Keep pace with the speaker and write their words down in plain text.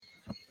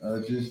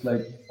just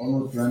like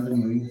almost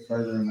randomly, as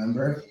far as I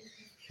remember.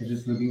 I was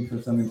just looking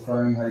for some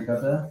inspiring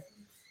harikata,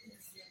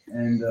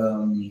 and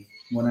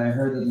when I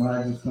heard that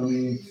Maharaj was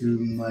coming to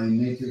my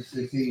native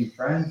city in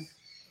France,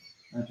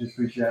 I just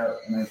reached out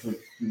and I said,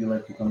 "Would you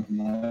like to come to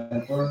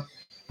Mayapur?"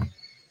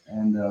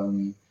 And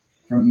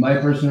from my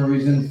personal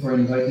reason for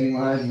inviting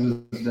Maharaj was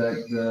that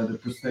the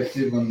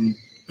perspective on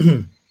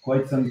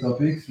quite some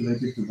topics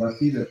related to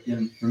bhakti that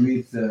can, for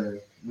me,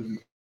 was a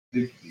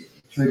big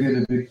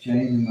triggered a big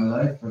change in my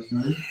life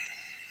personally.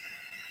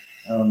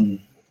 Um,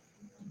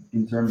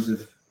 in terms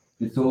of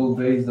it's all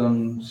based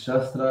on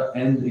shastra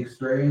and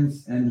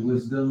experience and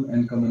wisdom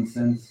and common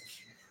sense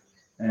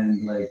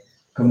and like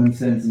common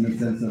sense in the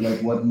sense of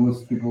like what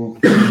most people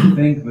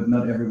think, but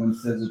not everyone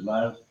says it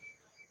loud,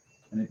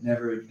 and it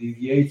never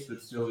deviates,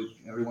 but still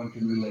everyone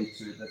can relate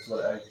to it. That's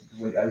the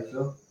way I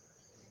feel.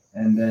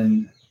 And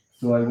then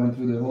so I went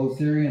through the whole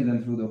series and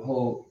then through the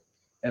whole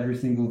every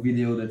single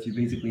video that you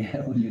basically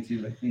have on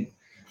YouTube, I think.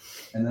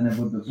 And then I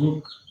bought the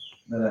book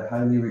that I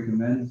highly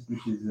recommend,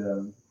 which is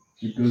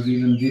it goes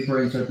even deeper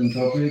in certain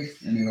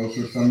topics, and it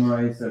also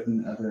summarizes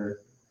certain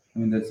other. I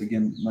mean, that's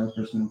again my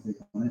personal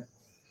take on it.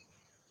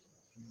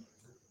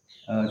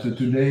 So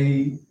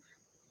today,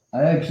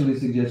 I actually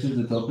suggested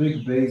the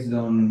topic based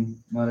on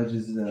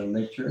Maharaj's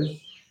lectures.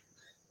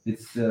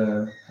 It's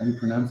how do you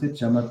pronounce it?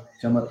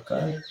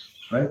 Chamatkar,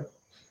 right?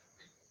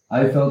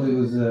 I felt it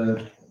was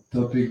a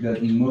topic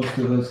that most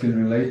of us can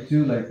relate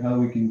to, like how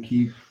we can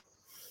keep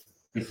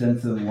the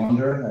sense of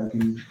wonder. I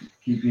can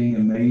keep being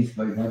amazed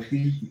by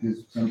bhakti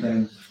because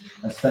sometimes,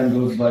 as time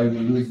goes by, we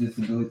lose this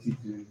ability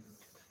to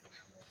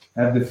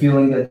have the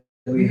feeling that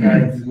we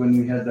had when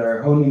we had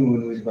our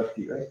honeymoon with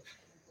bhakti, right?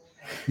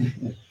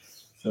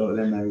 So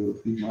then I will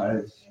leave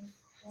Maharaj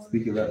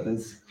speak about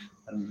this.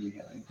 I don't really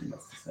have anything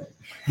else to say.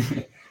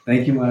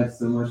 Thank you, Maharaj,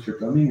 so much for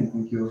coming, and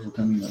thank you all for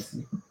coming also.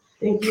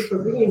 Thank you for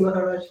bringing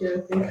Maharaj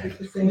here. Thank you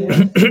for saying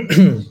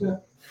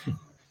that.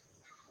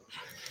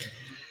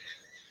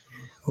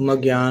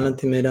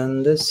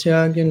 उमज्ञानतिमिरन्दस्य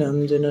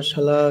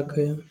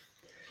ज्ञानञ्जनशलाकया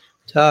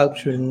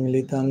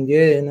चाक्षुरुन्मिलितं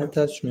येन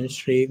तस्मै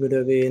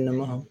श्रीगुरवे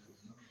नमः।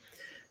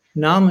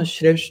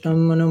 नामश्रेष्ठं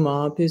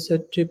मनुमापि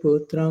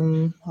सच्चिपुत्रम्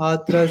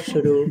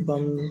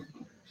आत्रस्वरूपं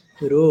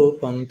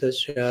रूपं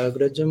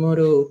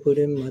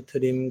तस्याग्रजमुरुपुरीं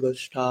मथुरीं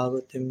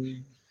गोष्ठावतीं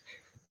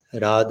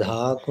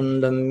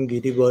राधाकुण्डं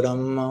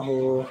गिरिवरं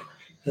महो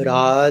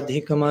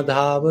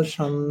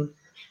राधिकमधावशं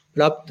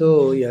प्राप्तो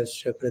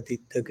यस्य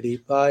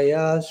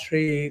प्रथितकृपाया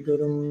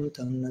श्रीगुरुं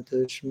तं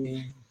नतोऽस्मि।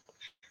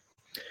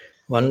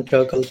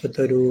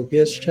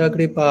 वन्त्रकल्पतरुभ्यश्च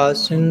कृपा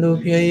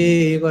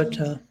सिन्धुभ्यैव च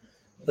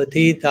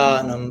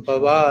पतितानं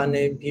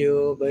पवानेभ्यो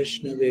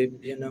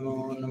वैष्णवेभ्यो नमो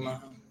नमः।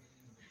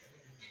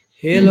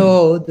 हेलो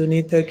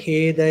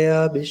दुनितखेदया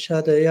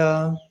विशदया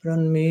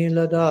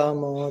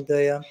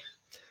प्रन्मीलदामोदया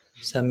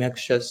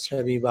सम्यक्षस्य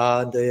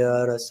विवादया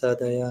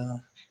रसदया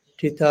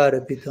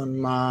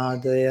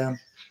चितार्पितोन्मादया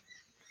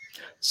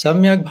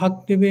सम्यक्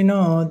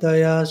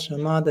भक्तिविनोदया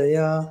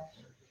समादया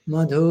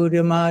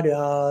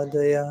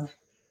मधुर्यमार्यादया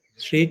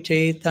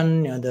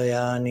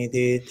श्रीचैतन्यदया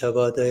निधे तव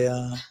दया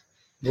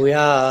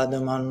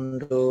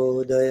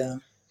भूयादमण्डोदया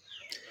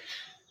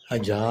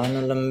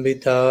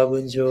अजानुलम्बिता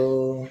भुजो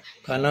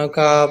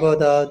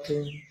कनकावदातु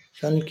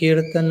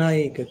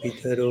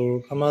सङ्कीर्तनैकपितरो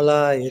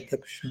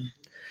कमलायतक्षु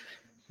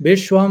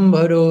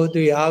विश्वम्भरो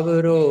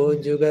द्व्यावरो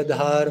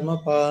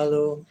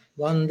जुगधर्मपालो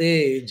वन्दे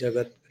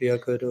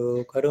जगत्प्रियकरो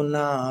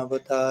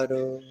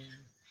करुणावतारो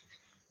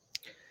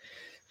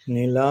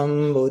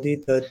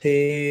नीलम्बोदितते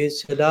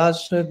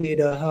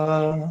सदास्रविरः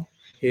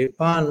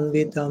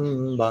कृपान्वितं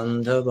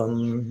बान्धवं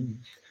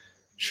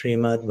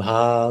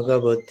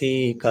श्रीमद्भागवती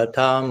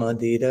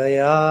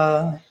कथामधिरया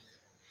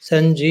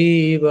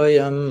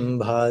सञ्जीवयं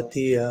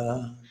भातिया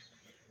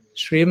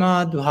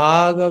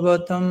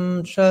श्रीमद्भागवतं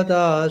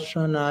सदा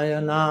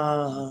सुनयना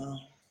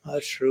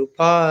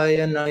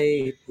अश्रुपायनै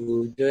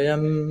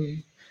पूजयम्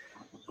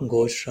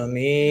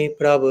गोस्वामी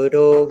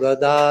प्रवरो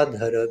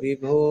गदाधर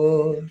विभो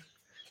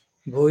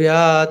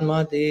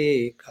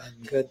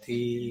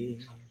भूयात्मदेकागति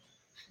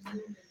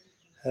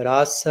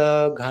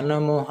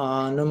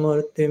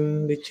रासघनमोहानमूर्तिं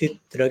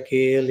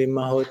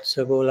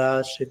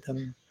विचित्रकेलिमहोत्सवोल्लासितं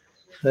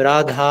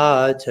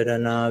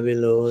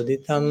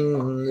राधाचरणाविलोदितं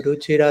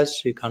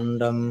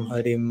रुचिराश्रिखण्डं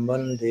हरिं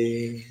वन्दे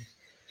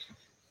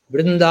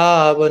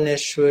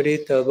वृन्दावनेश्वरि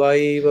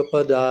तवैव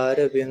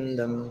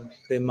पदारविन्दं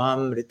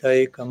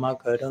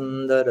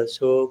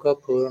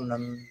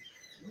प्रेमामृतैकमकरन्दरसोगपूर्णं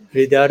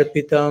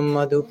हृदर्पितं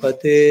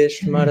मधुपते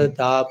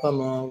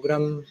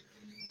स्मरतापमोग्रं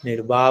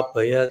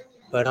निर्वापयत्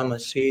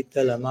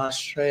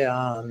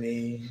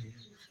परमशीतलमाश्रयामि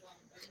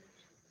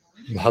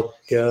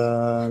भक्त्या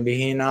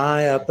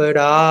विहीनाय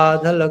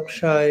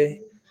अपराधलक्षाय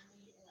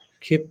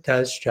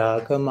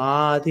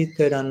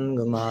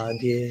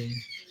क्षिप्तश्चाकमादितरङ्गमाद्ये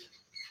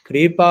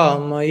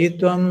कृपामयि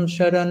त्वं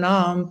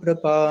शरणं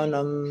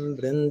प्रपन्नं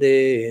वृन्दे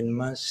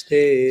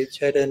नमस्ते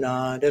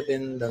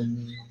चरणारविन्दं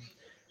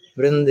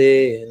वृन्दे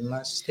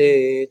नमस्ते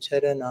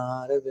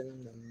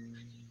चरणारविन्दम्।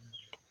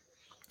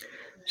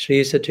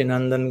 Shri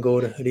Sachinandan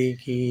Gaur Hari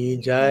Ki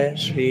Jai,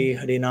 Shri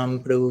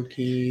Harinam Prabhu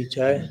Ki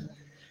Jai,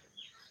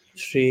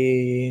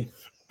 Shri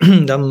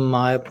Dham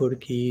Mayapur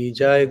Ki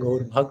Jai,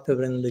 Gaur Bhakta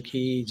Vrinda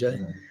Ki Jai,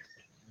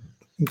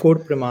 Gaur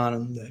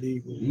Premanand Hari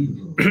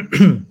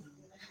Gaur.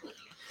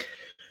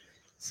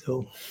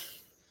 So,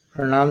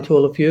 pranam to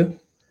all of you,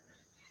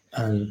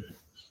 and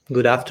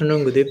good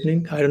afternoon, good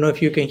evening. I don't know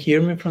if you can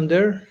hear me from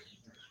there.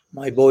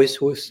 My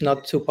voice was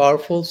not too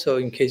powerful, so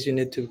in case you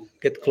need to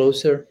get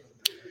closer,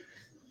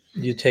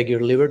 you take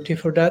your liberty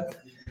for that.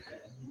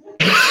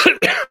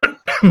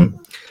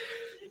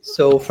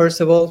 So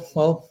first of all,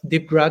 well,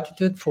 deep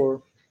gratitude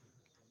for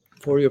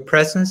your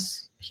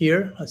presence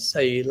here. As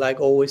I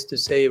like always to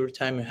say every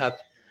time we have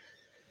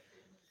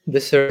the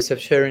service of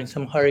sharing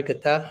some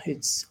Harikatha,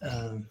 it's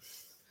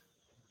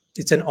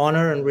an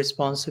honor and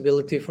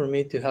responsibility for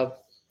me to have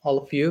all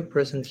of you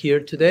present here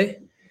today,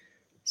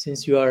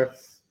 since you are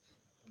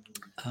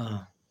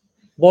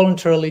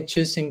voluntarily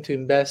choosing to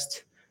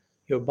invest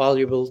your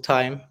valuable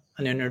time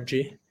and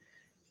energy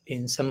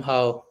in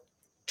somehow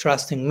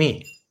trusting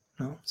me,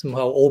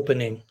 somehow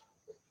opening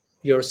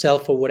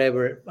yourself for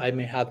whatever I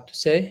may have to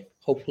say,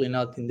 hopefully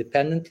not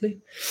independently.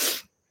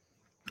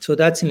 So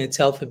that's in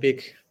itself a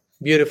big,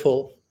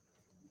 beautiful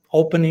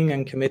opening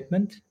and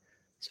commitment.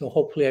 So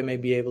hopefully I may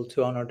be able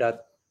to honor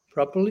that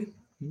properly.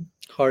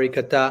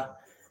 Harikatha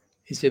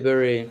is a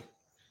very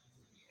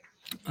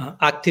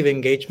active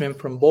engagement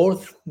from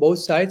both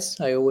sides.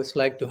 I always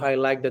like to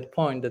highlight that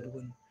point, that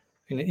when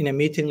in a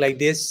meeting like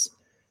this,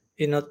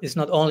 it's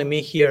not only me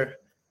here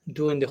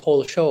doing the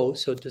whole show,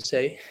 so to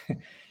say,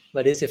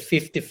 but it's a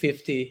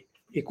 50-50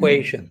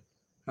 equation.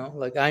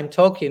 Like I'm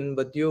talking,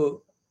 but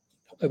you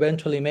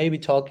eventually may be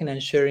talking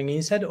and sharing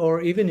insight,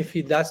 or even if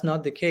that's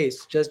not the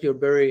case, just your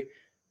very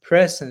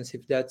presence,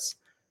 if that's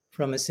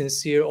from a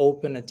sincere,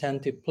 open,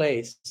 attentive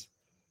place,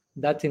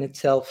 that in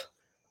itself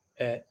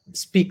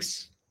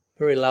speaks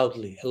very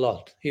loudly a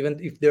lot, even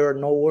if there are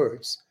no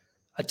words.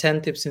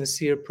 Attentive,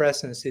 sincere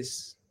presence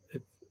is a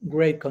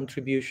great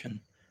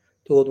contribution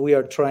to what we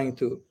are trying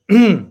to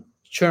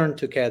churn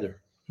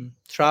together.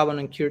 Shravan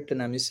and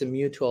Kirtanam is a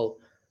mutual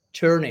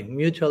churning,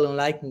 mutual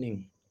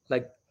enlightening,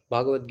 like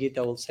Bhagavad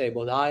Gita will say,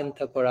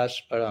 Bodhayanta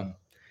Parasparam.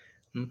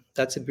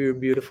 That's a very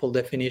beautiful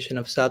definition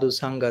of Sadhu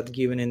Sangat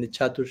given in the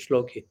Chatur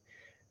Shloki.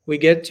 We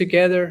get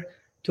together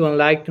to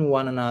enlighten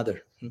one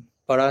another.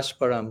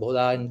 Parasparam,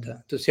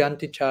 Bodhayanta,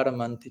 Tusyanti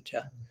Charamanti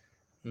Cha.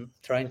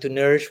 Trying to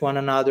nourish one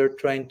another,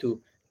 trying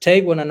to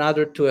take one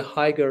another to a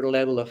higher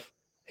level of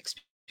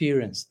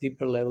experience,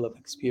 deeper level of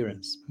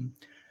experience.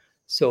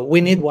 So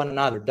we need one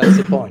another. That's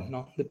the point.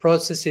 No? The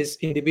process is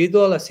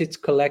individual as it's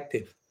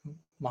collective.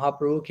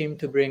 Mahaprabhu came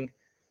to bring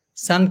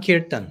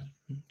Sankirtan.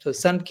 So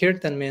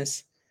Sankirtan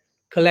means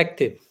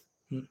collective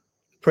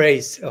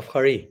praise of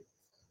Hari.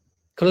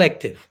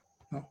 Collective.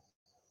 No?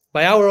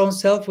 By our own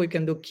self, we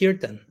can do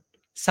Kirtan,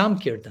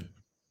 Samkirtan,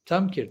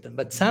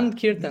 but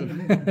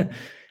Sankirtan,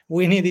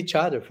 we need each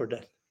other for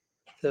that.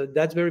 So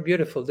that's very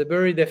beautiful. The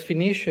very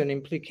definition,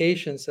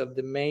 implications of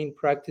the main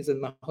practice that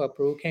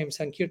Mahaprabhu came,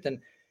 Sankirtan,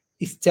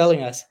 is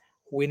telling us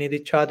we need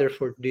each other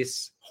for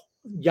this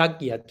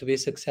yagya to be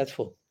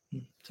successful.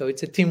 So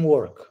it's a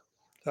teamwork.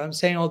 So I'm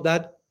saying all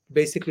that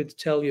basically to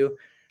tell you,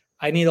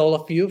 I need all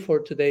of you for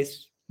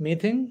today's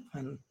meeting,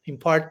 and in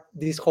part,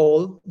 the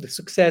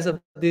success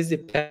of this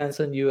depends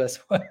on you as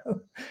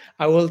well.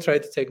 I will try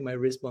to take my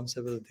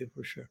responsibility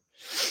for sure.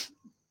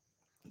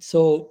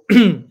 So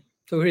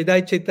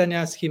Hridaya Chaitanya,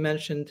 as he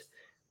mentioned,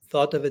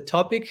 thought of a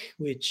topic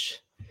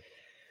which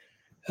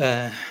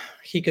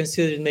he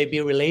considered may be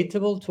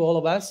relatable to all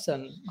of us,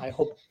 and I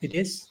hope it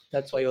is.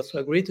 That's why I also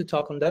agreed to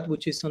talk on that,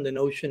 which is on the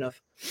notion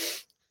of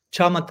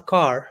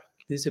CAMATKARA.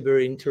 This is a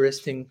very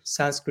interesting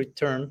Sanskrit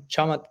term,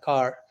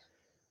 CAMATKARA,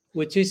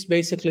 which is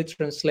basically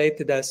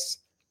translated as,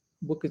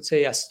 we could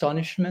say,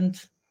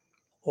 astonishment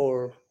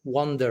or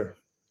wonder.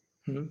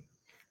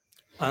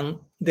 And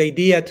the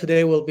idea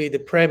today will be, the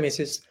premise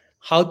is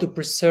how to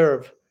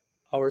preserve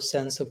our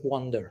sense of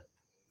wonder.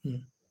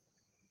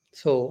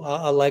 So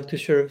I'd like to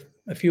share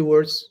a few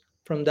words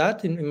from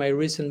that. In my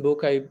recent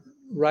book, I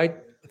write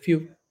a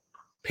few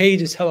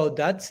pages about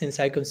that, since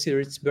I consider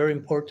it's very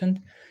important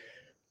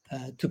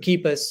to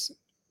keep us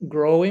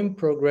growing,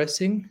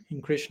 progressing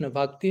in Krishna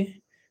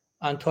Bhakti,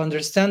 and to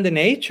understand the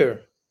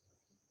nature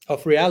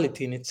of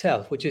reality in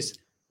itself, which is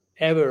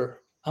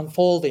ever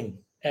unfolding,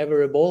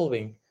 ever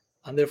evolving,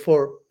 and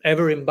therefore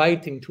ever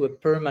inviting to a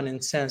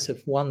permanent sense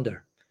of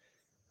wonder.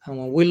 And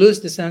when we lose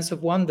the sense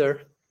of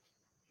wonder,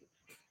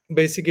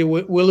 basically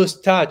we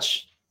lose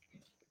touch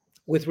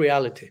with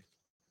reality.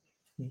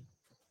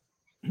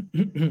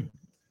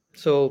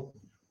 So,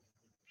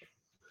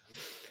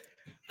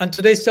 and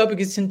today's topic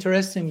is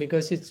interesting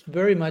because it's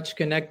very much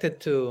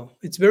connected to,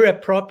 it's very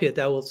appropriate,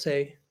 I will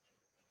say,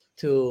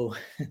 to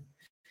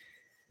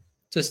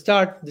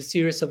start the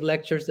series of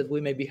lectures that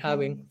we may be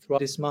having throughout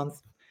this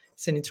month.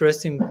 It's an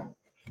interesting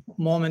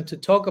moment to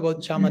talk about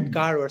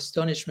Chamatkar, or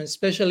astonishment,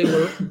 especially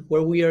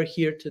where we are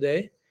here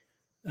today.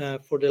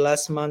 For the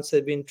last months,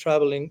 I've been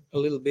traveling a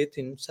little bit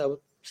in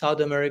South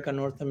America,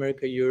 North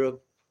America,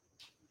 Europe,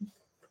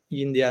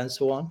 India, and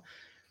so on.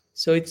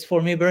 So it's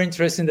for me very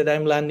interesting that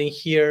I'm landing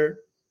here,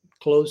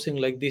 closing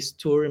like this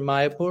tour in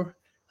Mayapur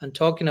and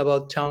talking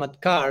about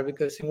Chamatkar,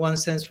 because in one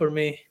sense for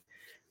me,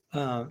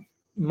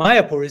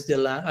 Mayapur is the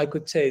land, I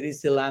could say it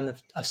is the land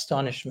of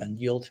astonishment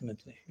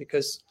ultimately,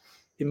 because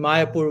in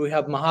Mayapur we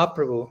have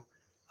Mahaprabhu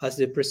as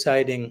the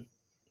presiding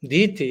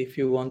deity, if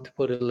you want to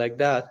put it like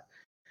that.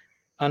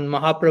 And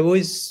Mahaprabhu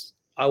is,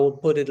 I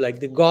would put it like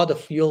the god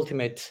of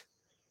ultimate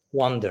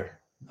wonder,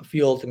 of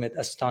ultimate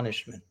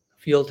astonishment,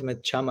 of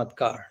ultimate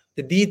Chamatkar,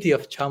 the deity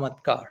of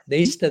Chamatkar,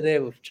 the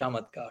Ishtadev of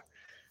Chamatkar.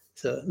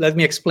 So let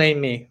me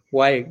explain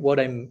what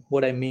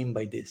I mean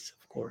by this,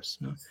 of course.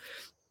 No?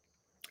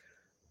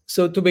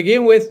 So to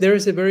begin with, there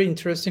is a very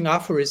interesting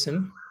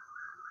aphorism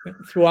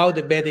throughout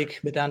the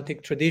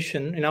Vedantic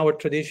tradition, in our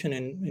tradition,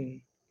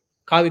 in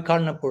Kavi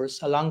Karnapur's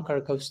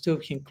Alankar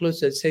Kaustubh, he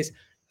includes it, says,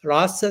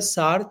 Rasa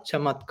Sar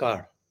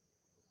Chamatkar.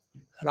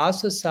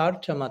 Rasa Sar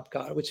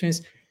Chamatkar, which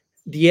means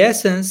the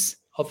essence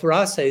of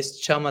rasa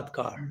is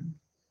Chamatkar.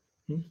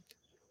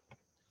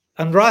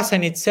 And rasa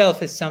in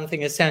itself is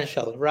something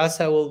essential.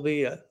 Rasa will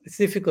be, it's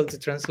difficult to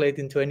translate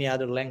into any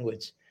other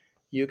language.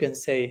 You can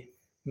say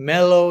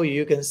mellow,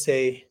 you can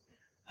say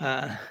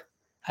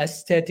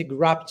aesthetic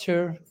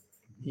rapture,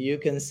 you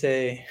can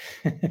say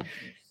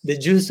the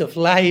juice of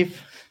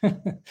life.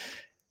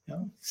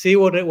 See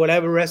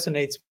whatever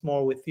resonates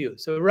more with you.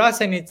 So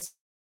rasa in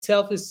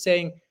itself is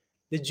saying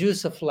the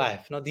juice of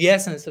life, the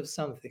essence of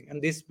something.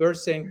 And this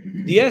verse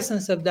saying the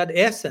essence of that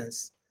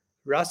essence,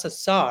 rasa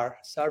sar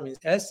means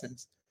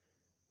essence,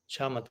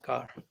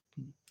 Chamatkar.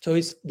 So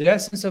it's the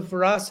essence of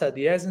rasa,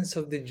 the essence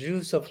of the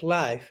juice of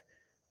life.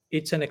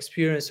 It's an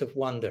experience of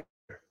wonder.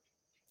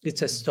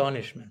 It's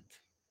astonishment.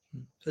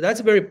 So that's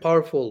a very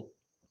powerful,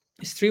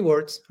 it's 3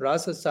 words,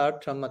 rasa sar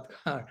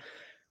Chamatkar.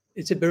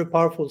 It's a very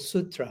powerful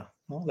sutra,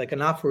 like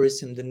an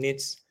aphorism that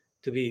needs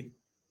to be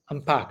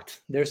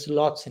unpacked. There's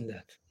lots in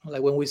that.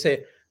 Like when we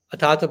say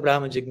Atata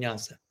Brahma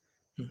Jignasa,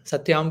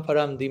 Satyam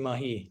Param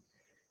Dimahi,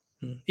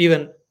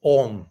 even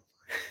Om.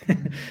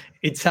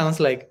 It sounds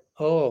like,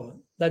 oh,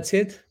 that's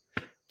it.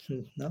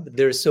 No, but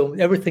there's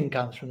everything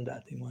comes from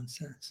that in one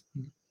sense.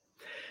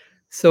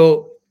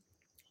 So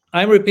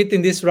I'm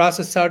repeating this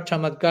Rasa Sar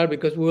Chamatkar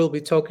because we will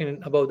be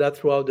talking about that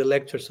throughout the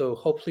lecture. So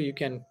hopefully you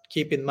can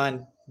keep in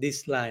mind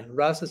this line,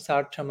 Rasa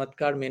Sar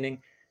Chamatkar,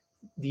 meaning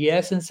the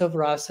essence of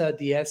rasa,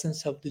 the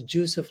essence of the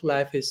juice of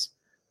life is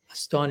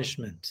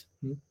astonishment.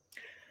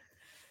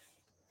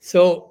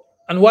 So,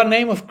 and one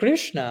name of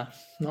Krishna,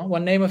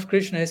 one name of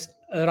Krishna is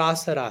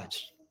Rasaraj.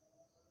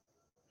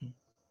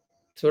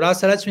 So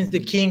Rasaraj means the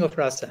king of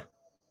rasa.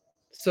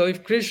 So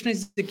if Krishna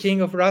is the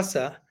king of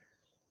rasa,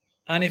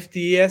 and if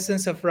the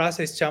essence of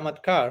rasa is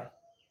Chamatkar,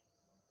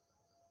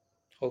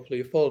 hopefully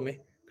you follow me,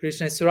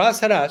 Krishna is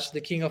Rasaraj,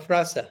 the king of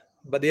rasa,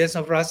 but the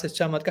essence of rasa is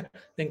Chamatkar,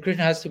 then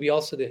Krishna has to be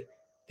also the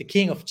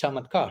king of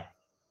Chamatkar.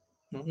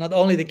 Not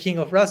only the king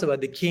of rasa,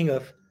 but the king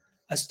of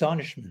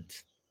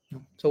astonishment.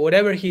 So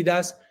whatever he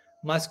does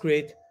must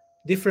create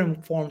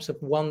different forms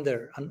of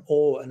wonder and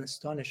awe and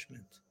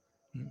astonishment,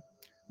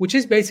 which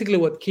is basically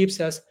what keeps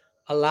us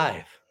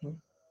alive.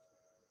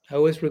 I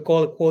always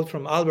recall a quote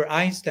from Albert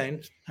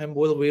Einstein. I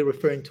will be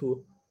referring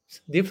to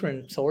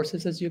different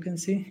sources, as you can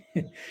see.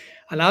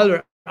 And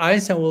Albert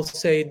Einstein will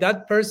say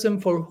that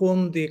person for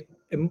whom the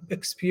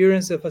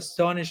experience of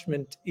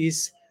astonishment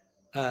is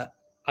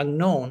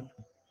unknown,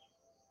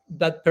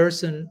 that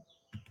person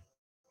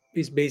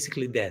is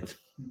basically dead.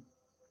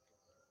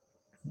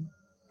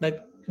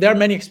 Like there are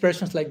many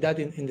expressions like that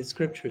in the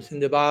scriptures. In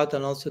the Bhagavad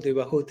and also the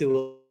Vahuti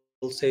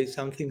will say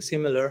something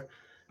similar.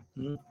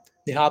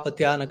 The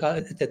Hapatyana,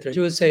 etc. She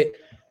will say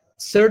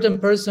certain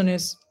person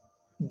is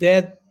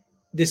dead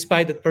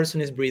despite that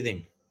person is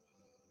breathing.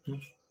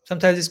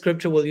 Sometimes the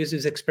scripture will use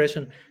this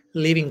expression,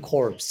 living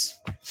corpse.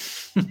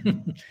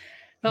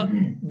 Now,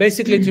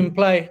 basically to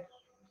imply,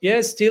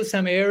 yes, still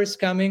some air is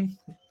coming,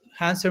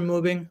 hands are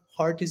moving,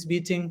 heart is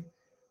beating,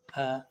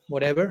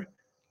 whatever,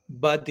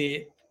 but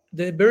the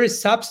very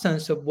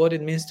substance of what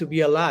it means to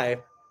be alive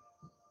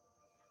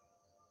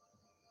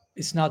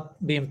is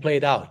not being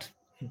played out.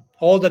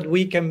 All that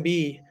we can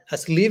be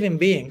as living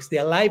beings, the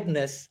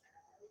aliveness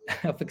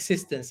of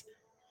existence,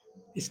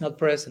 is not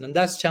present. And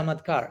that's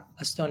Chamatkar,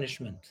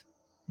 astonishment.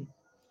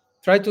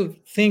 Try to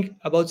think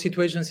about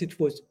situations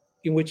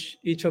in which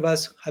each of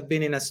us have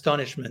been in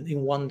astonishment,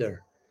 in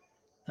wonder.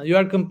 And you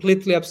are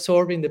completely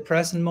absorbed in the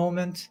present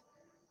moment.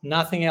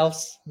 Nothing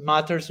else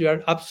matters. You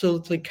are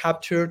absolutely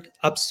captured,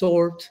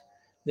 absorbed.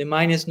 The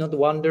mind is not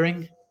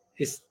wandering.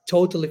 It's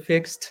totally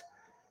fixed.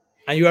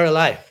 And you are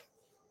alive.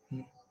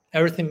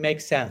 Everything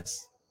makes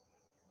sense.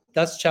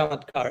 That's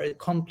Chamatkar, a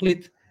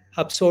complete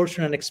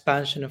absorption and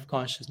expansion of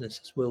consciousness,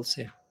 as we'll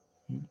see.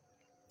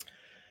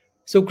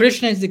 So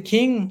Krishna is the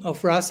king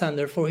of rasa, and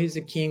therefore he's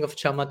the king of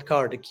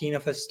Chamatkar, the king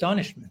of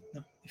astonishment.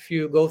 If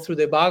you go through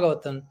the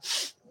Bhagavatam,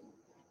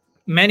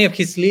 many of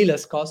his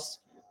leelas cause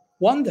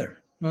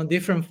wonder,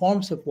 different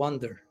forms of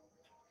wonder.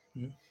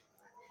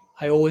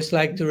 I always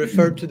like to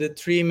refer to the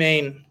 3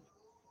 main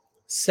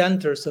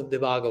centers of the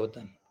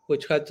Bhagavatam,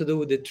 which had to do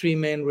with the 3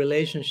 main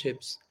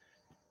relationships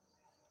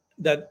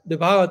that the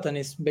Bhagavatam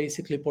is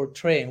basically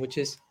portraying, which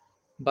is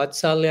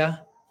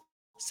Vatsalya,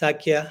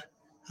 Sakya,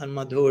 and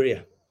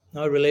Madhurya.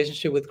 No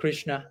relationship with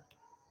Krishna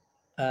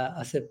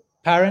as a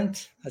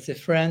parent, as a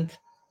friend,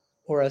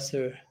 or as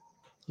a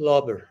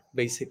lover,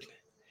 basically.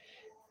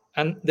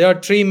 And there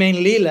are three main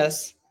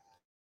leelas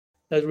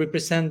that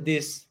represent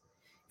these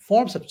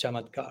forms of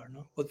chamatkar.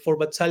 No? But for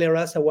Vatsalya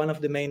Rasa, one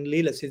of the main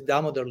leelas is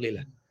Damodar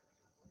Leela.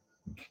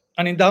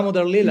 And in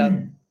Damodar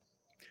Leela,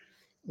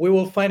 we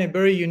will find a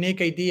very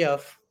unique idea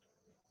of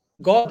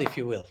God, if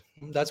you will.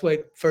 That's why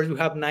first we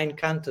have 9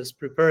 cantos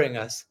preparing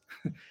us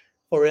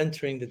for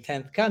entering the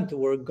 10th canto,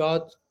 where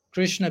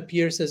Krishna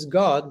appears as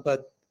God,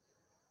 but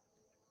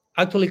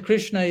actually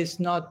Krishna is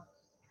not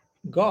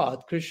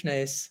God. Krishna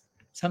is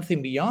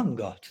something beyond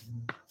God,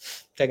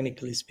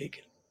 technically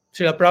speaking.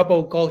 Srila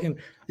Prabhupada would call him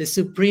the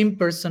supreme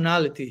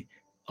personality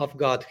of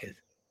Godhead.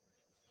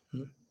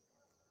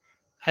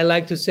 I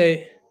like to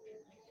say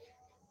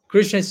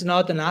Krishna is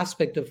not an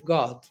aspect of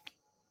God,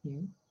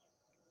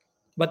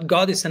 but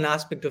God is an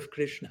aspect of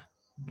Krishna.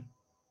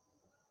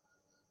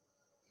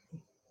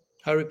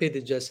 I repeat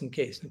it just in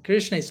case.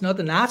 Krishna is not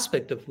an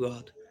aspect of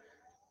God,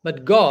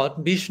 but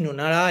God, Vishnu,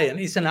 Narayan,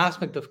 is an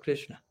aspect of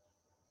Krishna.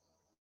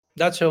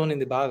 That's shown in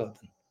the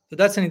Bhagavatam. So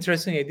that's an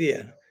interesting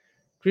idea.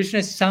 Krishna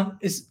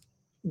is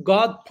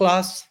God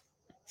plus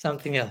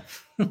something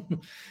else.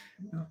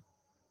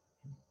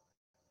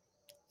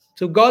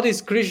 So God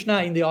is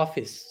Krishna in the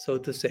office, so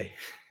to say.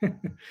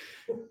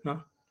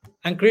 No?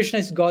 And Krishna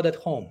is God at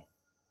home.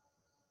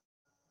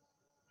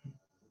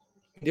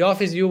 In the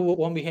office, you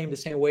won't behave the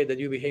same way that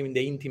you behave in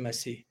the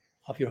intimacy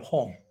of your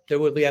home. There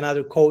will be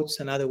another codes,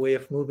 another way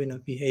of moving,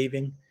 of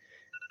behaving,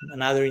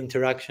 another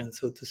interaction,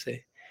 so to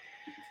say.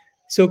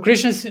 So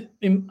Krishna is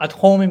at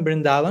home in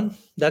Vrindavan.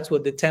 That's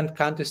what the 10th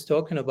canto is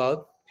talking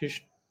about.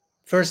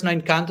 First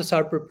 9 cantos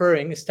are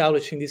preparing,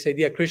 establishing this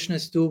idea. Krishna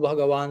stu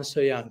Bhagavan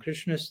Swayam.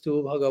 Krishna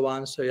stu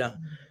Bhagavan Swayam.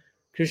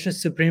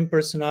 Krishna's supreme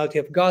personality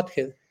of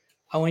Godhead.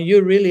 And when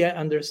you really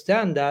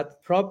understand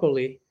that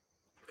properly,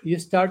 you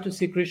start to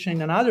see Krishna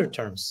in other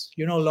terms.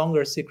 You no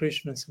longer see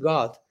Krishna as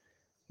God,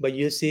 but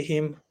you see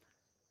him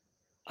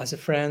as a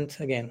friend,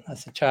 again,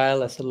 as a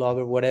child, as a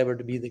lover, whatever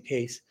to be the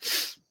case.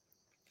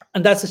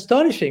 And that's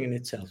astonishing in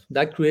itself.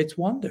 That creates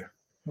wonder.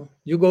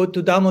 You go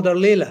to Damodar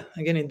Leela.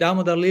 Again, in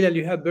Damodar Leela,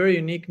 you have very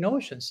unique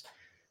notions.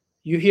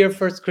 You hear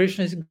first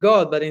Krishna is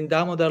God, but in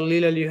Damodar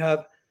Leela, you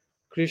have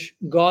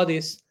God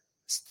is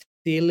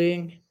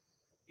stealing,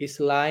 is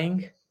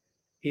lying,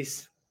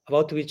 is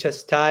about to be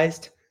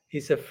chastised,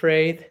 he's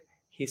afraid,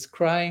 he's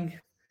crying,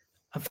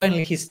 and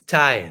finally he's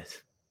tired.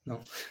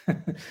 No.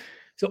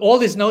 So all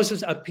these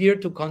notions appear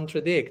to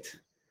contradict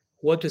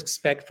what to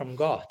expect from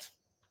God.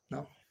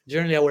 No.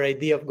 Generally, our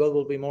idea of God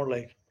will be more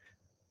like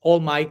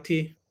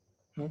almighty.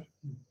 No?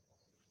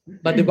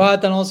 But the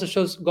Bhagavatam also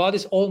shows God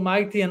is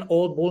almighty and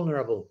all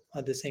vulnerable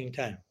at the same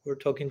time. We're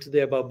talking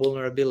today about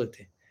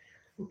vulnerability.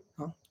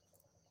 No?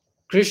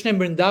 Krishna in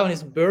Vrindavan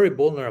is very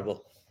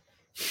vulnerable.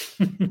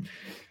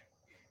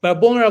 But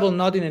vulnerable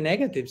not in a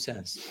negative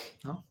sense.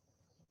 No?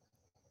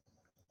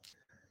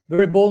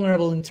 Very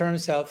vulnerable in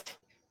terms of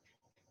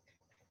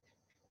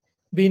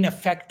being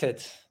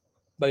affected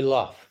by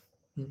love,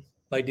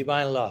 by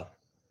divine love.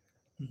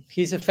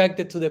 He's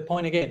affected to the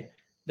point, again,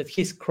 that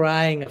he's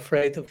crying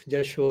afraid of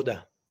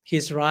Yashoda.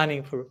 He's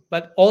running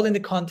but all in the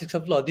context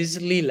of love. This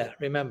is lila,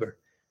 remember.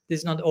 This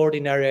is not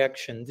ordinary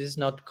action. This is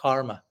not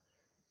karma.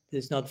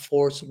 This is not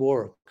forced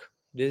work.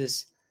 This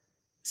is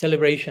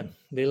celebration.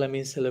 Lila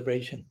means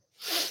celebration.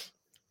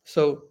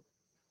 So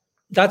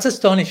that's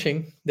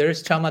astonishing. There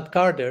is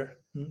chamatkar there.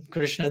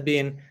 Krishna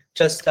being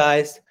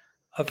chastised,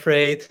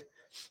 afraid,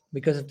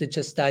 because of the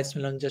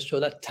chastisement on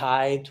Yashoda,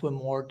 tied to a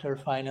mortar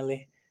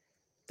finally.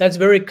 That's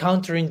very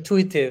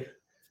counterintuitive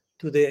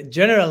to the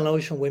general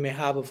notion we may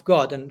have of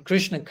God. And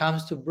Krishna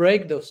comes to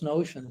break those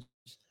notions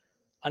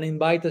and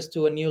invite us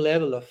to a new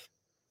level of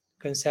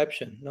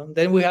conception. No?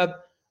 Then we have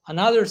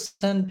another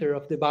center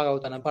of the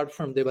Bhagavatam, apart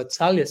from the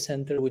Vatsalya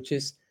center, which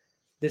is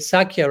the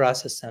Sakya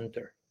Rasa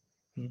center.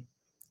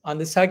 And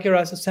the Sakya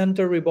Rasa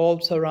center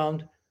revolves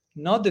around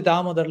not the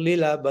Damodar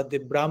Leela, but the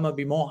Brahma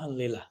Vimohan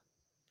Leela,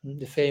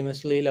 the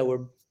famous Leela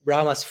where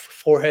Brahma's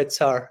foreheads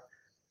are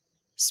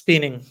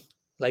spinning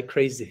like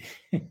crazy.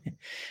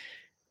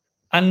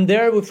 And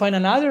there we find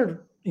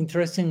another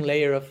interesting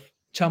layer of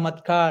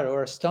chamatkar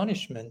or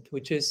astonishment,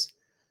 which is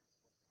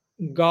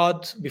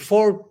God,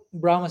 before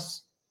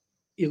Brahma's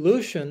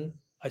illusion,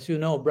 as you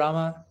know,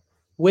 Brahma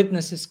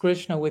witnesses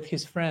Krishna with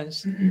his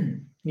friends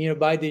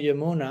nearby the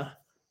Yamuna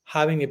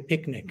having a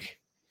picnic.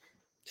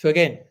 So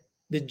again,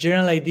 the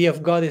general idea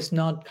of God is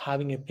not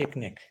having a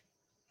picnic.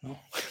 No?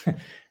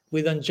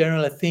 We don't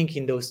generally think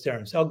in those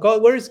terms. Oh,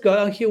 God, where is God?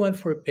 Oh, he went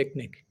for a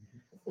picnic.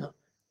 No?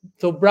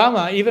 So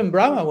even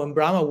Brahma, when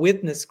Brahma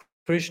witnessed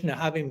Krishna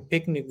having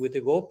picnic with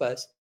the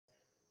Gopas,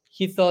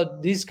 he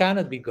thought this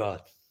cannot be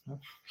God. No?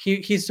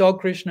 He saw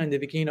Krishna in the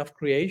beginning of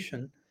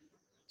creation,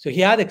 so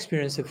he had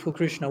experience of who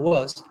Krishna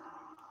was.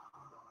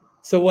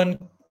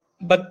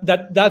 But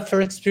that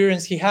first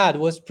experience he had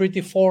was pretty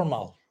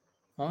formal.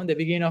 The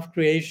beginning of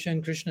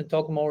creation, Krishna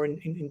talked more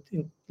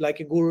in like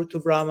a guru to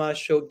Brahma,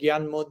 showed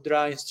Gyan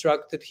Mudra,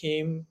 instructed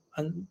him,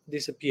 and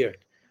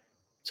disappeared.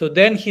 So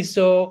then he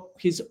saw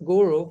his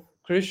guru,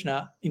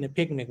 Krishna, in a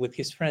picnic with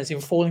his friends,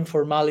 in full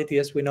informality,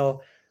 as we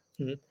know.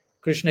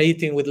 Krishna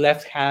eating with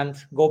left hand,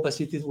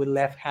 Gopas eating with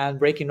left hand,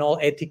 breaking all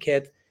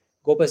etiquette.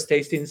 Gopas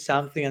tasting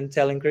something and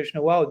telling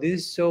Krishna, wow,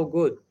 this is so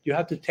good. You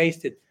have to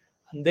taste it.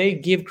 And they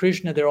give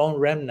Krishna their own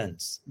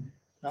remnants.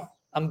 No?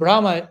 And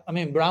Brahma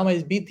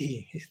is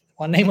Bidhi.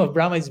 One name of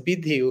Brahma is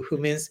Bidhi, who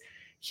means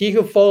he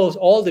who follows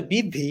all the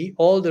Bidhi,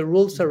 all the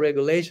rules and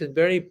regulations,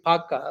 very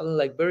paka,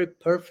 like very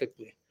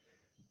perfectly.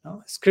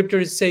 No?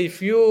 Scriptures say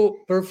if you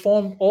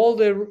perform all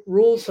the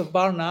rules of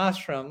Varna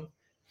Ashram,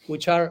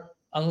 which are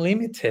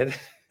unlimited,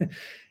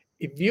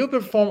 if you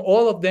perform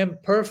all of them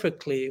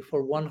perfectly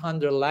for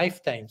 100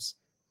 lifetimes,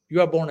 you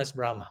are born as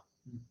Brahma.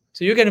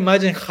 So you can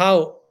imagine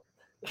how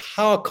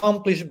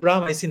accomplished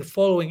Brahma is in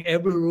following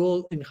every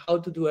rule and how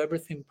to do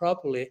everything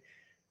properly.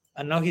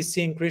 And now he's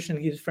seeing Krishna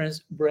and his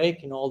friends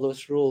breaking all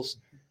those rules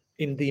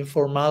in the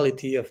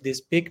informality of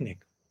this picnic.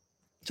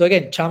 So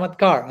again,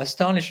 chamatkar,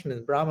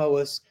 astonishment.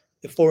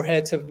 The four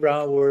heads of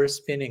Brahma were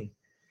spinning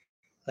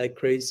like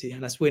crazy.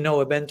 And as we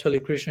know, eventually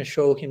Krishna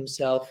showed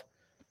himself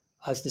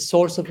as the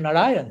source of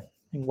Narayan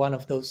in one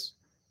of those,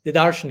 the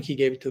darshan he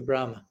gave to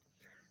Brahma.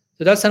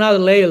 So that's another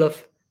layer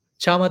of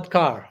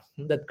chamatkar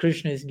that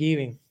Krishna is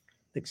giving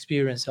the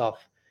experience of.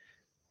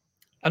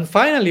 And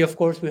finally, of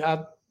course, we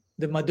have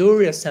the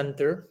Madhurya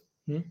center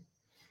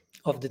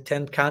of the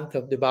 10th canto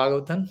of the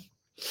Bhagavatam.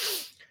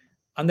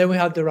 And then we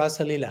have the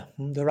Rasa Lila,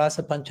 the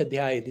Rasa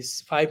Panchadhyaya,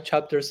 these 5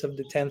 chapters of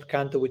the 10th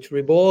canto, which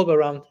revolve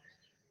around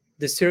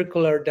the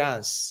circular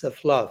dance of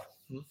love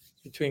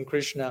between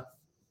Krishna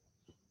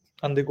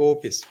and the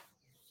gopis.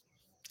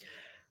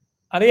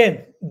 And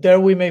again, there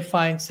we may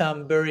find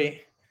some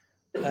very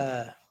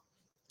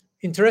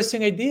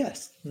interesting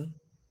ideas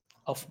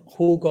of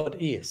who God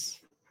is.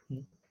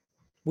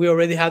 We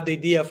already have the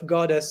idea of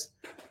God as,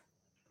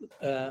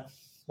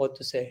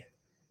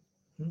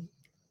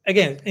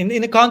 again, in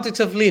the context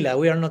of Lila,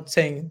 we are not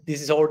saying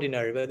this is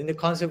ordinary, but in the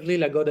concept of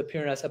Lila, God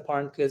appearing as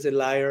apparently as a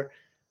liar,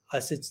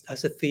 as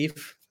a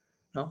thief,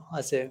 no?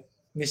 As a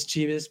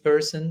mischievous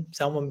person,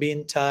 someone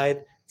being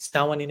tied,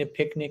 someone in a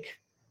picnic.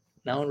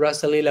 Now in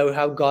Rasa Lila, we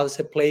have God as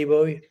a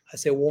playboy,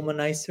 as a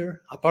womanizer,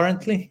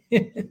 apparently.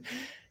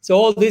 So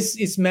all this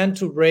is meant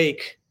to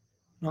break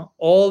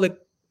all the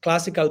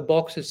classical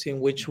boxes in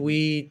which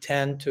we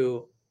tend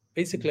to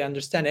basically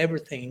understand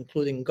everything,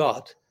 including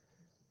God,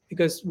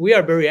 because we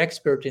are very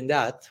expert in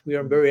that. We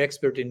are very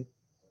expert in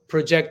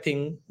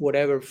projecting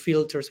whatever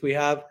filters we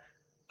have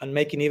and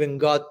making even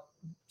God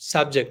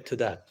subject to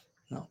that.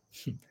 No.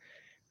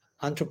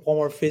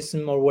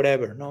 Anthropomorphism or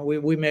whatever. No,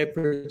 we may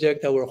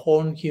project our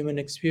own human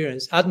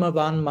experience.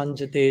 Atmavan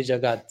manjate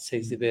jagat,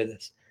 says the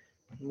Vedas.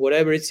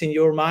 Whatever is in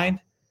your mind,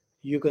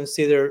 you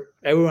consider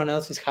everyone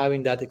else is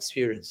having that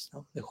experience.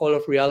 No? The whole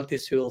of reality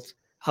is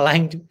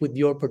aligned with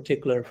your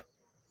particular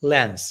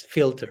lens,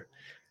 filter.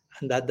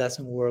 And that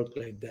doesn't work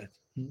like that.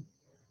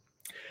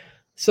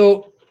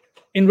 So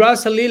in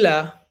Rasa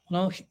Lila,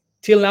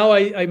 till now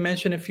I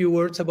mentioned a few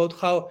words about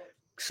how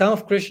some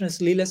of Krishna's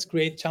Leelas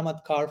create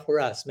chamatkar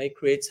for us, may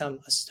create some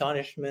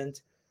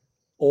astonishment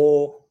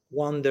or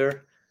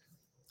wonder.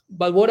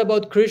 But what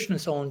about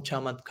Krishna's own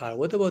chamatkar?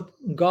 What about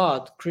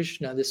God,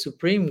 Krishna, the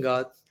Supreme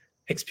God,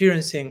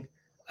 experiencing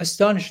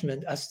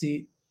astonishment as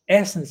the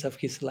essence of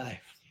his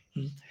life?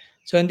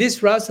 So in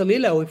this Rasa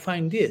Lila, we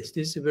find this.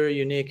 This is a very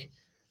unique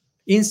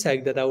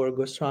insight that our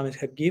Goswamis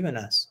have given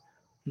us.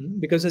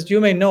 Because as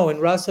you may know, in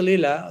Rasa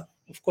Lila,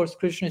 of course,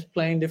 Krishna is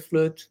playing the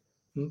flute,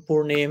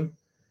 Purnim,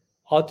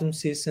 autumn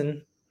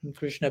season,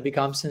 Krishna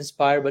becomes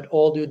inspired, but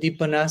all the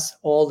udipanas,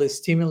 all the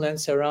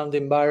stimulants around the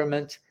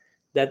environment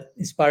that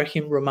inspire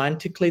him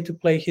romantically to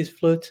play his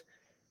flute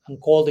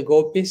and call the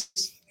gopis.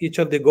 Each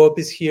of the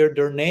gopis hear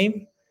their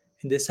name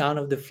in the sound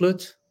of the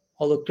flute.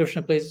 Although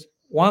Krishna plays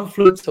one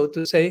flute, so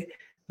to say,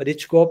 but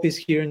each gopi is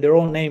hearing their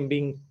own name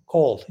being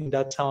called in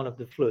that sound of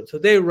the flute. So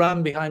they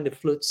run behind the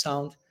flute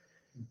sound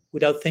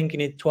without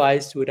thinking it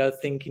twice, without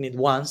thinking it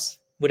once,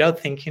 without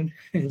thinking,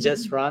 and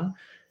just run.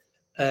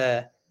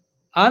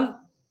 And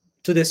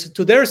to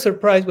their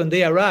surprise, when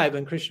they arrive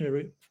and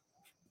Krishna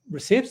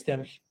receives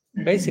them,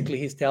 basically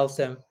he tells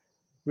them,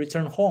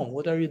 return home.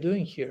 What are you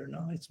doing here?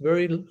 No, it's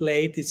very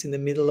late. It's in the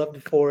middle of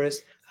the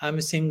forest. I'm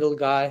a single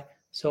guy.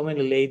 So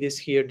many ladies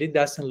here. It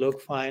doesn't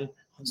look fine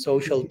on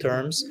social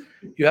terms.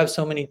 You have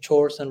so many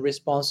chores and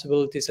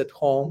responsibilities at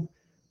home.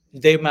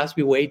 They must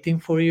be waiting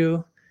for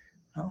you.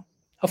 No?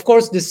 Of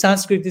course, the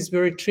Sanskrit is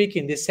very tricky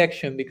in this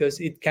section because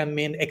it can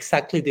mean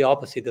exactly the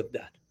opposite of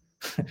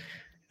that.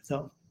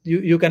 So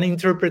you can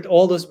interpret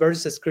all those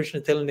verses as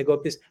Krishna telling the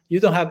gopis, you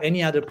don't have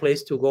any other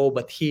place to go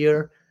but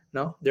here.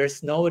 No,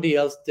 there's nobody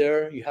else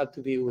there. You have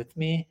to be with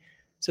me.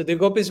 So the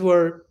gopis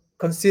were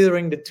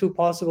considering the two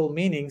possible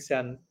meanings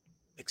and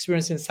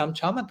experiencing some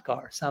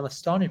chamatkar, some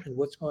astonishment.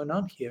 What's going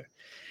on here?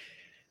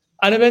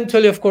 And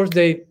eventually, of course,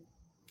 they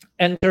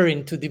enter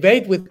into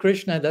debate with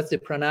Krishna. That's the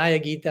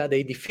Pranaya Gita.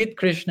 They defeat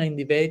Krishna in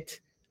debate.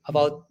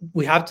 about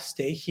we have to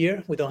stay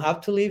here, we don't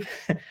have to leave.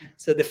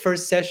 So the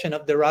first session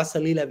of the Rasa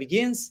Lila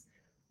begins,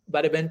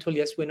 but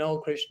eventually, as we know,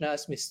 Krishna,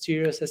 as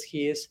mysterious as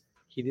he is,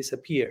 he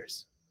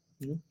disappears.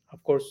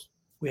 Of course,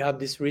 we have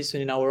this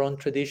reason in our own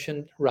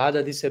tradition.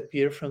 Radha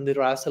disappeared from the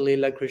Rasa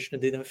Lila. Krishna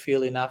didn't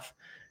feel enough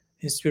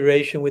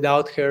inspiration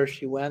without her.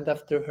 She went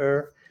after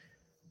her.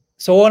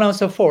 So on and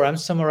so forth. I'm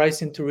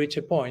summarizing to reach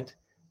a point.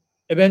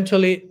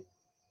 Eventually,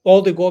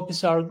 all the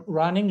gopis are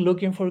running,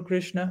 looking for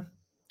Krishna.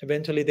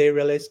 Eventually, they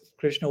realize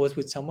Krishna was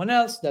with someone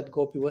else. That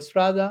gopi was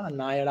Radha, and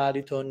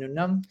Nayaradi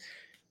Nam.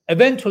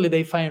 Eventually,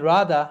 they find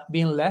Radha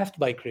being left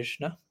by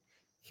Krishna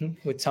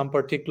with some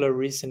particular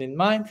reason in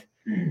mind.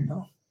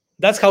 No?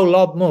 That's how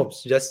love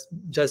moves,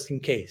 just in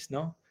case.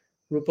 No,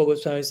 Rupa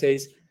Goswami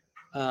says,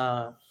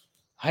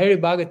 Hari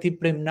Bhagati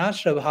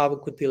Premnashra Bhava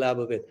Kutila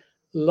Bhavet.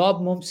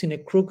 Love moves in a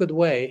crooked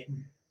way,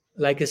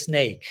 like a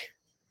snake.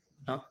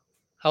 No?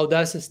 How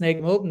does a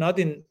snake move? Not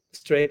in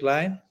straight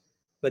line,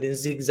 but in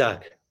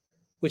zigzag,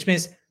 which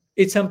means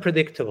it's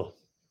unpredictable.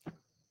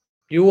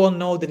 You won't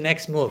know the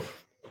next move,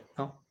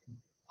 no,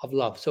 of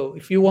love. So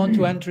if you want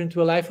to enter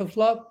into a life of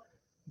love,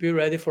 be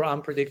ready for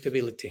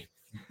unpredictability.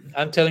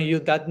 I'm telling you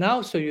that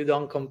now so you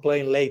don't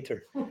complain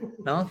later.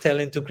 No,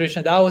 telling to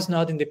Krishna, that was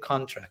not in the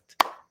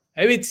contract.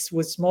 Maybe it's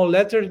with small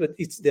letters, but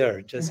it's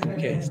there just in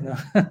case. No?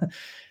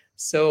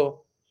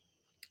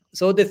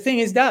 So the thing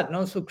is that,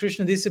 no? So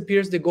Krishna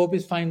disappears, the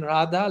gopis find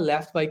Radha,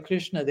 left by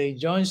Krishna. They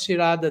join Sri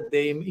Radha,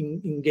 they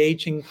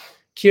engage in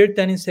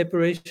kirtan in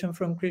separation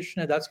from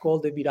Krishna. That's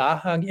called the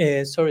Viraha,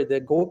 the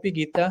Gopi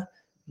Gita.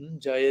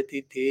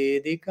 Jayati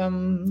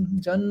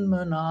Tedikam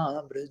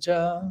Janmana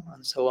Braja,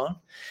 and so on.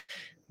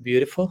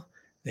 Beautiful.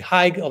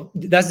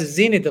 That's the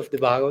zenith of the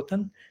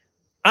Bhagavatam.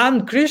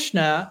 And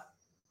Krishna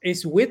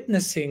is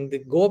witnessing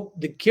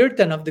the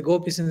kirtan of the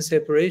gopis in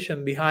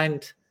separation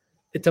behind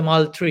the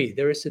tamal tree.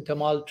 There is a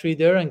tamal tree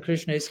there, and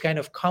Krishna is kind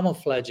of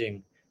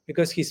camouflaging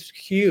because his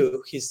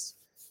hue,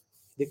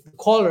 the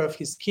color of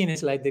his skin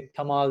is like the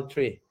tamal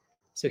tree.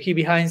 So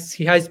he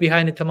hides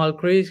behind the tamal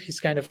tree. He's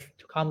kind of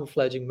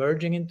camouflaging,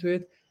 merging into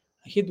it.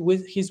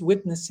 He's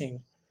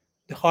witnessing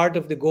the heart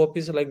of the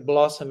gopis like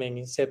blossoming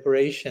in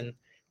separation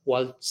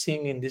while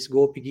singing this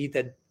Gopi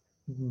Gita,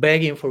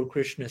 begging for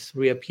Krishna's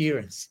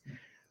reappearance.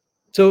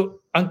 So,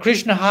 and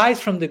Krishna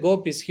hides from the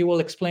gopis. He will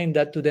explain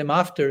that to them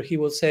after. He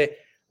will say,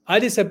 I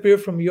disappear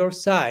from your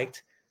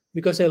sight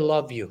because I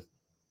love you.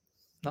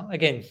 Now,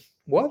 again,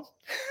 what?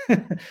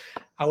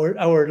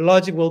 our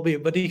logic will be,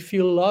 but if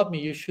you love me,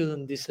 you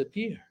shouldn't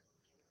disappear.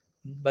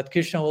 But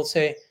Krishna will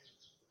say,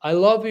 I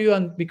love you,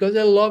 and because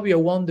I love you, I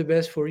want the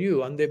best for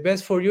you. And the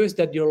best for you is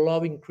that your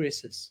love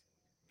increases.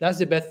 That's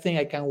the best thing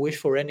I can wish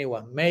for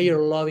anyone. May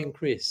your love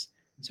increase.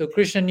 So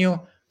Krishna knew,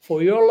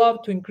 for your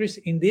love to increase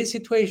in this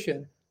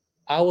situation,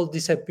 I will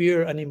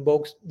disappear and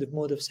invoke the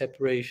mood of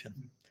separation.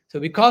 So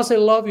because I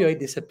love you, I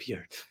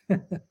disappeared.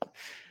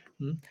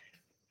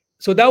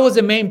 So that was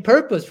the main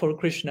purpose for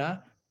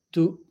Krishna,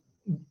 to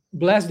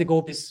bless the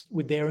gopis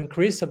with their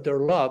increase of their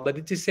love. But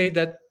it is said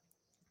that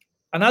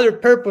another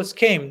purpose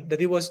came, that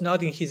it was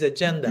not in his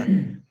agenda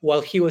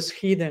while he was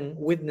hidden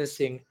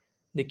witnessing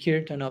the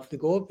kirtan of the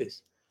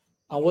gopis.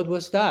 And what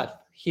was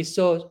that? He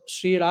saw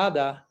Sri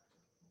Radha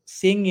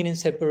singing in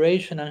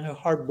separation and her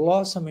heart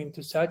blossoming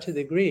to such a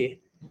degree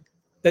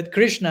that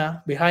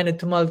Krishna, behind a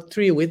tamal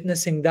tree,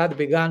 witnessing that,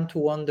 began to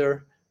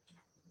wonder,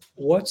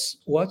 what's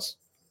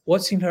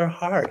in her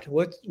heart?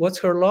 What's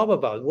her love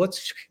about?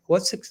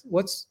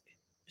 What's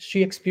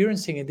she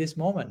experiencing in this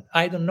moment?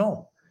 I don't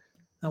know.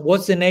 And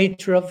what's the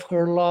nature of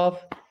her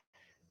love?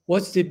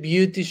 What's the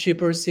beauty she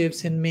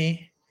perceives in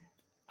me?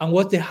 And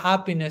what's the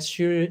happiness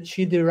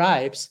she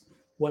derives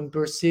when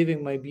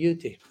perceiving my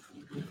beauty?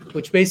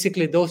 Which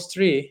basically those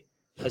three,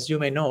 as you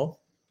may know,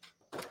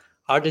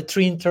 are the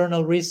three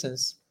internal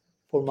reasons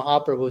for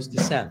Mahaprabhu's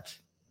descent.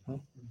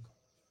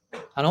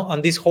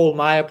 And this whole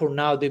Mayapur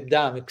now Deep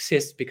Dam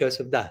exists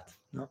because of that.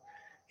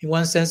 In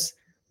one sense,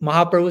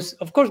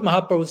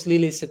 Mahaprabhu's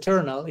Lila is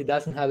eternal. It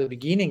doesn't have a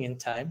beginning in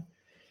time.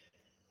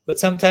 But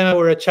sometimes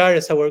our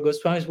acharyas, our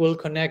Goswamis will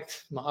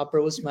connect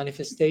Mahaprabhu's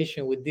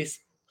manifestation with this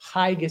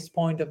highest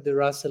point of the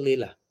Rasa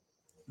Lila.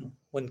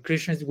 When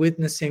Krishna is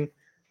witnessing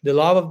the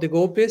love of the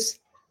gopis,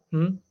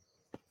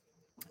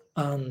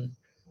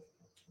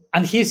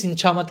 and he's in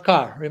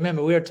Chamatkar.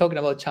 Remember, we are talking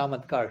about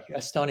Chamatkar,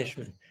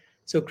 astonishment.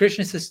 So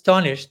Krishna is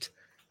astonished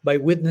by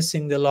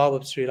witnessing the love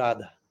of Sri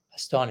Radha,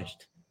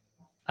 astonished.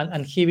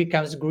 And he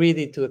becomes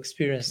greedy to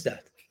experience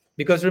that.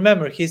 Because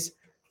remember, he's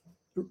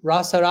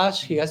Rasa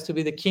Raj, he has to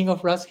be the king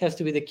of Rasa, he has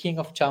to be the king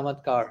of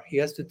Chamatkar. He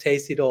has to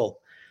taste it all.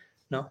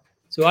 No?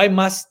 So I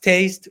must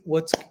taste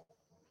what's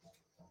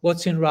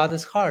in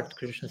Radha's heart,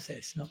 Krishna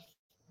says. No?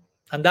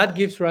 And that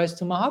gives rise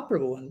to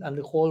Mahaprabhu and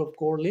the whole of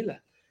Gaur Lila.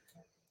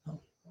 No?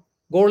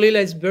 Gaur Lila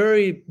is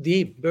very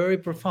deep, very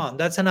profound.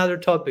 That's another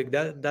topic.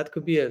 That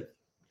could be a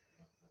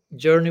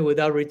journey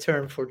without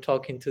return for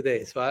talking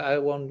today. So I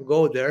won't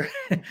go there.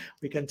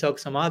 We can talk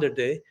some other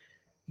day.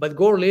 But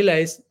Gaur Lila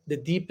is the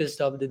deepest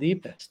of the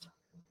deepest.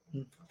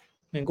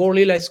 I mean, Gaur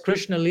Lila is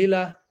Krishna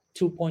Lila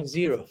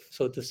 2.0,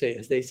 so to say,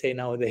 as they say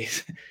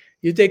nowadays.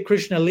 You take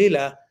Krishna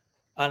Lila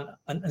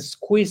and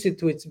squeeze it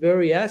to its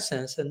very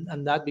essence,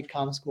 and that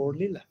becomes Gaur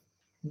Lila.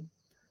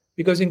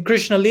 Because in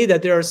Krishna Lila,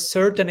 there are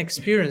certain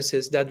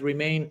experiences that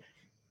remain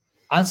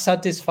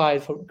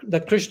unsatisfied,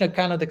 that Krishna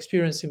cannot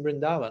experience in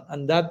Vrindavan,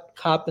 and that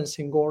happens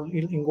in Gaur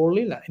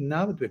Lila, in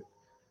Navadvip.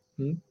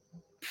 And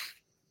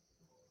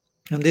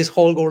this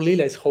whole Gaur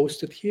Lila is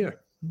hosted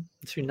here.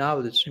 Sri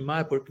Navadvip, Sri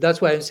Mayapur.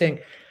 That's why I'm saying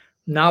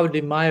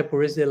Navadvip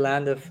Mayapur is the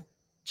land of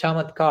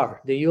Chamatkar,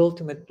 the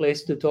ultimate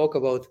place to talk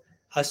about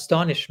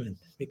astonishment,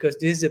 because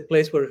this is a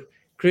place where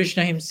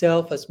Krishna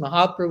himself, as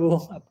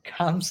Mahaprabhu,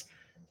 comes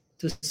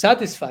to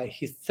satisfy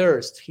his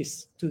thirst,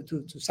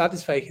 to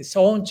satisfy his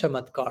own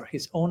Chamatkar,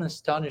 his own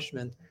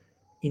astonishment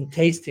in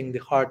tasting the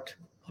heart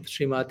of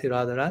Srimati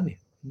Radharani.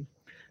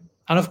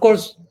 And of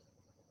course,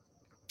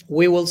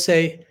 we will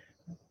say,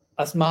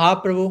 as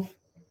Mahaprabhu,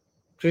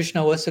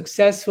 Krishna was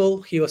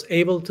successful, he was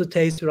able to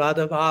taste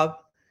Radha Bhav,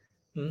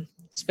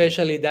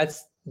 especially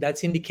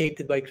that's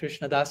indicated by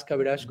Krishna Das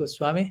Kaviraj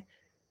Goswami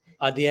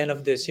at the end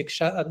of the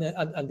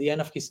at the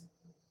end of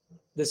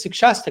the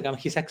Sikshastakam,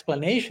 his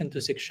explanation to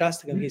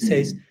Sikshastakam. He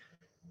says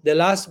the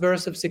last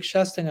verse of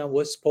Sikshastakam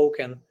was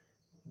spoken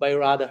by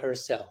Radha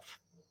herself.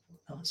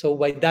 So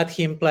by that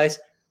he implies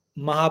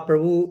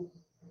Mahaprabhu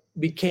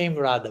became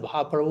Radha.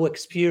 Mahaprabhu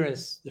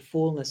experienced the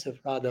fullness of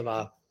Radha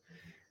Bhav.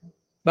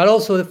 But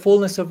also the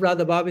fullness of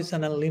Radha Bhav is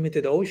an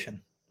unlimited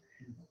ocean.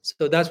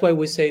 So that's why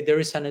we say there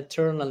is an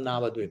eternal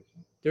Navadvip.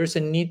 There is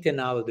a Nitya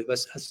Navadvip.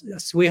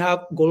 As we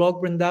have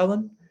Golok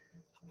Vrindavan,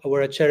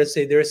 our acharyas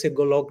say there is a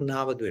Golok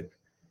Navadvip,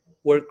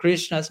 where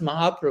Krishna's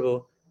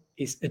Mahaprabhu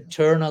is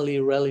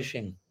eternally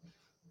relishing,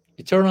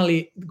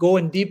 eternally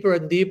going deeper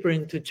and deeper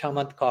into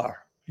Chamatkar,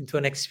 into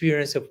an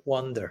experience of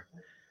wonder.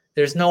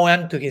 There's no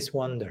end to his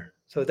wonder.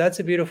 So that's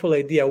a beautiful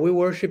idea. We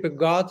worship a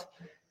God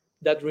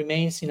that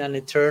remains in an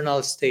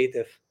eternal state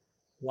of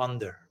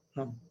wonder,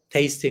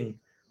 tasting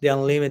the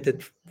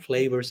unlimited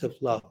flavors of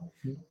love.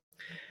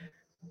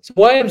 So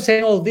why I'm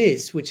saying all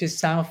this, which is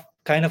some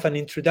kind of an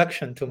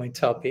introduction to my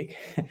topic,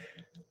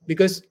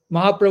 because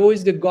Mahaprabhu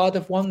is the God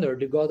of wonder,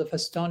 the God of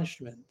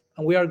astonishment,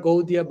 and we are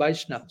Gaudiya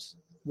Vaishnavas,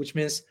 which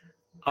means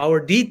our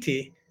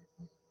deity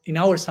in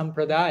our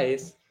sampradaya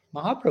is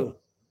Mahaprabhu.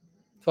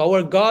 So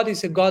our God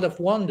is a God of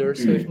wonder.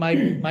 So if my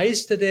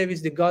Istadev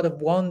is the God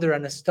of wonder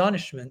and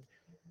astonishment,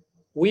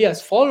 we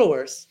as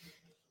followers,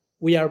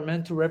 we are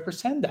meant to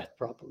represent that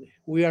properly.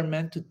 We are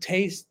meant to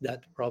taste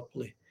that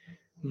properly.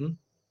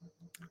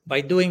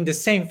 By doing the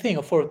same thing.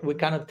 Of course, we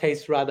cannot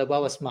taste Radha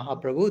Bhav as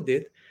Mahaprabhu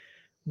did,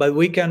 but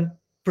we can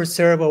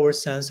preserve our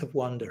sense of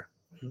wonder.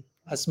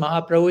 As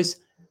Mahaprabhu is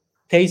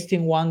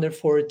tasting wonder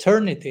for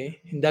eternity,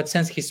 in that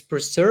sense, he's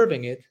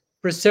preserving it.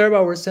 Preserve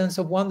our sense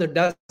of wonder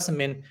doesn't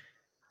mean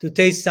to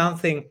taste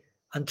something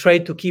and try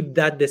to keep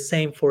that the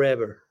same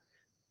forever.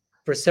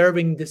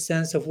 Preserving the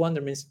sense of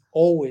wonder means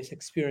always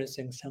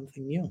experiencing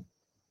something new.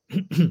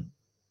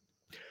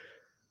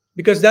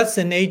 Because that's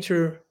the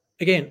nature,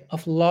 again,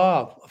 of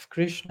love, of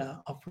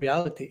Krishna, of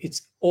reality.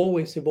 It's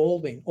always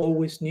evolving,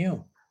 always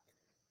new.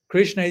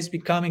 Krishna is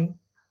becoming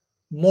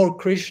more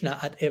Krishna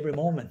at every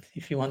moment,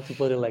 if you want to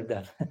put it like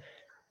that.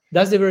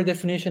 That's the very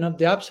definition of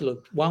the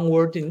Absolute. One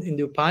word in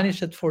the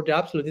Upanishad for the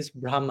Absolute is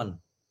Brahman.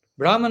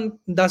 Brahman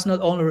does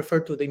not only refer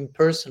to the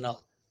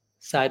impersonal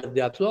side of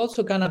the Absolute,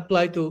 also can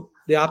apply to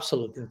the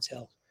Absolute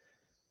itself.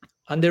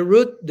 And the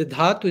root, the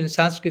dhatu in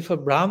Sanskrit for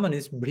Brahman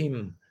is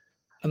Brim.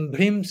 And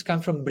Brims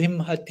come from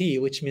Brimhati,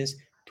 which means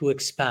to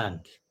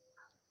expand.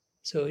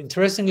 So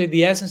interestingly,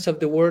 the essence of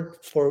the word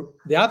for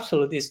the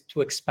Absolute is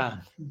to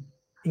expand,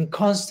 in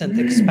constant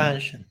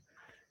expansion.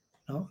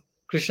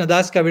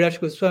 Krishnadas Kaviraj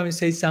Goswami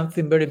says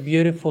something very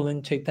beautiful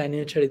in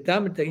Chaitanya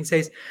Charitamrita. He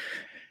says,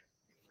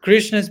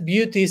 Krishna's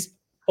beauty is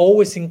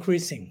always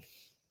increasing.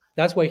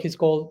 That's why he's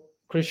called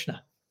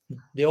Krishna,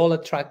 the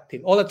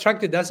all-attractive.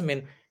 All-attractive doesn't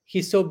mean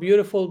he's so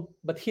beautiful,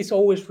 but he's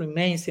always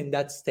remains in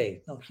that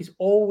state. No, he's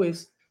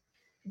always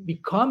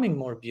becoming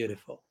more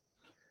beautiful.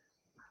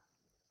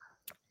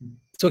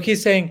 So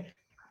he's saying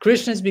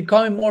Krishna is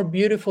becoming more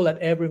beautiful at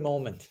every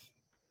moment.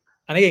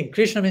 And again,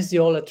 Krishna means the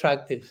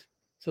all-attractive.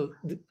 So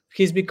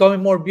he's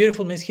becoming more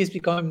beautiful means he's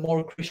becoming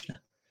more Krishna.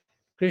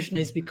 Krishna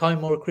is becoming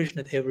more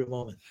Krishna at every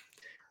moment.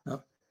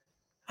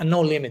 And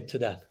no limit to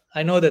that.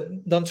 I know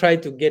that don't try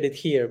to get it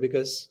here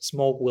because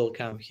smoke will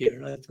come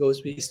here.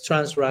 It's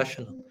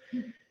trans-rational.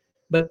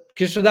 But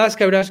Krishnadas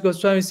Kaviraj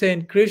Goswami is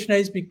saying Krishna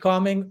is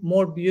becoming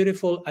more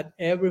beautiful at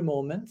every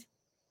moment.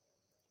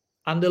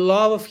 And the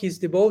love of his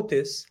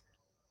devotees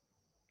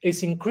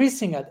is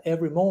increasing at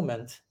every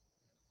moment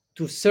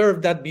to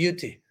serve that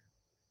beauty.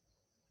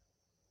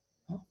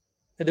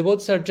 The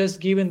devotees are just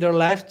giving their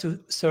life to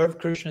serve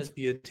Krishna's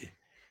beauty.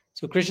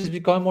 So Krishna is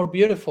becoming more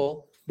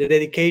beautiful. The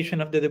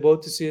dedication of the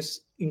devotees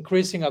is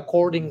increasing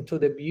according to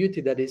the beauty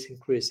that is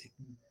increasing,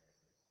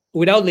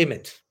 without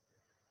limit.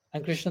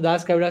 And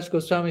Krishnadas Kaviraj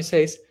Goswami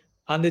says,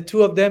 and the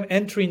two of them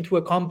enter into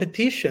a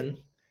competition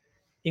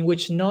in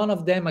which none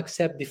of them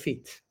accept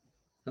defeat.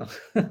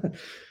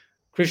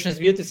 Krishna's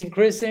beauty is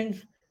increasing.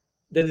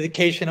 the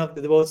dedication of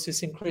the devotees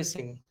is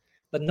increasing,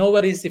 but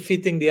nobody is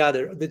defeating the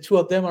other. The two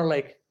of them are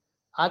like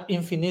ad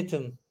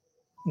infinitum,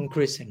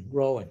 increasing,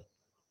 growing.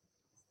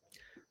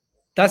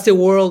 That's the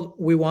world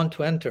we want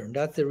to enter.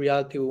 That's the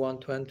reality we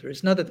want to enter.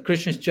 It's not that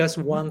Krishna is just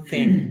one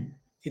thing.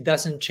 It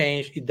doesn't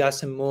change. It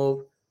doesn't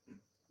move.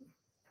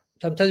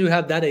 Sometimes we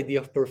have that idea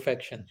of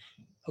perfection.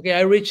 Okay,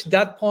 I reached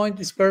that point.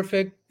 It's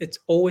perfect. It's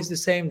always the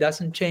same.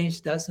 Doesn't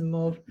change. Doesn't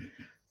move.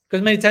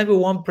 Because many times we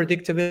want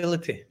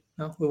predictability.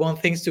 No? We want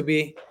things to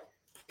be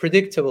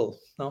predictable,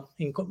 no?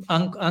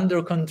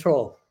 Under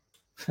control.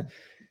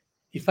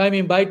 If I'm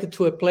invited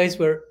to a place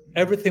where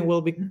everything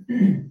will be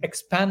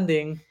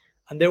expanding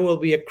and there will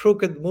be a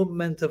crooked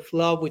movement of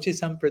love which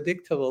is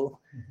unpredictable,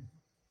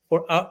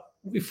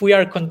 if we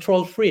are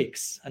control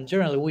freaks, and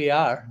generally we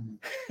are,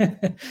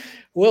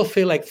 we'll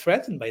feel like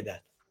threatened by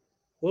that.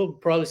 We'll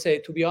probably say,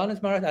 to be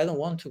honest, Maharaj, I don't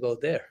want to go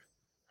there.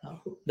 No,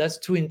 that's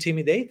too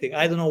intimidating.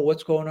 I don't know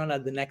what's going on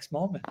at the next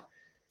moment.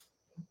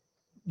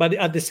 But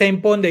at the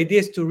same point, the idea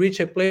is to reach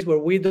a place where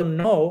we don't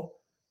know,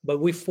 but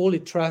we fully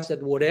trust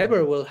that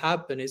whatever will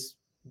happen is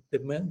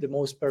the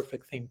most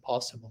perfect thing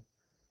possible.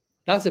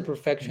 That's the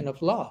perfection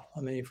of love.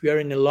 I mean, if we are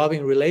in a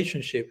loving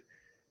relationship,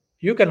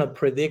 you cannot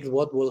predict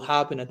what will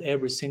happen at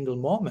every single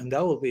moment.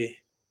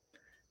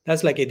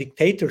 That's like a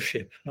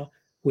dictatorship. No?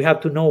 We have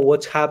to know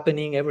what's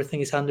happening.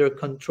 Everything is under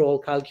control,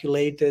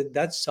 calculated.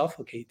 That's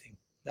suffocating.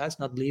 That's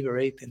not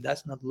liberating.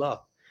 That's not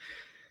love.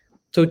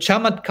 So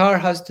chamatkar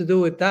has to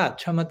do with that.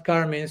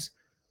 Chamatkar means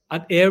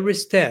at every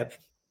step,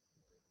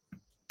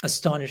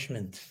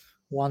 astonishment,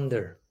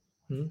 wonder.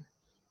 And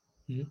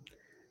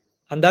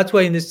that's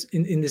why in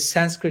the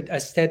Sanskrit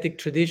aesthetic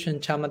tradition,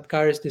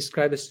 chamatkar is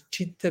described as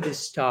chitta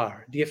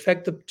vistar. The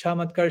effect of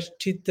chamatkar is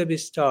chitta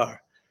vistar,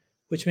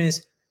 which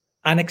means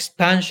an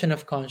expansion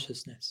of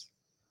consciousness.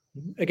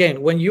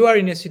 Again, when you are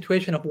in a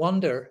situation of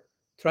wonder,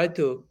 try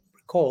to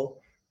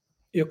recall,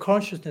 your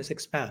consciousness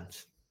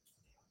expands.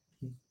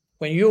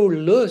 When you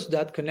lose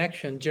that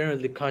connection,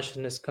 generally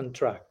consciousness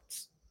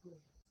contracts.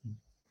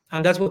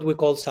 And that's what we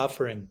call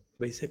suffering,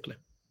 basically.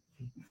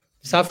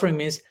 Suffering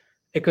means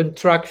a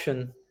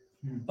contraction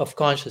of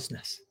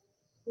consciousness.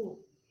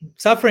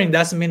 Suffering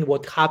doesn't mean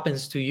what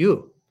happens to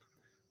you.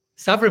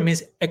 Suffering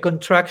means a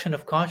contraction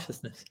of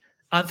consciousness.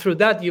 And through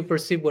that, you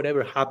perceive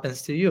whatever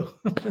happens to you.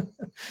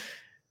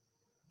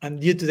 And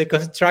due to the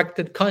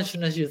contracted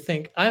consciousness, you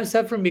think, I'm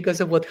suffering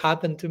because of what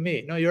happened to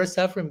me. No, you're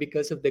suffering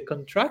because of the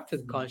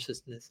contracted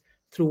consciousness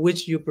through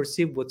which you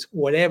perceive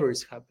whatever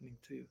is happening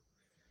to you.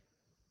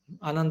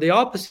 And on the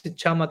opposite,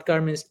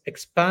 chamatkar means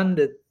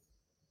expanded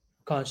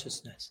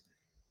consciousness,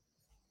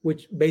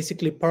 which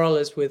basically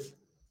parallels with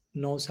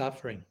no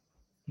suffering.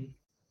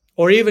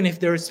 Or even if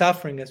there is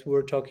suffering, as we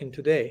were talking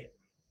today,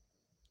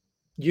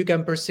 you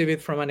can perceive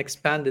it from an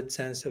expanded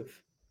sense of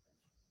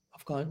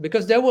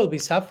because there will be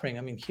suffering.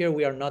 I mean, here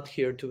we are not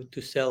here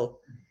to sell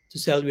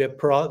you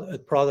a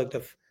product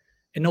of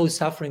a no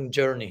suffering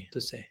journey,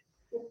 to say.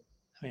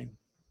 I mean,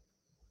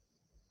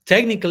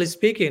 technically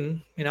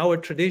speaking, in our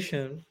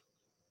tradition,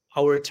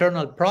 our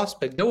eternal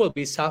prospect, there will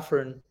be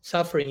suffering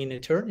in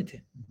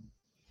eternity.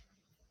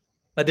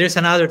 But there's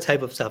another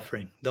type of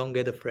suffering. Don't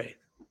get afraid.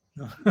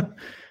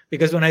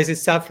 Because when I say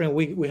suffering,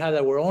 we had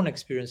our own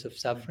experience of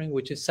suffering,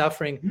 which is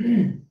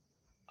suffering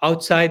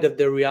outside of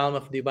the realm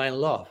of divine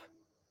love.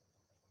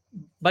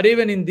 But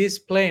even in this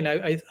plane,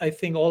 I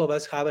think all of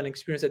us have an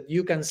experience that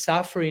you can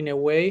suffer in a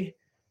way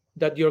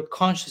that your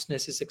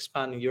consciousness is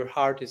expanding, your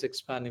heart is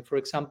expanding. For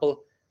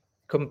example,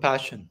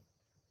 compassion.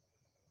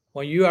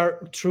 When you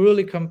are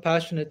truly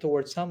compassionate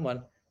towards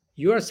someone,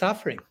 you are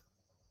suffering,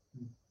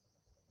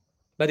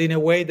 but in a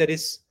way that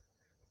is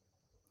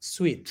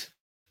sweet.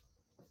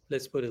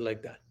 Let's put it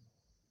like that.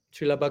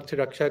 Srila Bhakti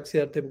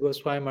Rakshak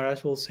Goswami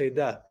Maharaj will say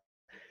that.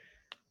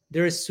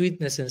 There is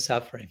sweetness in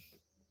suffering.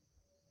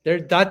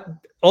 That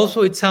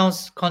also, it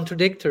sounds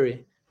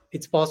contradictory.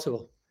 It's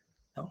possible.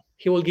 No?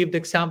 He will give the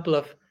example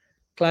of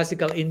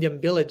classical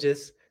Indian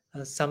villages.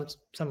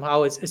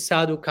 Somehow a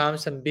sadhu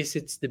comes and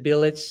visits the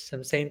village,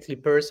 some saintly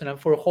person, and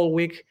for a whole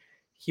week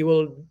he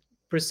will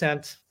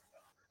present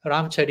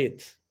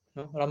Ramcharit,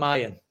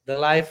 Ramayan, the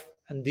life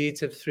and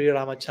deeds of Sri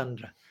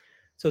Ramachandra.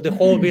 So the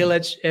whole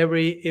village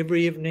every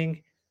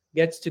evening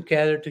gets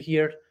together to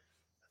hear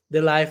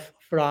the life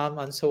of Ram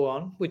and so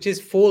on, which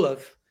is full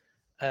of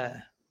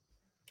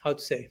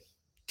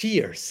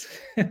tears.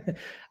 I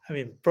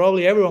mean,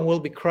 probably everyone will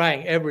be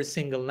crying every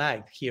single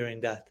night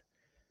hearing that.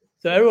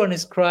 So everyone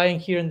is crying,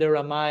 hearing the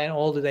Ramayana,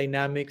 all the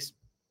dynamics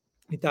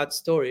in that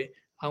story.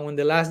 And when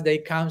the last day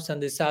comes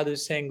and the sadhu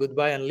is saying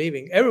goodbye and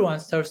leaving, everyone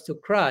starts to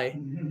cry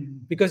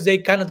because they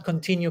cannot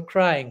continue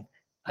crying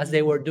as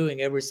they were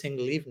doing every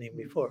single evening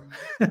before.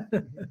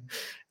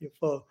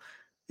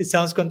 It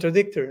sounds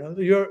contradictory.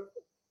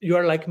 You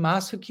are like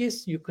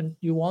masochists.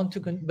 You want to,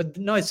 but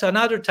no, it's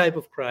another type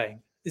of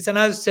crying. It's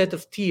another set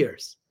of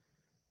tears.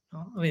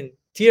 I mean,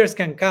 tears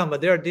can come,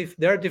 but there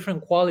are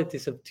different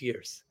qualities of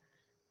tears.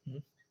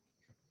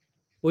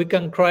 We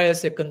can cry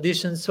as a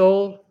conditioned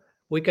soul.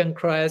 We can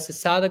cry as a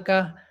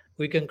sadhaka.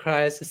 We can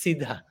cry as a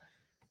siddha.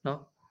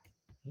 No?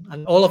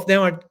 And all of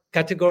them are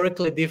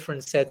categorically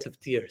different sets of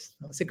tears.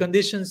 As a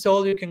conditioned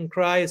soul, you can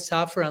cry,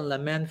 suffer, and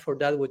lament for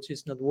that which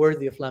is not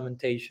worthy of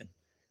lamentation,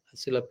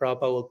 as Srila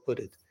Prabhupada will put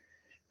it.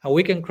 And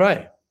we can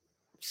cry,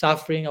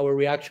 suffering, our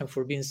reaction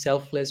for being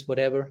selfless,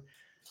 whatever.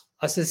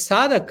 As a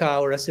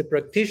sadhaka or as a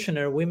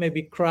practitioner, we may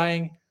be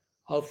crying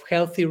of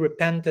healthy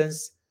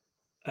repentance,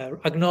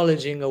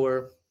 acknowledging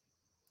our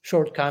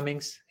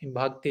shortcomings in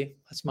bhakti,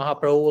 as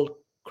Mahaprabhu will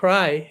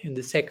cry in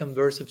the second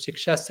verse of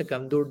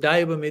Shikshastakam,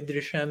 Durdaiva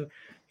Midrisham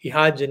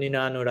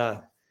Ihajanina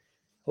Anurag.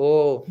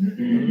 Oh,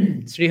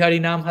 Sri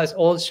Harinam has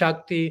all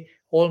Shakti,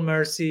 all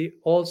mercy,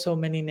 all so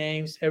many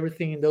names,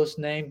 everything in those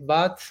names,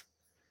 but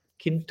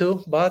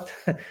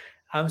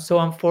I'm so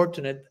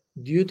unfortunate.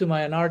 Due to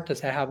my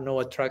anarthas, I have no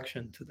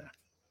attraction to that.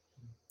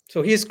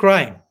 So he's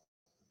crying.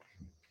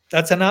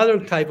 That's another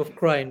type of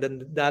crying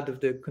than that of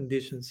the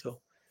conditioned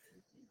soul.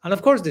 And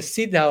of course, the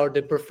Siddha or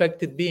the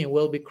perfected being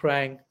will be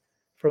crying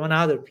from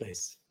another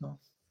place. No?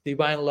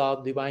 Divine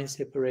love, divine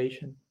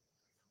separation.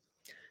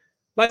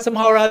 But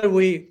somehow or other,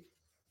 we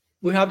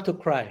have to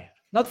cry.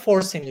 Not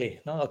forcingly.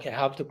 No, okay, I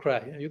have to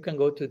cry. You can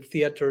go to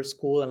theater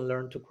school and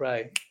learn to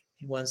cry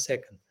in 1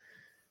 second.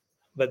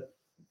 But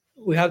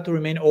we have to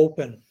remain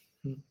open.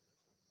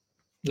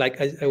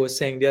 Like I was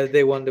saying the other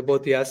day, one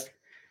devotee asked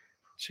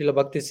Srila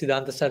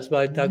Bhaktisiddhanta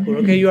Saraswati Thakur,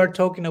 okay, you are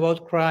talking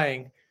about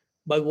crying,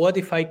 but what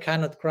if I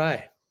cannot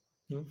cry?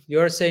 You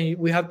are saying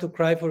we have to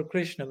cry for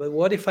Krishna, but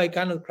what if I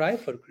cannot cry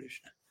for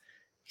Krishna?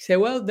 He said,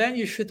 well, then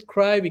you should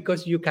cry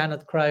because you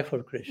cannot cry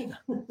for Krishna.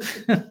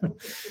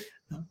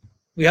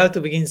 We have to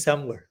begin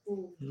somewhere.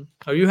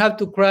 Or you have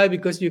to cry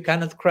because you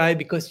cannot cry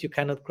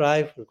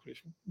for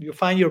Krishna. You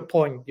find your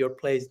point, your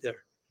place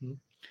there.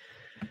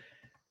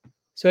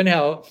 So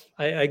anyhow,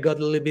 I got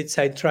a little bit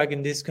sidetracked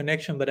in this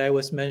connection, but I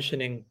was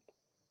mentioning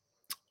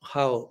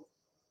how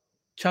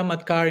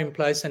Chamatkara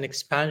implies an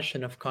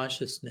expansion of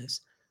consciousness,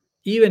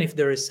 even if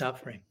there is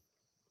suffering.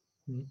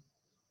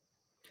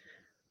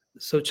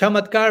 So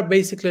Chamatkara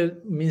basically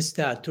means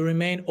that, to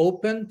remain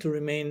open, to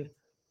remain,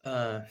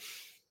 to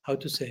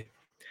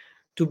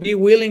be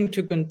willing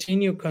to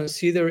continue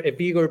consider a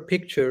bigger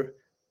picture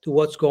to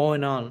what's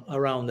going on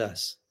around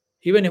us.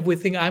 Even if we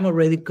think I'm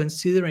already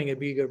considering a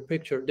bigger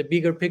picture, the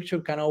bigger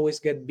picture can always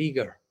get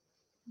bigger.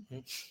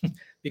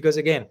 Because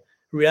again,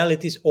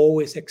 reality is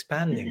always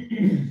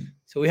expanding.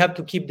 So we have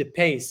to keep the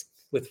pace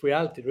with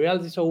reality.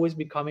 Reality is always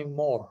becoming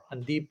more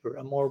and deeper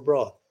and more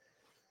broad.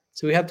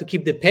 So we have to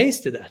keep the pace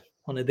to that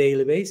on a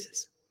daily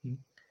basis.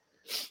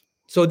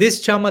 So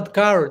this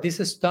chamatkar, this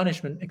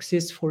astonishment,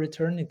 exists for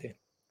eternity.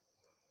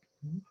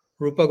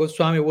 Rupa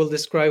Goswami will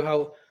describe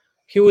how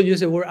he will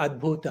use the word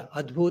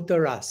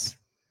adbhuta ras.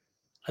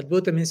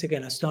 Adbhuta means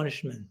again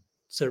astonishment,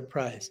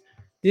 surprise.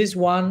 This is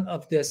one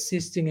of the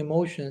assisting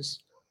emotions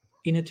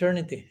in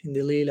eternity, in the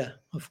Leela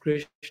of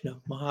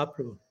Krishna,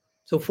 Mahaprabhu.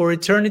 So for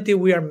eternity,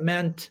 we are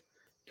meant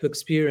to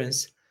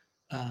experience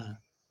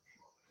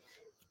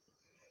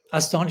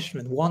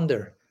astonishment,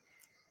 wonder.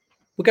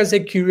 We can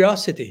say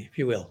curiosity, if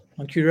you will.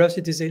 And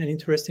curiosity is an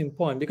interesting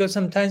point because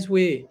sometimes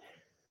we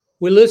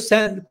lose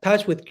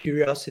touch with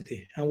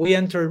curiosity and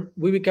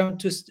we become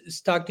too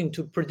stuck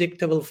into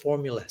predictable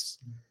formulas.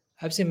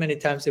 I've seen many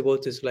times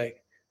devotees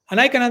like,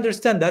 and I can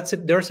understand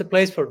there's a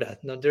place for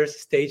that. No, there's a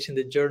stage in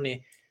the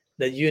journey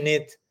that you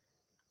need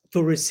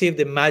to receive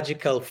the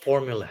magical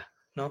formula.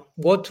 No,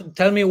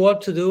 tell me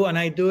what to do and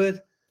I do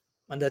it,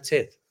 and that's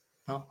it.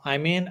 No,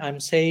 I'm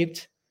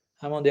saved.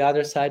 I'm on the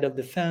other side of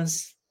the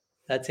fence.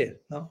 That's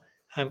it. No,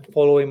 I'm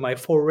following my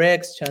 4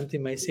 regs,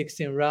 chanting my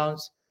 16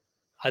 rounds.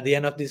 At the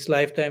end of this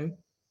lifetime,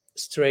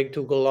 straight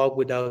to Golok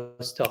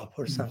without stop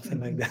or something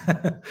like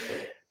that.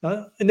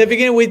 In the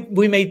beginning,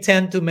 we may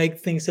tend to make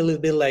things a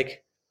little bit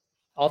like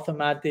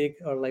automatic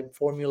or like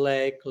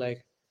formulaic,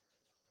 like,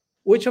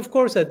 which of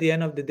course at the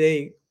end of the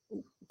day,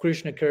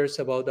 Krishna cares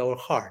about our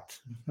heart.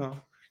 No?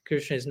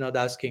 Krishna is not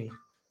asking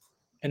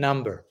a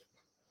number.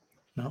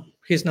 No,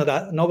 he's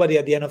not. Nobody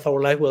at the end of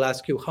our life will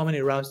ask you how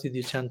many rounds did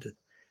you chant it.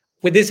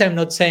 With this, I'm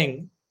not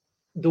saying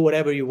do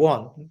whatever you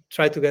want.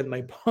 Try to get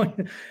my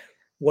point.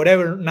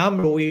 Whatever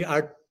number we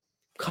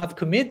have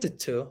committed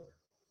to,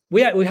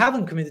 we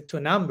haven't committed to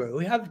a number.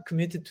 We have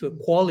committed to a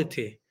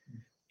quality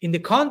in the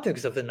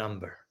context of the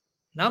number.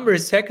 Number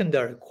is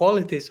secondary.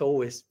 Quality is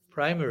always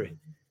primary.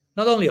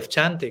 Not only of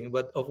chanting,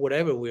 but of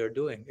whatever we are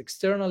doing.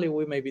 Externally,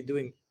 we may be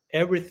doing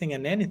everything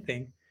and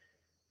anything,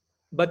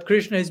 but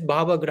Krishna is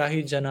Bhava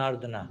Grahi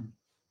Janardana,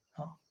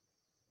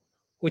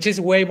 which is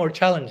way more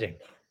challenging.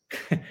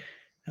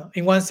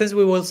 In one sense,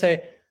 we will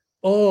say,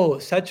 oh,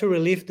 such a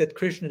relief that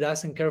Krishna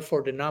doesn't care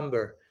for the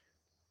number.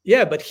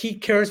 Yeah, but he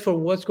cares for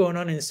what's going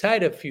on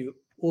inside of you.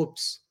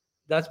 Oops,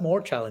 that's more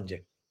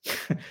challenging.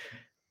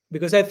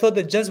 Because I thought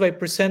that just by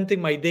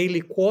presenting my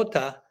daily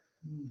quota,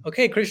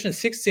 okay, Krishna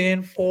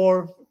 16,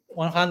 4,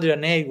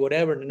 108,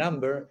 whatever the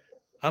number,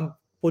 I'm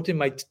putting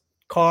my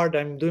card,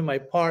 I'm doing my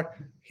part.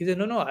 He said,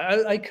 no,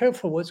 I care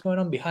for what's going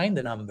on behind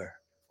the number,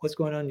 what's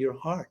going on in your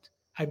heart.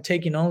 I'm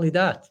taking only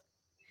that.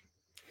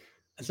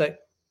 It's like,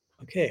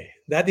 okay,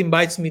 that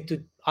invites me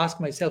to ask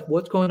myself,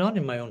 what's going on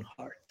in my own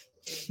heart?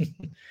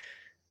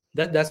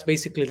 That's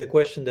basically the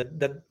question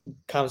that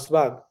comes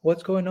back.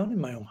 What's going on in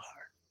my own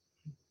heart?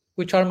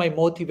 Which are my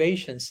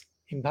motivations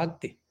in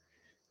bhakti?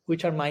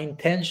 Which are my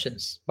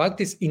intentions?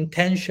 Bhakti is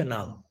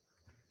intentional.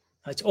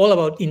 It's all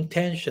about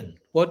intention.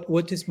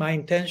 What is my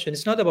intention?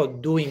 It's not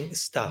about doing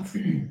stuff.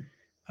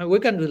 We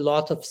can do a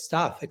lot of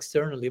stuff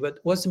externally, but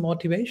what's the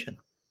motivation?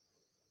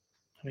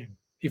 I mean,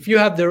 if you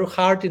have the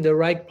heart in the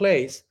right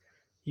place,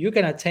 you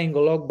can attain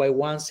Golok by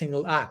one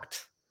single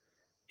act.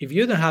 If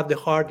you don't have the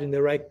heart in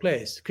the right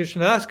place,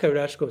 Krishnadas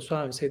Kaviraj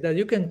Goswami said that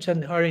you can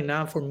chant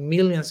Harinam for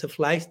millions of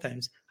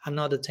lifetimes and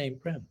not attain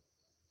Prem.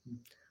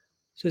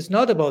 So it's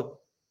not about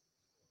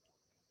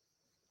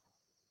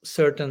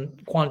certain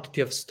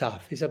quantity of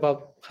stuff. It's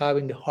about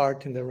having the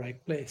heart in the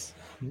right place.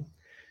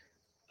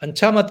 And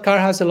Chamatkar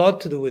has a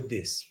lot to do with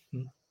this.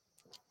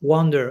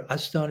 Wonder,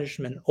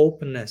 astonishment,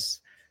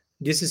 openness,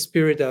 this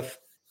spirit of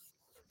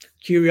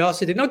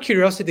curiosity, not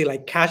curiosity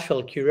like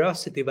casual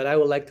curiosity, but I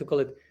would like to call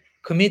it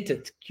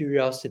committed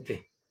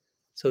curiosity,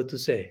 so to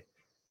say.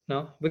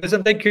 No, because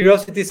sometimes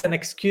curiosity is an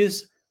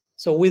excuse,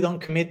 so we don't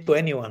commit to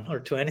anyone or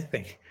to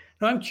anything.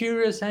 No, I'm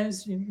curious, I'm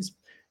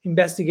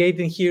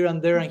investigating here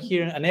and there and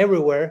here and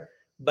everywhere,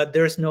 but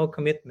there's no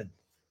commitment.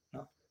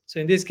 No?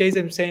 So in this case,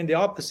 I'm saying the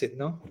opposite.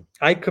 No,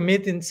 I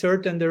commit in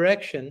certain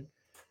direction,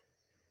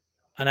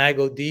 and I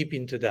go deep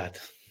into that.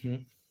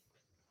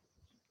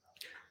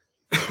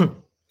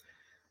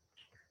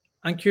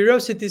 And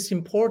curiosity is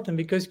important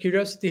because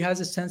curiosity has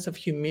a sense of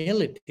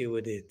humility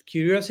with it.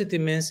 Curiosity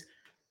means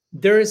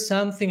there is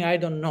something I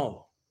don't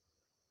know.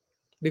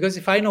 Because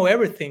if I know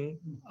everything,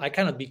 I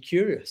cannot be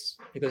curious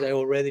because I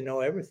already know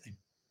everything.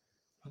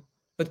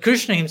 But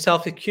Krishna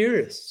himself is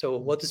curious. So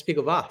what to speak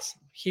of us?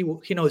 He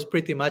knows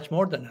pretty much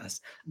more than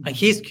us. And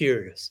he's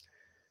curious.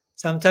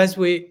 Sometimes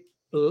we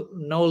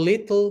know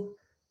little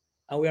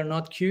and we are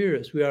not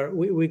curious.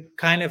 We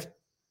kind of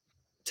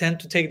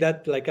tend to take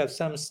that like as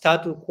some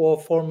status quo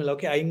formula.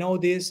 Okay, I know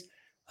this,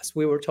 as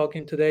we were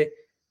talking today.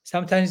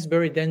 Sometimes it's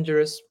very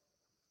dangerous.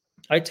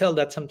 I tell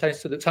that sometimes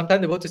sometimes the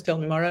devotees tell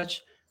me, Maharaj,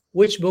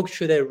 which book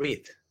should I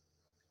read?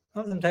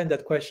 Well, sometimes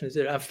that question is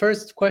there. And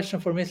first question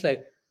for me is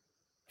like,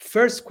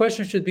 first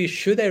question should be,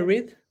 should I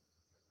read?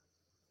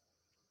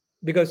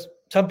 Because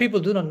some people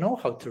do not know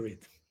how to read.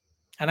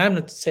 And I'm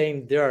not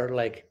saying they are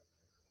like,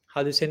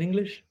 how do you say in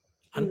English?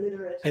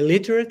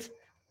 Illiterate.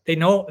 They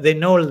know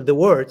the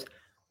words,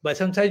 but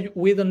sometimes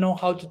we don't know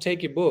how to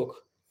take a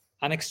book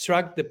and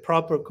extract the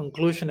proper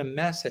conclusion and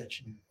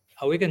message.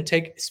 How we can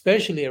take,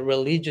 especially a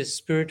religious,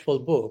 spiritual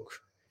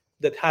book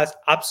that has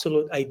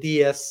absolute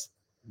ideas,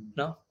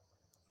 no,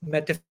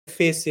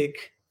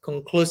 metaphysic,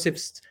 conclusive,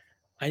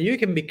 and you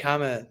can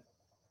become a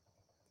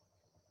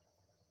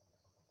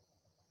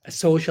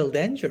social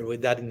danger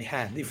with that in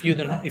hand if you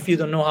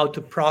don't know how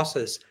to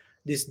process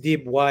these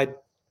deep, wide,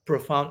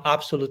 profound,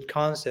 absolute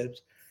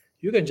concepts.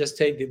 You can just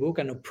take the book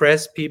and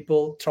oppress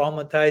people,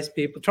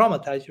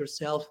 traumatize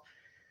yourself.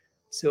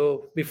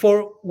 So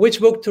before which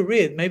book to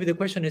read, maybe the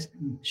question is,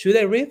 should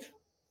I read?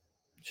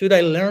 Should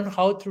I learn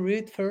how to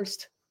read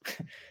first?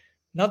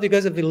 Not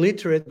because of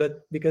illiterate,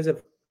 but because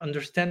of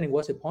understanding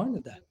what's the point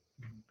of that.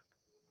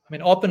 I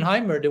mean,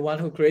 Oppenheimer, the one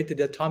who created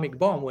the atomic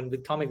bomb, when the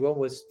atomic bomb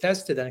was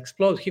tested and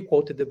exploded, he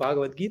quoted the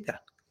Bhagavad Gita.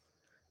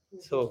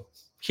 So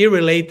he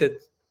related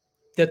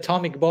the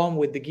atomic bomb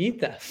with the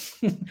Gita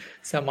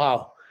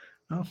somehow.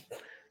 No?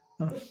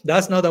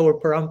 That's not our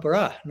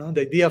parampara. No?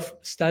 The idea of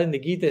studying the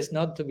Gita is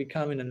not to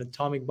becoming an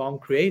atomic bomb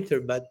creator,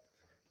 but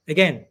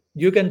again,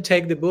 you can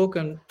take the book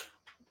and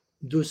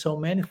do so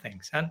many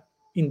things. And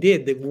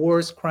indeed, the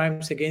worst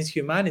crimes against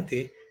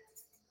humanity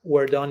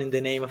were done in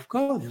the name of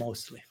God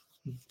mostly.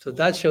 So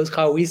that shows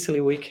how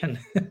easily we can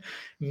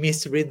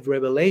misread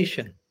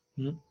Revelation.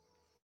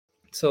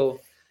 So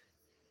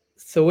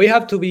we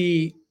have to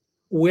be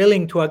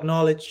willing to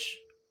acknowledge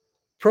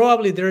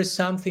probably there is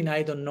something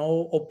I don't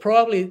know, or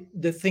probably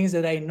the things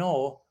that I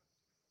know,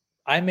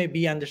 I may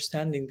be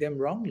understanding them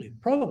wrongly.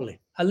 Probably.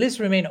 At least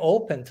remain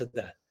open to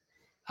that.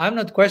 I'm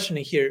not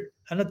questioning here.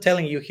 I'm not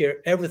telling you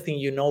here everything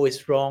you know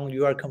is wrong.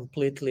 You are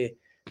completely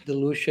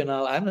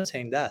delusional. I'm not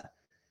saying that.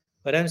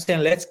 But I'm saying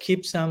let's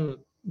keep some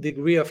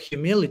degree of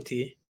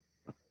humility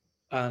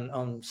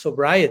and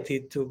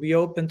sobriety to be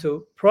open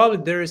to probably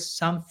there is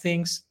some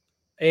things,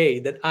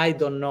 that I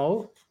don't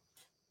know,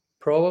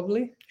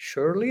 probably,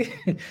 surely,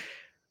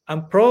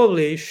 and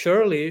probably,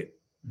 surely,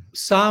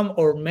 some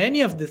or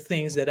many of the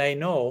things that I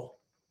know,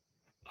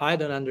 I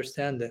don't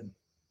understand them.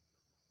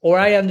 Or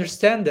I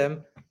understand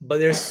them, but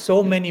there's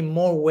so many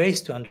more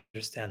ways to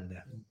understand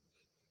them.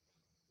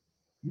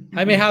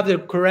 I may have the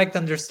correct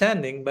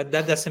understanding, but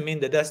that doesn't mean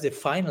that that's the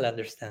final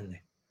understanding.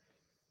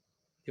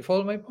 You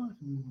follow my point?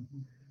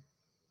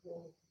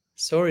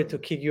 Sorry to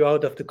kick you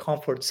out of the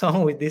comfort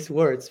zone with these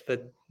words,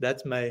 but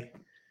that's my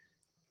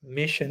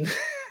mission.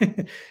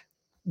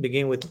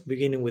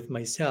 Beginning with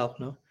myself,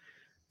 no?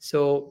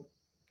 So,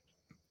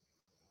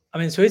 I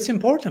mean, so it's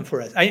important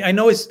for us. I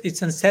know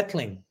it's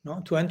unsettling, no,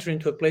 to enter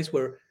into a place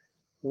where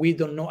we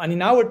don't know. And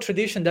in our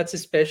tradition, that's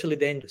especially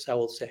dangerous, I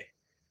will say.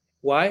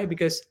 Why?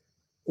 Because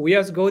we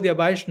as Gaudiya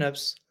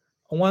Vaishnavas,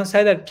 on one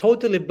side, are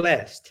totally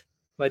blessed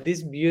by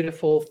this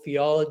beautiful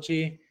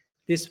theology,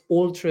 this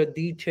ultra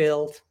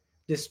detailed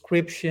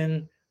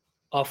description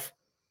of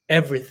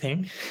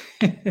everything,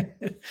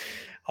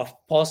 of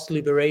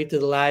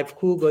post-liberated life,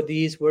 who God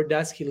is, where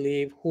does he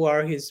live, who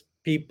are his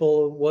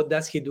people, what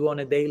does he do on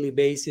a daily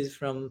basis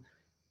from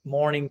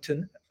morning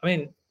to, I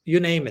mean, you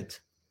name it.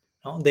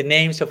 The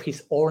names of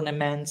his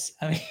ornaments.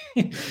 I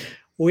mean,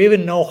 we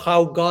even know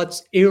how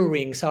God's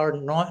earrings are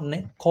not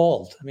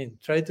called. I mean,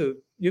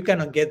 you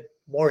cannot get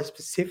more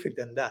specific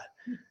than that.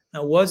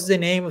 Now, what's the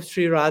name of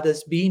Sri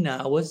Radha's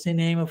Veena? What's the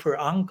name of her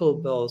ankle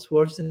bells?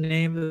 What's the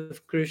name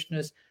of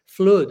Krishna's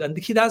flute? And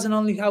he doesn't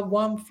only have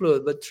one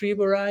flute, but 3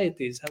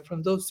 varieties. And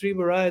from those 3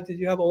 varieties,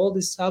 you have all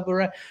these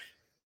sub-varieties,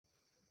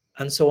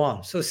 and so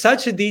on. So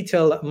such a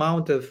detailed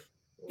amount of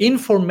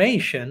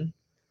information,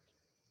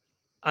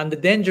 and the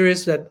danger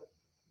is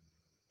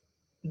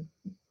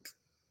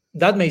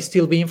that may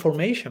still be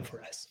information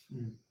for us.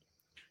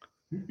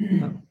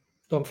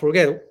 Don't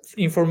forget,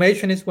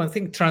 information is one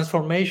thing,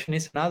 transformation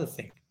is another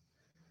thing.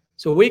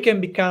 So we can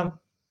become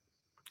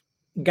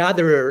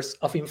gatherers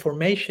of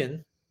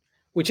information,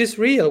 which is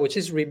real, which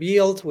is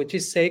revealed, which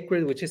is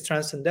sacred, which is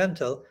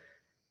transcendental,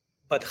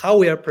 but how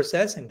we are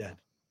processing that.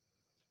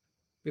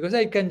 Because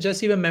I can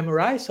just even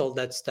memorize all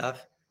that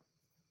stuff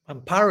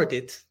and parrot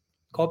it,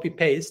 copy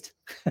paste.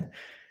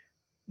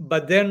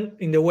 But then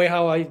in the way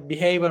how I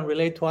behave and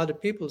relate to other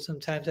people,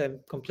 sometimes I'm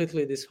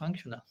completely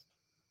dysfunctional.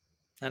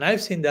 And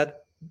I've seen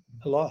that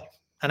a lot.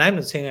 And I'm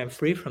not saying I'm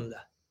free from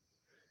that.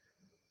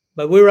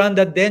 But we run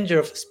that danger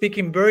of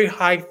speaking very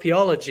high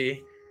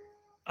theology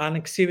and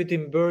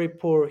exhibiting very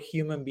poor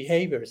human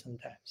behavior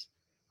sometimes.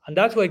 And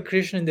that's why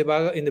Krishna in the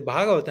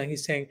Bhagavatam,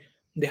 he's saying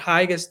the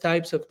highest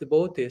types of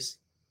devotees,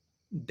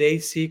 they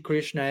see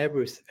Krishna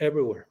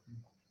everywhere,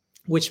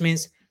 which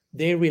means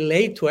they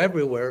relate to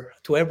everywhere,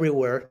 to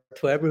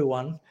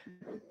everyone,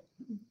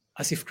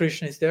 as if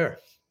Krishna is there.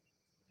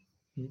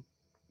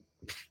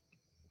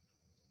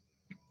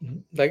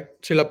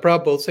 Like Srila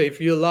Prabhupada will say,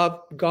 if you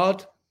love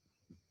God,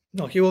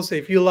 no, he will say,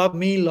 if you love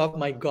me, love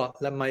my God,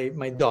 love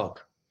my dog.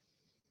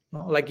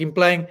 No? Like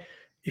implying,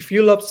 if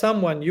you love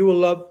someone, you will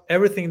love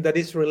everything that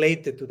is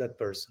related to that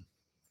person.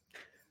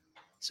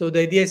 So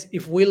the idea is,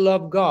 if we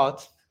love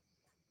God,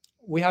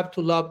 we have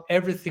to love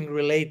everything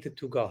related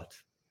to God.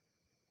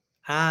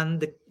 And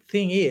the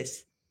thing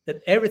is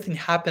that everything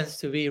happens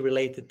to be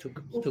related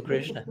to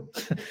Krishna.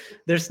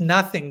 There's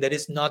nothing that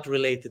is not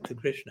related to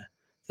Krishna.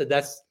 So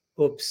that's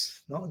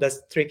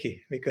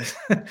tricky, because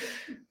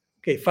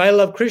okay, if I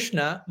love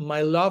Krishna,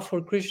 my love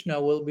for Krishna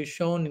will be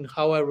shown in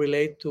how I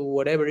relate to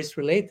whatever is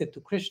related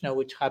to Krishna,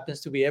 which happens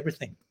to be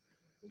everything.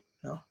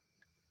 No?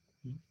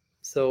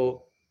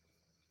 So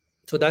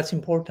that's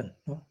important,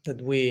 no?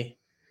 that we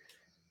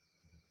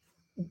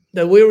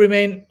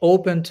remain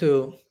open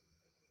to.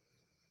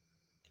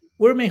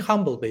 We remain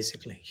humble,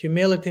 basically.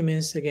 Humility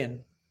means,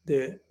 again,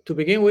 to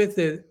begin with,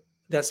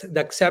 that's the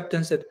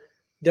acceptance that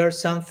there are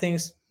some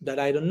things that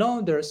I don't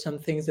know, there are some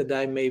things that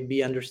I may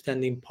be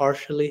understanding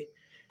partially,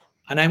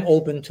 and I'm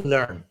open to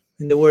learn.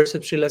 In the words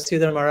of Srila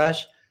Sridhar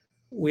Maharaj,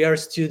 we are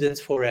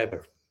students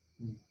forever.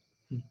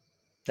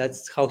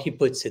 That's how he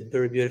puts it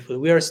very beautifully.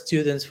 We are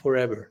students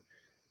forever.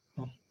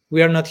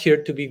 We are not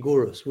here to be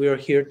gurus. We are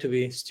here to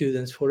be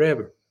students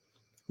forever.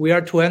 We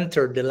are to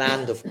enter the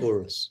land of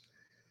gurus.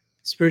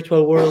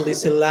 Spiritual world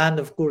is a land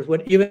of gurus,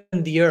 where even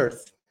the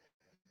earth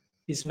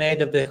is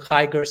made of the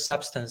higher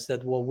substance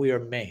that what we are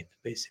made,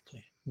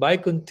 basically.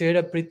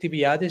 Vaikuntha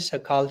Prithiviyadi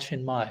Sakal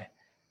Chinmaya,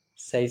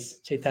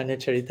 says Chaitanya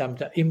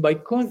Charitamrita. In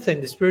Vaikuntha,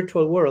 in the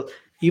spiritual world,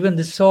 even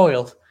the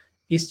soil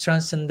is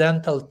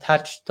transcendental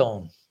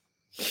touchstone.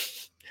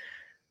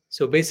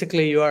 So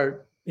basically, you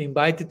are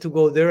invited to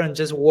go there and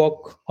just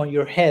walk on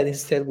your head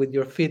instead with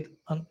your feet,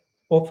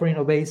 offering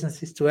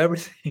obeisances to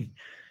everything.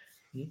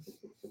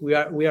 We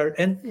are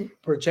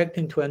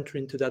projecting to enter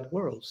into that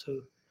world.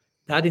 So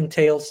that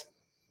entails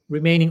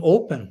remaining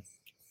open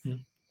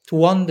to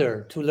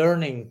wonder, to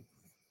learning,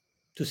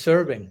 to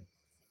serving.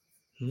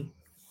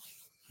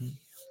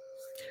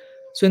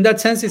 So in that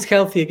sense, it's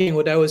healthy. Again,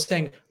 what I was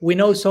saying, we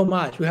know so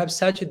much. We have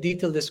such a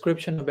detailed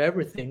description of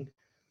everything.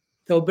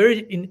 So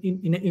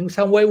in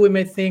some way, we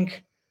may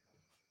think,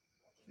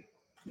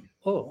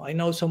 oh, I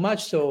know so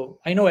much, so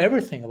I know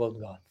everything about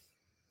God.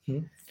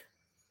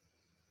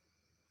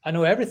 I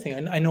know everything,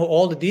 and I know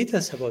all the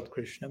details about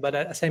Krishna. But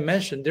as I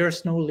mentioned,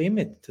 there's no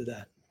limit to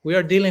that. We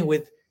are dealing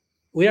with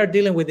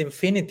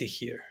infinity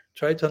here.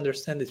 Try to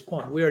understand this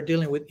point. We are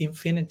dealing with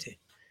infinity.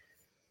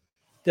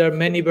 There are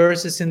many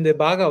verses in the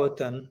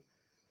Bhagavatam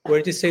where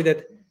it is said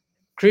that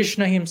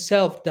Krishna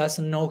himself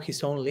doesn't know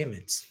his own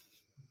limits.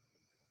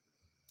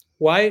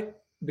 Why?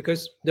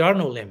 Because there are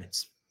no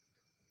limits.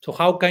 So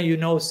how can you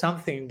know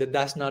something that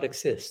does not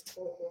exist?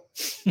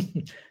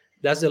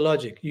 That's the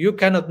logic. You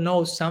cannot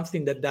know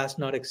something that does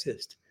not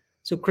exist.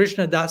 So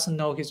Krishna doesn't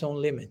know his own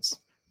limits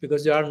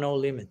because there are no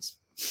limits.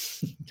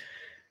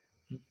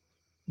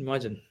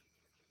 Imagine.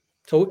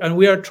 So, and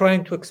we are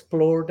trying to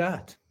explore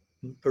that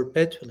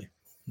perpetually.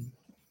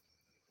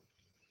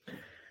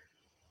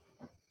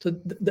 So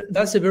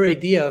that's the very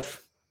idea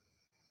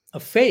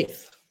of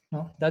faith.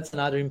 No? That's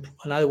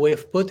another way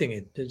of putting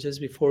it, just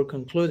before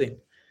concluding.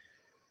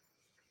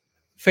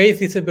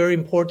 Faith is a very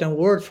important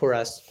word for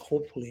us,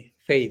 hopefully,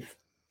 faith.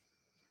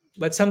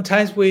 But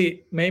sometimes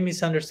we may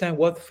misunderstand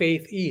what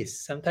faith is.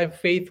 Sometimes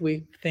faith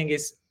we think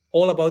is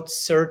all about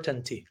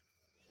certainty,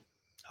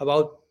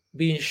 about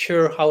being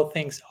sure how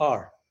things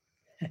are.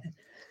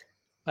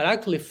 But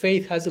actually,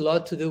 faith has a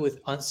lot to do with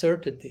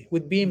uncertainty,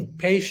 with being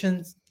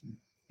patient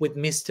with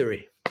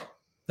mystery.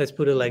 Let's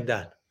put it like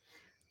that.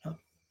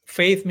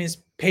 Faith means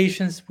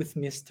patience with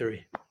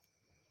mystery.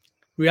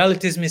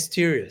 Reality is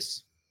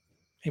mysterious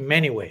in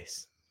many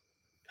ways.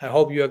 I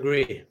hope you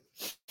agree.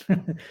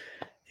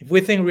 If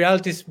we think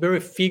reality is very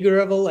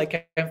figurable, I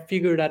can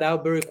figure that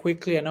out very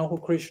quickly. I know who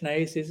Krishna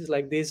is. This is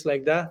like this,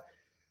 like that.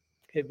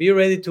 Okay, be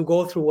ready to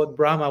go through what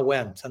Brahma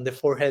went, and the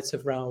four heads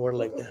of Brahma were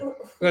like that.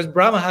 Because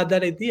Brahma had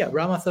that idea.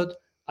 Brahma thought,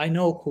 I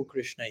know who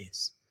Krishna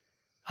is.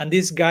 And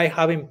this guy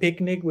having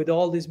picnic with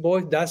all these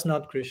boys, that's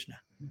not Krishna.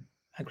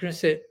 And Krishna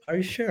said, are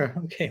you sure?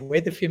 Okay,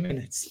 wait a few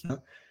minutes.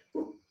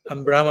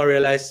 And Brahma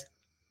realized,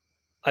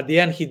 at the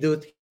end, he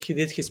did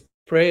his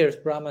prayers,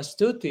 Brahma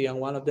Stuti, and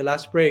one of the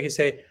last prayers, he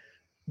said,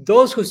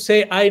 those who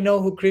say, I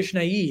know who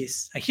Krishna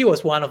is, and he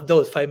was one of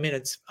those 5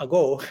 minutes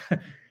ago,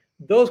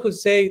 those who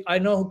say, I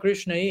know who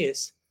Krishna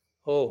is,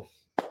 oh,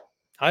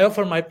 I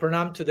offer my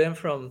pranam to them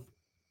from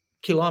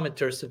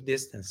kilometers of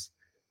distance.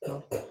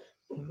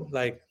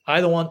 Like,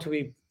 I don't want to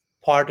be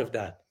part of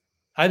that.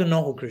 I don't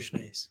know who Krishna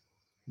is.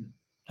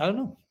 I don't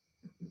know.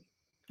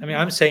 I mean,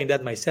 I'm saying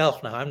that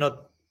myself now. I'm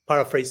not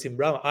paraphrasing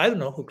Brahma. I don't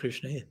know who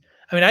Krishna is.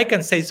 I mean, I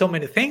can say so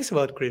many things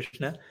about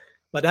Krishna,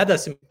 but that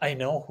doesn't mean I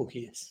know who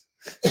he is.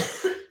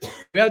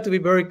 We have to be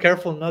very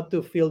careful not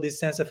to feel this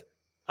sense of,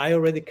 I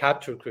already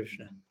captured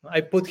Krishna.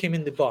 I put him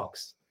in the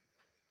box.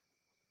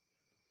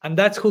 And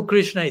that's who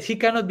Krishna is. He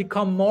cannot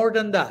become more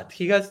than that.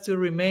 He has to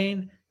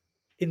remain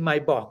in my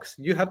box.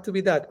 You have to be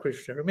that,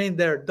 Krishna. Remain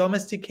there,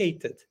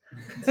 domesticated.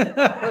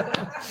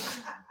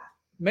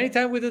 Many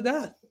times we do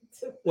that.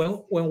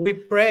 When we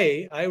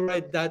pray, I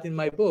write that in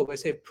my book. I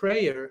say,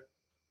 prayer,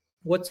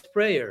 what's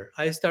prayer?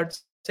 I start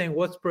saying,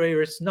 what's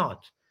prayer is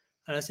not.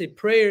 And I say,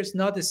 prayer is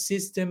not a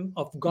system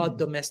of God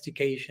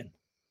domestication.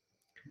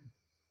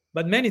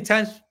 But many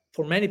times,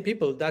 for many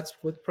people, that's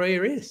what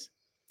prayer is.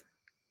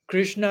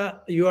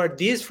 Krishna, you are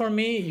this for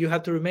me. You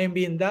have to remain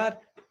being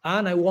that.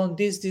 And I want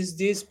this.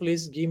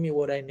 Please give me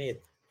what I need.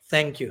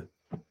 Thank you.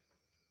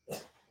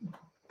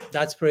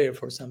 That's prayer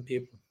for some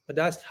people. But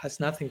that has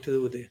nothing to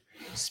do with the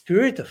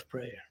spirit of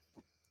prayer,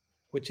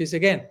 which is,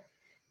 again,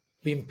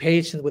 being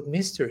patient with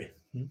mystery.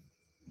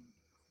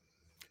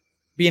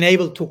 Being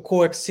able to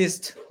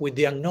coexist with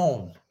the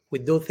unknown,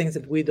 with those things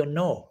that we don't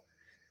know.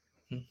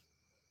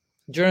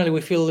 Generally,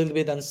 we feel a little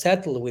bit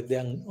unsettled with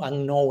the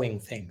unknowing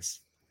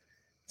things.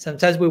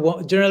 Sometimes we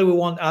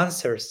want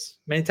answers.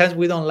 Many times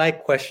we don't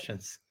like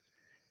questions.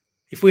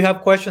 If we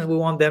have questions, we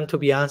want them to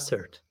be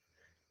answered.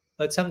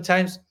 But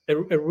sometimes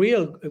a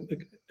real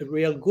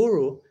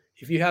guru,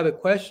 if you have a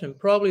question,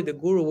 probably the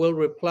guru will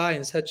reply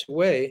in such a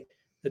way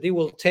that it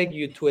will take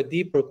you to a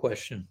deeper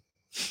question.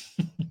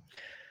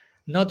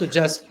 Not to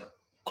just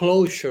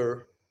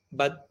closure,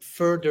 but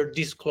further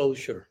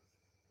disclosure.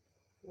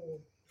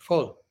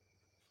 Follow.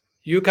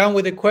 You come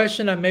with a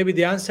question and maybe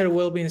the answer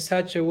will be in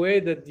such a way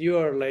that you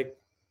are like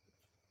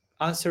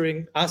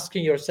asking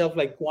yourself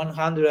like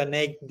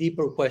 108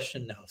 deeper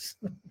questions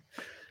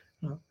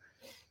now.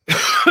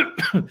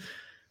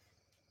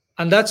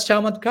 And that's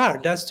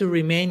CAMATKARA. That's to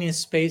remain in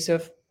space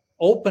of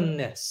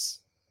openness,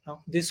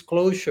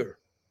 disclosure,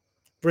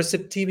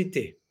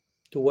 receptivity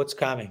to what's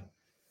coming.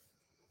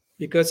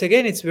 Because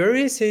again, it's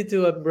very easy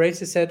to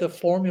embrace a set of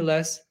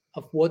formulas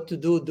of what to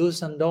do,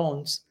 do's and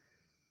don'ts,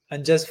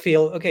 and just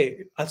feel,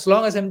 okay, as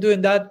long as I'm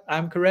doing that,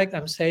 I'm correct,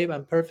 I'm safe,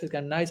 I'm perfect,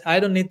 I'm nice. I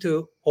don't need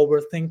to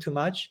overthink too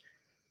much.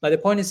 But the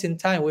point is, in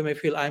time, we may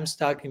feel I'm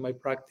stuck in my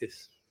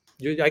practice.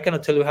 I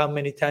cannot tell you how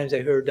many times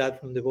I heard that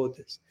from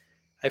devotees.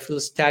 I feel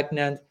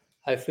stagnant.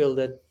 I feel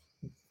that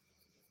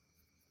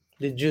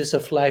the juice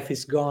of life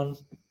is gone.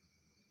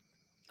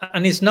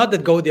 And it's not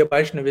that Gaudiya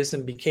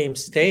Vaishnavism became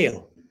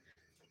stale.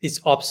 It's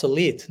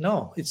obsolete.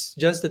 No, it's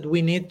just that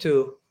we need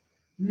to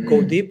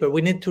go deeper.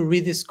 We need to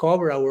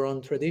rediscover our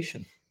own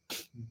tradition.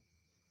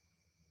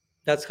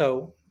 That's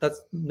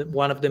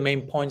one of the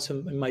main points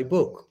in my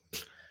book.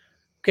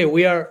 Okay,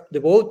 we are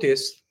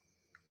devotees,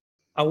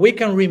 and we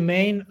can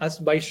remain as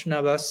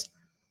Vaishnavas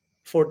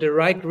for the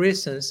right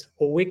reasons,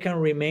 or we can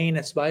remain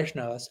as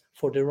Vaishnavas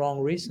for the wrong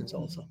reasons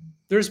also.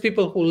 There's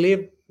people who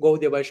live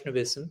Gaudiya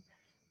Vaishnavism.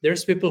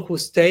 There's people who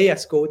stay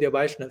as Gaudiya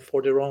Vaishnava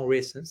for the wrong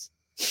reasons.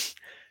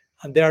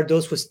 And there are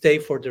those who stay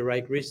for the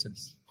right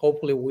reasons.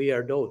 Hopefully we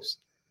are those.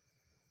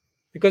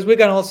 Because we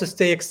can also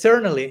stay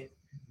externally,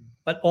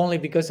 but only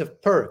because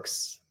of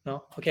perks.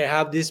 No? Okay, I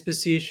have this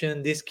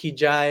position, this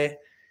kijai,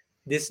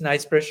 this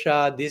nice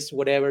prasad, this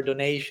whatever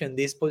donation,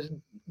 this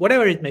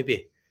whatever it may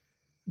be.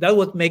 That's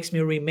what makes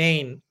me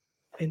remain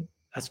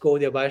as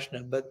Gaudiya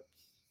Vaishnava, but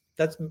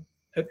that's an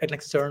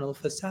external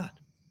facade.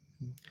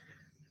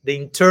 The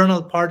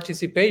internal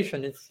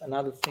participation is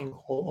another thing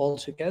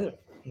altogether.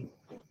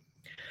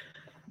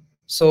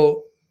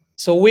 So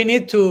we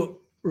need to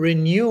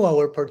renew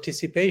our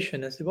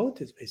participation as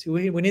devotees.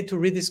 Basically, we need to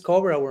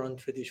rediscover our own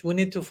tradition. We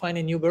need to find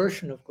a new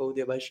version of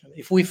Gaudiya Vaishnava.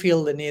 If we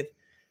feel the need,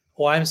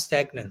 oh, I'm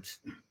stagnant.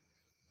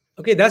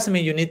 Okay, doesn't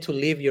mean you need to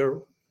leave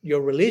your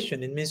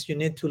religion. It means you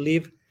need to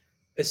leave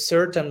a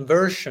certain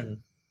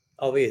version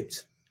of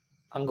it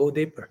and go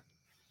deeper.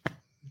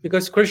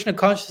 Because Krishna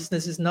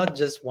consciousness is not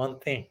just one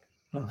thing.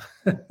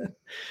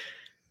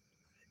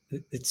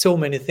 It's so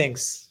many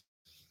things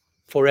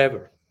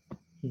forever.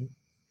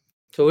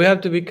 So we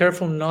have to be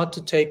careful not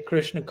to take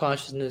Krishna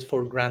consciousness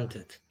for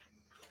granted.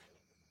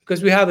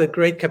 Because we have a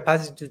great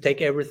capacity to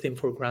take everything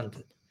for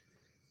granted.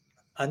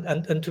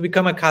 And to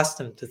become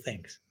accustomed to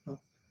things.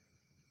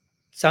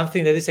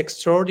 Something that is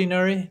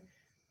extraordinary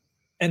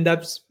ends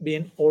up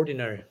being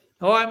ordinary.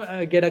 Oh,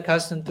 I get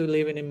accustomed to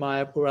living in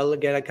Mayapur. I'll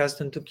get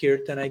accustomed to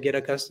Kirtan. I get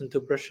accustomed to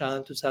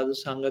Prashant, to Sadhu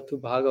Sangha, to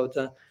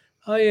Bhagavata.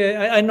 Oh,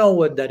 yeah, I know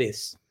what that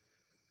is.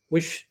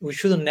 We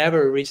should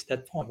never reach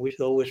that point. We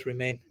should always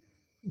remain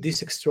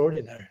this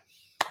extraordinary,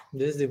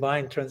 this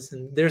divine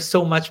transcendence. There's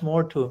so much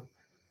more to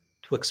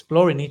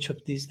explore in each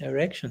of these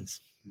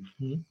directions.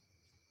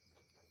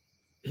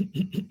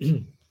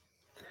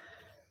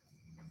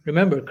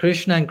 Remember,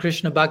 Krishna and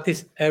Krishna Bhakti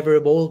is ever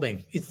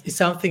evolving. It's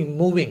something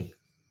moving.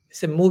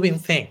 It's a moving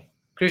thing.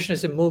 Krishna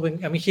is a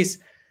moving. I mean, if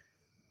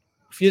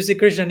you see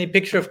Krishna, any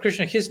picture of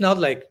Krishna, he's not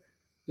like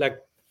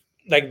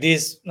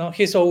this. No,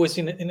 he's always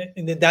in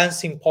a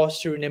dancing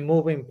posture, in a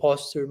moving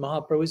posture.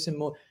 Mahaprabhu is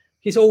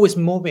he's always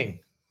moving.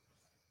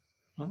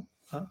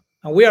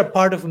 And we are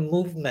part of a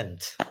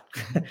movement.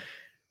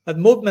 But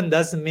movement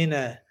doesn't mean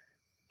an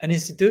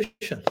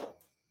institution.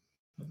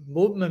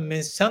 Movement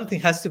means something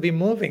has to be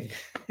moving,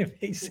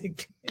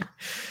 basically.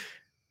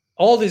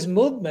 All this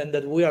movement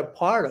that we are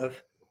part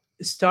of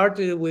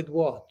started with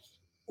what?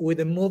 With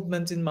a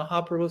movement in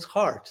Mahaprabhu's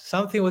heart.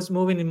 Something was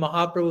moving in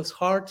Mahaprabhu's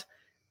heart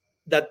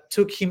that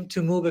took him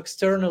to move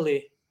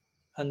externally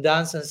and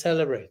dance and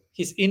celebrate.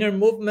 His inner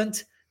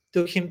movement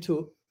took him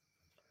to,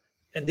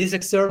 and this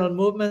external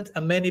movement,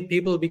 and many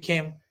people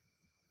became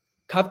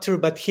captured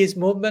by his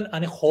movement,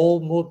 and a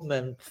whole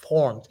movement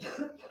formed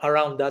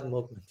around that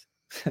movement.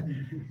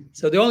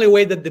 So the only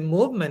way that the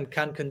movement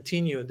can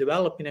continue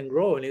developing and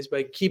growing is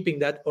by keeping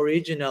that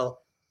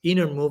original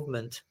inner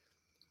movement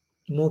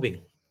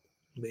moving,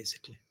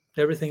 basically.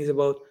 Everything is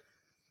about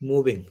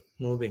moving.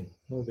 And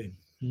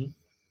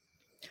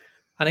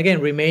again,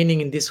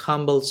 remaining in this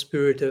humble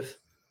spirit of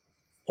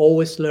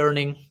always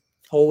learning,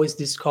 always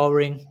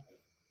discovering,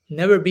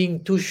 never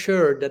being too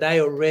sure that I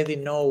already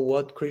know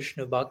what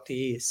Krishna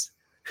Bhakti is.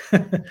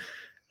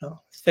 No?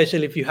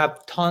 Especially if you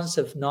have tons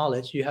of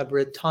knowledge, you have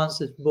read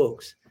tons of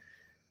books,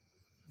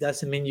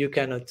 doesn't mean you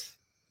cannot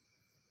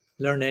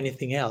learn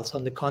anything else.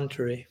 On the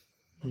contrary.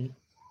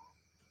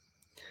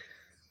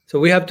 So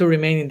we have to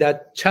remain in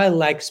that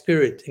childlike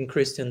spirit in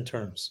Christian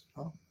terms.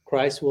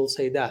 Christ will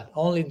say that.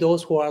 Only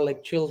those who are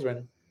like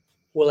children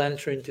will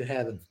enter into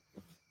heaven.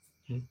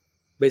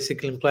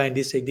 Basically implying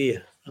this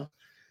idea.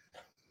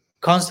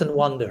 Constant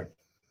wonder.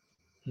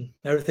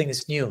 Everything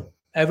is new,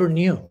 ever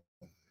new.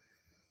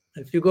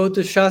 If you go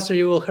to Shastra,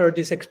 you will hear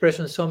this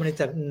expression so many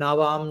times.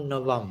 Navam,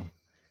 navam.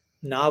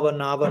 Nava,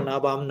 nava,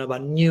 navam,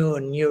 nava. New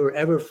and newer,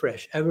 ever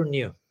fresh, ever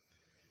new.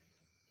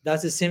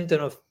 That's a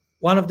symptom of,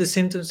 one of the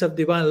symptoms of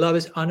divine love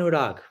is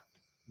anurag.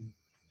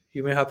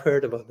 You may have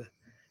heard about that.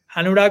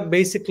 Anurag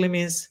basically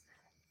means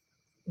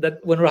that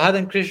when Radha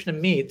and Krishna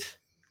meet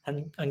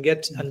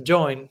and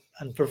join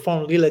and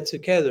perform lila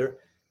together,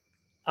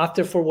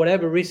 after for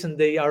whatever reason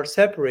they are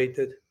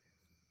separated,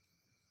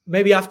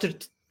 maybe after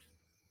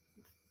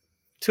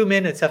 2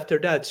 minutes after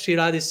that, Sri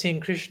Radha is seeing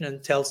Krishna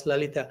and tells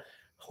Lalita,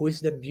 who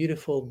is that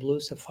beautiful blue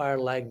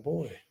sapphire-like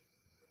boy?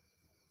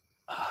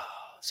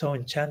 So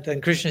enchanted.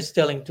 And Krishna is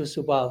telling to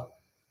Subal,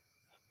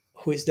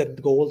 who is that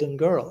golden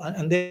girl?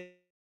 And they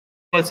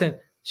all say,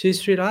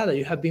 she's Sri Radha.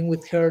 You have been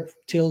with her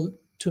till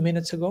 2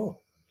 minutes ago.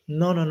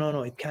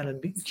 No, it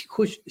cannot be.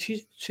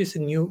 She's a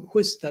new, who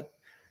is that?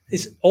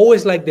 It's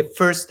always like the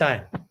first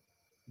time.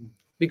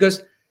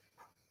 Because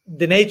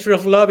the nature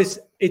of love is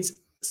it's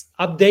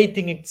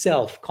updating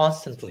itself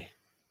constantly,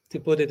 to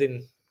put it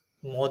in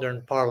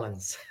modern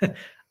parlance.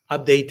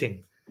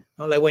 Updating.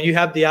 Like when you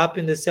have the app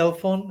in the cell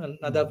phone,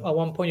 and at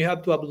one point you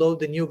have to upload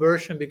the new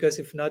version, because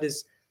if not,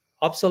 it's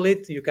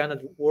obsolete. You cannot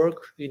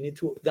work. You need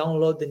to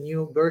download the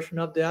new version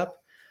of the app.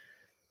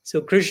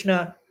 So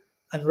Krishna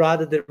and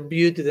Radha, their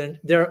beauty, then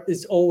there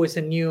is always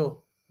a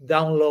new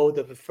download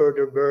of a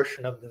further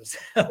version of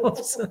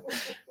themselves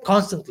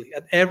constantly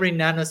at every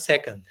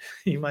nanosecond.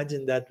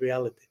 Imagine that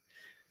reality.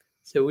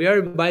 So we are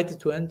invited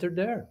to enter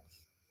there,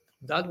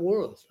 that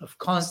world of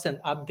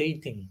constant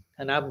updating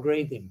and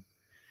upgrading.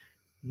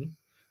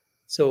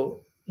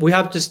 So we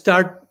have to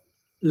start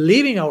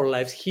living our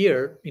lives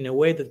here in a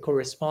way that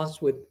corresponds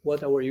with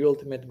what our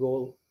ultimate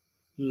goal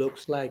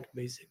looks like,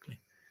 basically.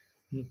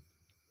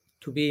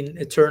 To be in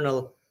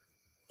eternal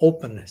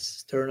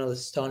openness, eternal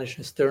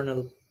astonishment,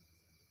 eternal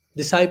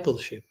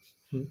discipleship.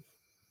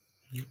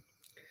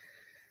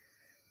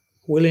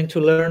 willing to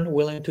learn,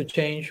 willing to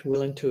change,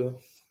 willing to.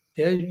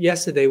 Yeah,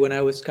 yesterday when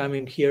I was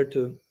coming here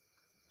to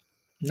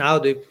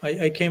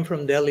I came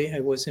from Delhi. I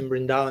was in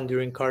Brindavan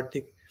during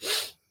Kartik,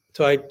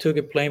 so I took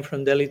a plane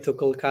from Delhi to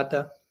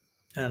Kolkata,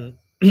 and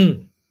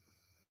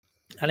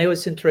and it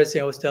was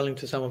interesting. I was telling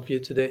to some of you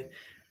today.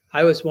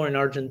 I was born in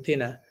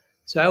Argentina,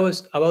 so I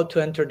was about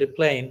to enter the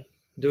plane,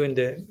 doing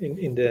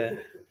in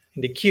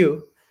the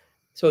queue.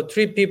 So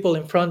three people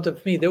in front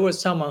of me. There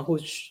was someone who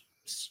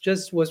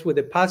just was with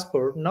a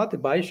passport, not a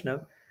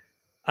Vaishnav,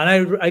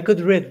 and I could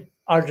read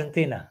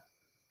Argentina.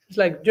 It's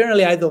like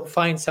generally I don't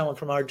find someone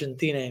from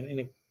Argentina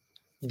in a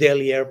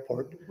Delhi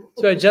airport.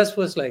 So I just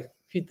was like,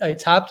 I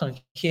tapped on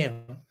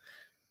him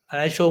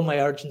and I showed my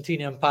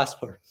Argentinian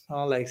passport. I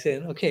was like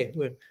saying, okay,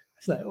 good.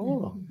 It's like,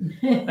 oh.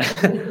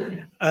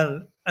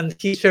 And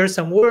he shared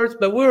some words,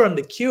 but we were on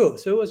the queue.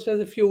 So it was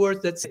just a few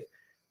words, that's it.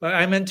 But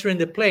I'm entering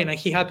the plane and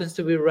he happens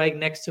to be right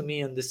next to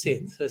me on the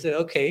seat. So I said,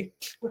 okay,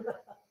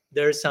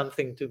 there's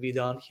something to be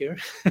done here.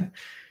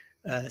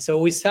 So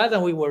we sat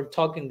and we were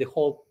talking the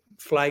whole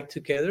flight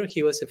together.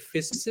 He was a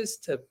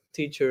physicist, a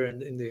teacher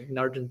in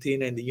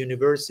Argentina in the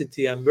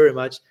university, and very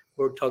much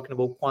we're talking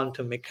about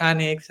quantum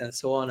mechanics and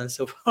so on and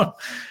so forth.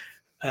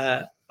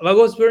 What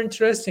was very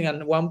interesting,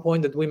 and one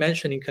point that we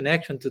mentioned in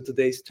connection to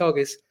today's talk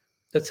is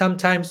that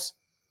sometimes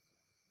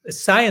a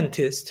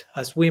scientist,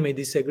 as we may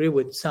disagree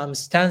with some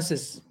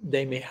stances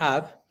they may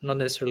have, not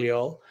necessarily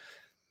all,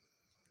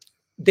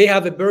 they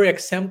have a very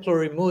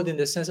exemplary mood in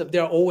the sense of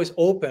they're always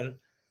open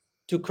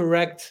to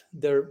correct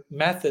their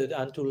method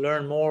and to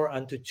learn more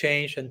and to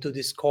change and to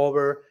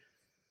discover.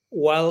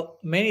 While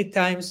many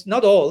times,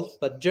 not all,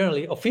 but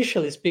generally,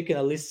 officially speaking,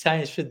 at least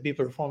science should be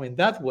performing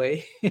that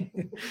way.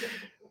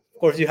 Of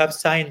course, you have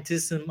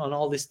scientism and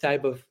all this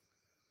type of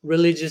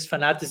religious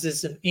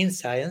fanaticism in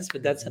science,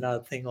 but that's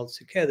another thing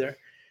altogether.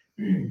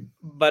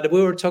 But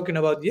we were talking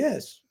about,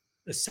 yes,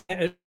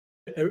 a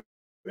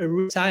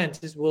real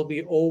scientist will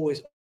be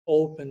always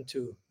open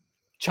to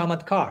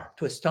chamatkar,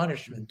 to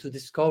astonishment, to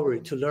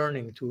discovery, to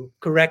learning, to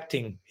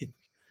correcting it.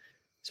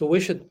 So we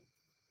should,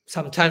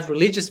 sometimes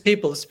religious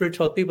people,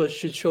 spiritual people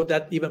should show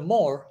that even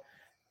more,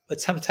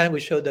 but sometimes we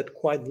show that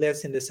quite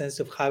less in the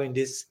sense of having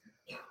this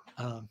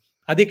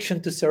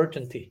addiction to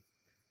certainty,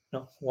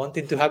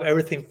 wanting to have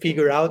everything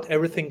figured out,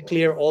 everything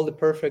clear, all the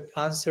perfect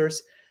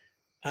answers.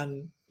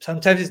 And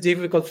sometimes it's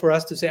difficult for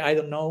us to say, I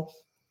don't know.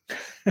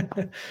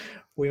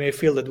 We may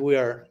feel that we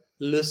are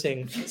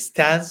losing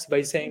stance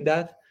by saying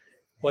that.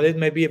 Well, it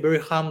may be a very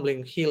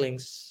humbling, healing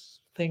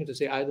thing to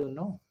say, I don't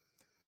know.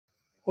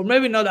 Or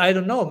maybe not, I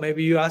don't know.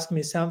 Maybe you ask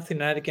me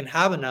something and I can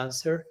have an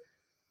answer.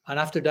 And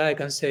after that, I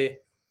can say,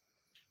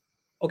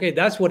 okay,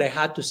 that's what I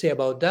had to say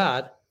about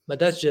that. But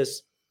that's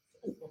just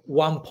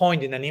one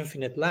point in an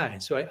infinite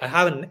line. So I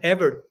haven't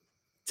ever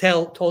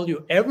told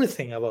you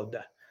everything about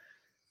that.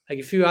 Like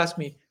if you ask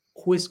me,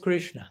 who is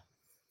Krishna?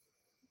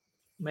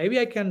 Maybe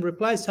I can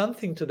reply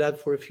something to that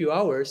for a few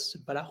hours.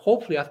 But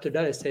hopefully after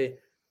that, I say,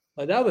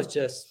 well, that was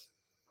just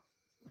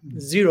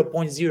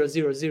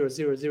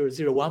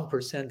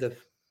 0.0000001% of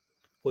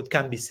what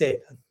can be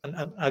said, and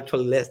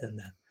actually less than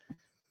that.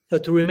 So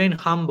to remain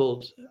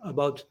humbled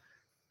about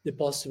the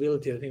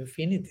possibility of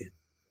infinity.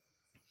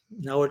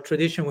 In our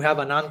tradition, we have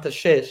Ananta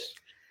Shesh,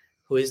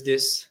 who is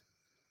this,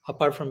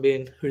 apart from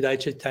being Hridaya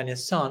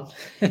Chaitanya's son,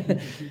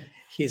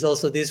 he's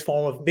also this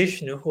form of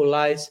Vishnu who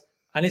lies,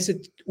 and is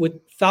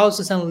with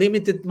thousands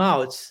unlimited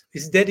mouths,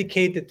 is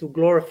dedicated to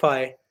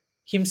glorify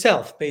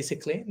himself,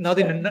 basically, not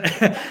in a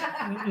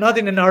not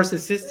in a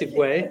narcissistic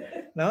way,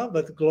 no,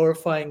 but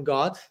glorifying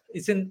God.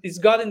 It's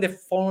God in the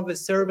form of a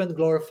servant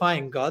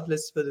glorifying God.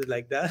 Let's put it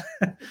like that.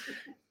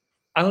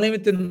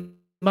 Unlimited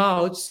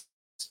mouths,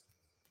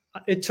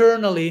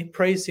 eternally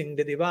praising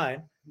the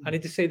divine, and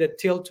it is said that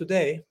till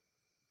today,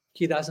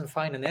 he doesn't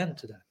find an end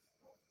to that.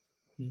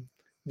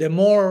 The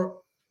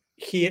more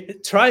he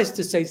tries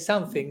to say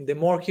something, the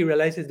more he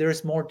realizes there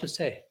is more to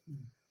say.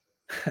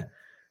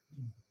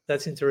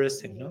 That's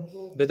interesting,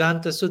 no?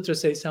 Vedanta Sutra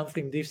says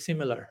something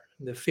similar.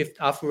 The fifth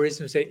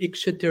aphorism says,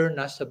 Ikshatir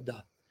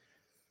Nasabda.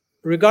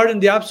 Regarding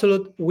the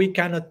absolute, we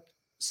cannot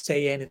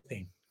say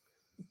anything.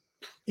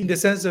 In the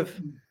sense of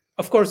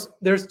course,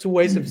 there's two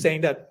ways of saying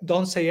that.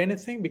 Don't say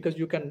anything because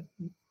you can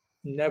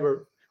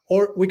never,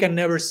 or we can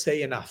never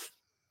say enough.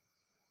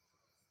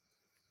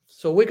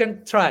 So we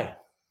can try.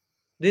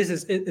 This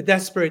is a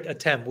desperate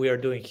attempt we are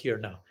doing here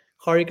now.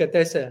 Harikata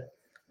is a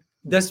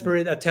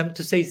desperate attempt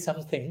to say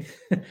something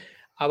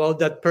about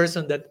that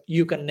person that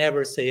you can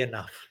never say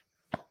enough.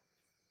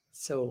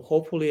 So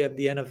hopefully at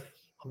the end of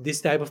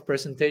this type of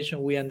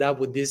presentation, we end up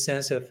with this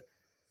sense of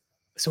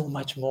so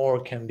much more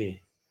can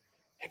be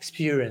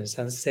experienced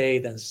and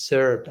said and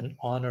served and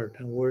honored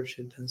and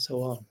worshipped and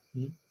so on.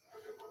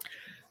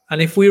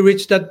 And if we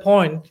reach that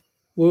point,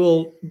 we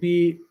will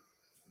be,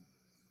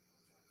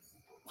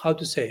 how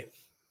to say,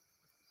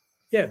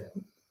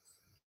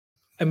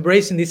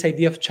 embracing this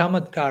idea of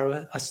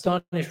chamatkara,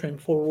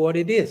 astonishment for what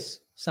it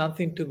is,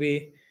 something to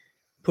be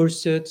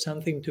pursued,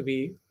 something to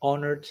be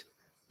honored.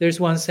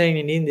 There's one saying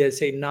in India,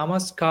 say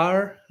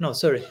namaskar, no,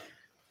 sorry,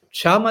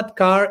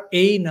 Chamatkar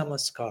a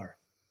Namaskar,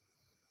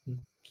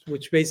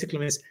 which basically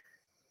means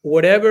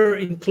whatever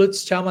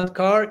includes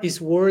Chamatkar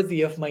is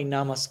worthy of my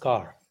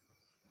Namaskar.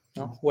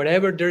 No?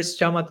 Whatever there's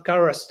Chamatkar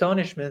or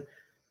astonishment,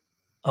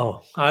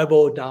 oh, I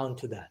bow down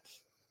to that.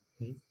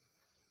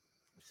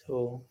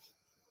 So,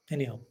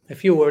 anyhow, a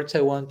few words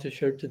I want to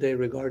share today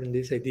regarding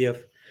this idea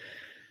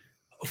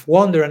of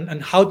wonder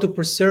and how to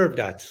preserve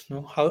that,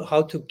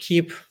 how to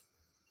keep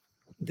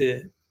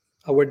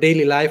our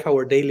daily life,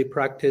 our daily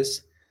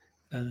practice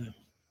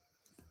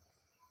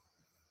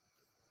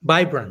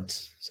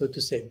vibrant, so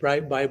to say,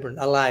 bright, vibrant,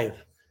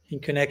 alive, in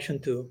connection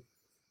to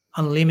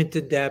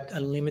unlimited depth,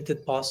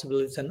 unlimited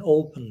possibilities, and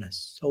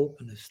openness.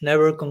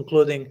 Never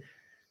concluding,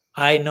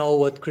 I know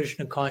what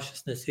Krishna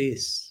consciousness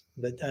is,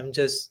 but I'm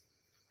just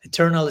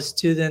eternal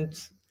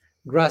student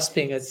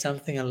grasping at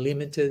something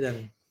unlimited,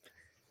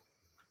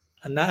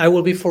 and I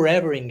will be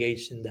forever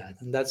engaged in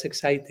that, and that's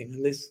exciting, at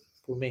least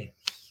for me.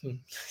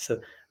 So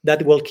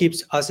that will keep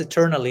us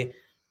eternally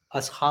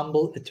as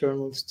humble,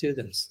 eternal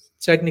students.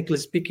 Technically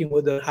speaking,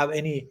 we don't have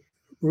any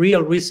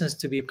real reasons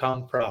to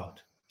become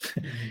proud.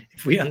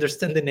 If we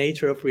understand the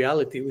nature of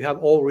reality, we have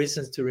all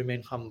reasons to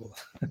remain humble.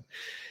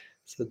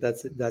 So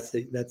that's it.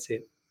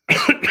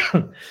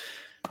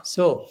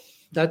 So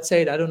that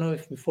said, I don't know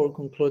if before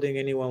concluding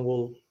anyone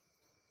will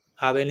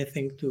have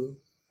anything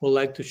would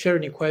like to share,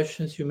 any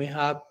questions you may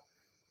have,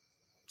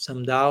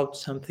 some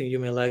doubts, something you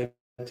may like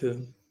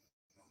to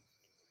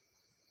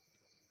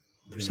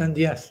present.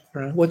 Yes.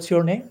 What's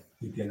your name?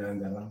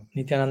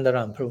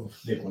 Nityanandaram, Prabhu.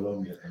 De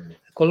Colombia también.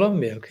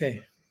 Colombia,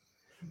 okay.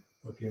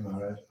 Okay,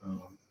 Maharaj,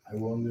 I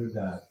wonder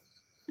that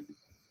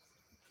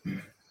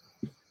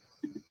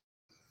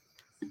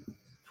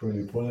from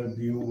your point of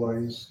view, what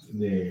is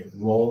the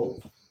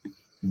role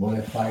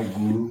bona fide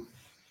guru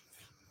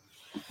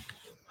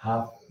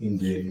have in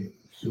the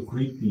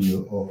sukriti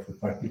of a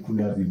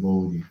particular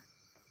devotee?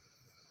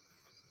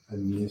 That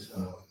means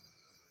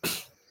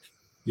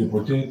the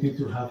opportunity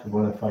to have a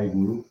bona fide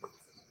guru.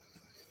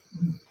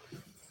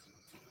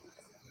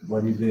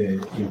 What is the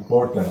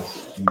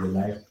importance in the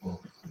life of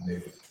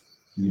the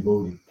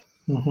devotee?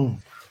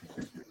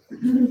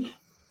 Mm-hmm.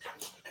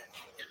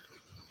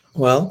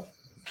 Well,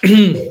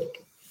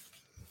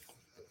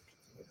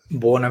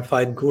 bona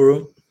fide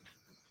guru.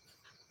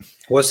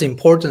 What's the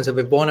importance of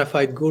a bona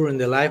fide guru in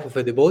the life of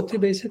a devotee,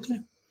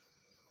 basically?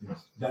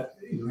 Yes. That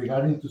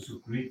regarding to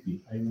Sukriti,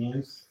 I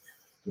mean,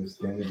 to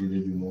extend it a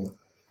little bit more,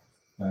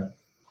 that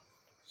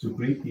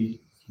Sukriti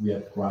we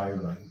acquire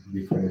by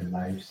different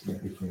lives in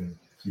different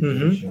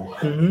situations.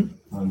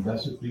 Mm-hmm. And that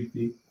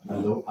Sukriti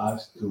allow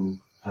us to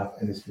have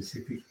a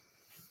specific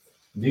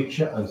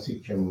Diksha and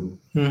Siksha Guru.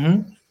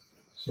 Mm-hmm.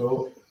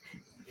 So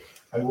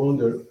I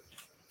wonder,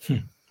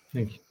 Thank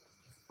you.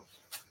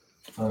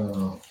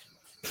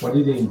 What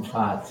is the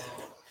impact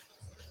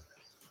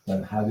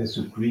that has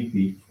the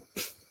Sukriti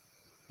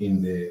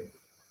in the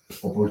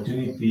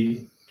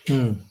opportunity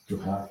to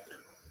have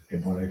a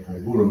bona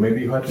fide guru?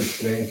 Maybe you have to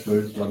explain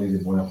first what is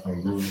the bona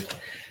fide guru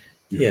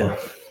before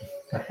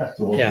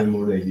to open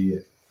more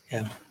ideas.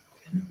 Yeah.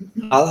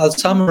 I'll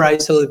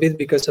summarize a little bit,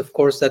 because of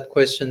course that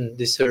question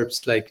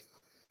deserves like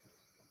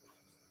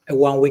a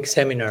 1-week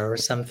seminar or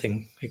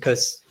something,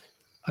 because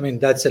I mean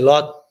that's a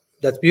lot,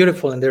 that's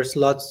beautiful, and there's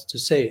lots to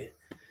say.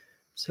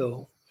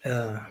 So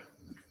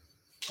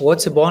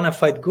what's a bona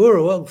fide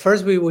guru? Well,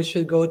 first we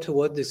should go to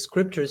what the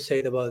scriptures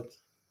say about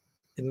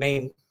the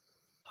main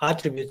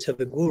attributes of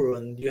a guru,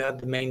 and you have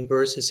the main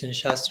verses in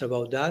Shastra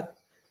about that.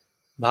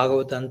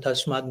 Bhagavatam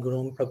tasmat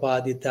gurum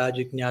prapadita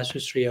jignasu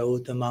shriya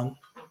uttamam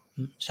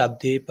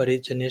sabdi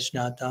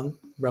parichanisnatam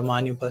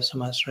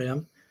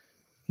brahmanyupasamasrayam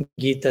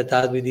gita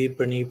tadvidi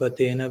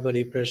pranipatena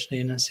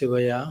pariprashnena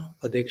sivaya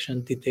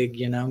padikshanti te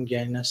jnanam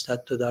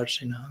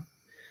jnanastattvadarshina.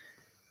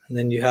 And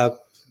then you have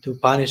the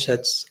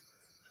Upanishads,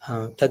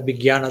 tad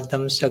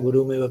vijnanatam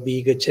sagurumeva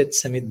vigachet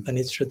samit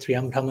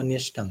panitshratriyam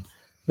brahmanishtam.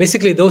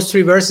 Basically, those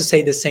 3 verses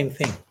say the same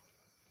thing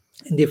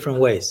in different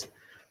ways,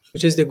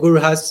 which is the guru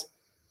has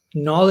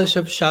knowledge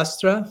of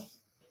Shastra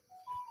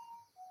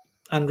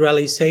and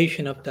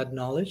realization of that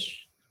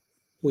knowledge,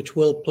 which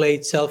will play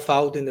itself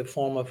out in the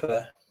form of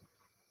a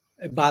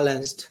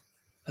balanced,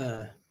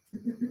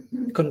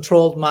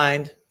 controlled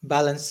mind,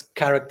 balanced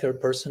character,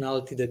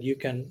 personality that you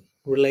can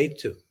relate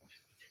to.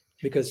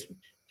 Because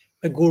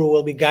a guru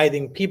will be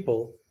guiding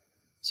people,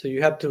 so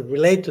you have to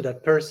relate to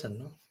that person.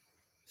 No?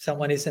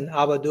 Someone is an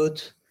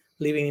avadut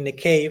living in a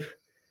cave.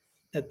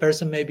 That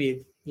person may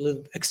be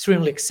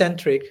extremely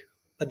eccentric,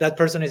 but that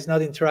person is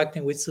not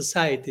interacting with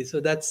society.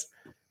 So that's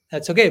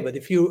okay. But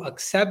if you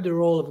accept the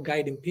role of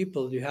guiding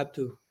people, you have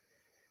to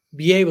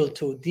be able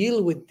to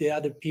deal with the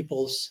other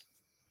people's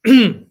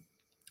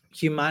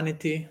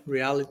humanity,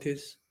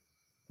 realities,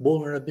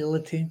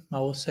 vulnerability. I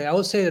will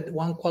say that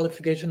one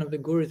qualification of the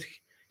guru is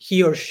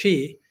he or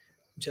she,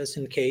 just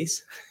in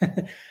case,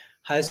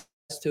 has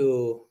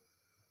to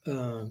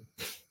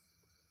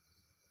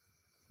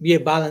be a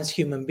balanced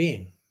human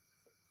being.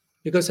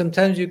 Because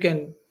sometimes you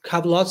can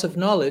have lots of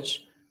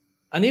knowledge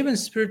and even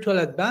spiritual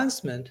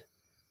advancement,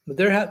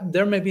 But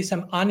there may be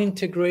some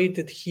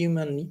unintegrated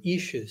human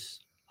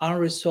issues,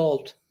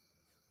 unresolved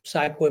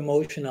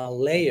psycho-emotional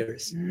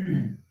layers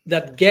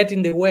that get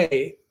in the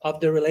way of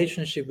the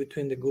relationship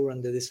between the guru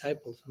and the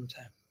disciple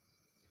sometimes.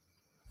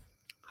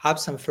 Have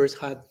some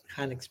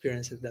first-hand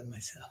experience of that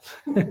myself.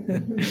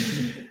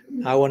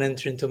 I won't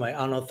enter into my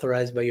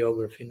unauthorized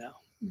biography now.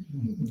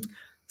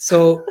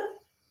 So,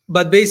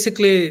 but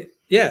basically,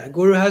 yeah,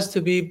 guru has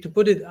to be, to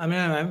put it, I mean,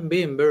 I'm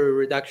being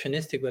very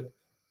reductionistic, but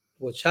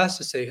what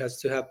Shastra say has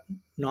to have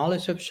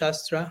knowledge of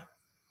Shastra,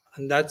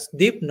 and that's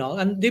deep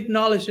knowledge. And deep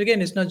knowledge,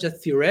 again, is not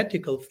just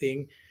theoretical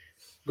thing.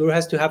 Guru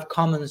has to have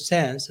common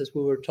sense, as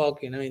we were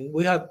talking. I mean,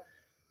 we have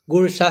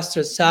Guru,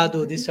 Shastra,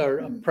 Sadhu, these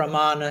are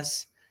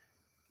pramanas.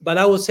 But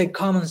I would say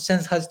common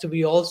sense has to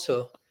be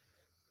also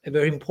a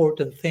very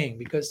important thing,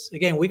 because,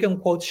 again, we can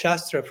quote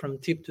Shastra from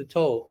tip to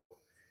toe,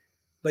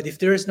 but if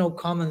there is no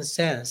common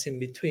sense in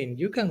between,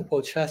 you can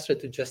quote Shastra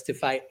to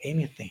justify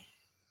anything.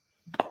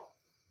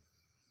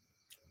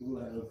 We'll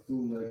have a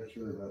full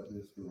lecture about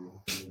this for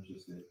I'm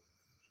interested.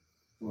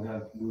 We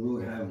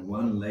will have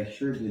one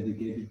lecture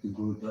dedicated to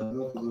Guru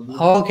Tattva.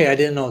 Oh, okay, I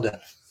didn't know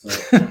that. So,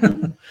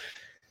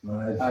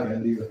 Maharaj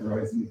kindly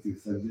authorized me to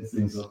suggest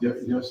this.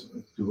 Just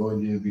to go a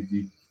little bit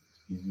deep,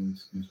 excuse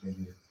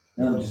me.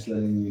 I'm just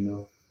letting you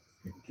know.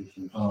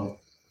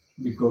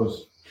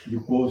 Because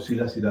you quote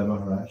Sila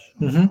Maharaj,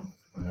 Mm-hmm.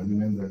 and I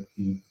remember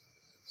he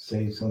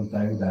said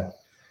sometimes that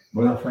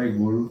bona fide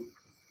guru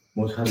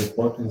must have the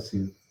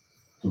potency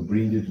to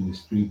bring you to the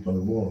spiritual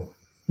world.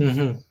 Mm-hmm.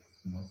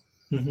 You know?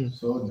 Mm-hmm.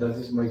 So that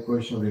is my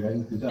question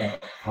regarding to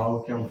that.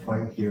 How can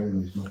find here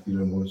in this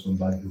material world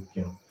somebody who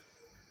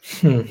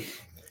can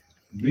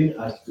bring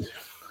us to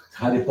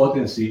have the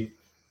potency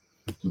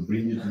to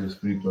bring you to the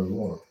spiritual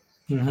world?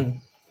 Mm-hmm.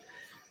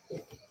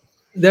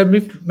 There are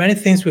many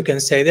things we can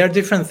say. There are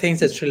different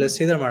things that Srila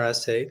Siddhar Maharaj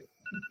say.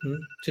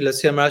 Srila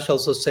Siddhar Maharaj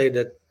also say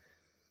that,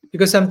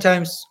 because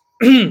sometimes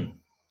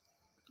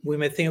we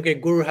may think, okay,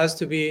 Guru has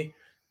to be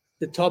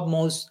the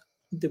topmost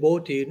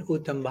devotee in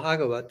Uttam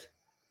Bhagavat.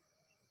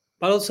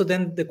 But also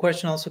then the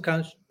question also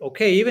comes,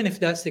 okay, even if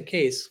that's the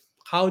case,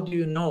 how do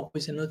you know who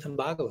is in Uttam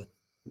Bhagavat?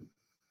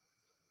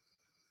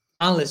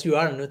 Unless you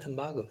are in Uttam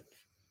Bhagavat.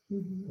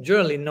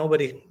 Generally,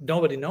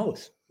 nobody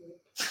knows.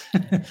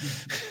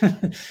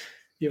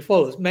 You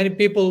follow. Many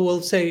people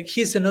will say,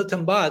 he's an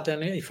Uttam Bhagavat,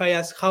 and if I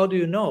ask, how do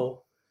you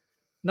know?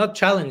 Not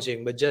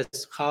challenging, but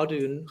just how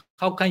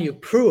can you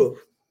prove?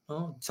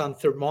 Some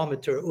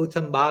thermometer,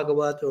 Uttam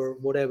Bhagavat or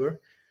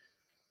whatever.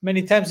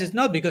 Many times it's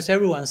not because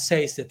everyone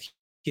says that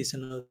he's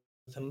an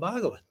Uttam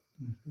Bhagavat,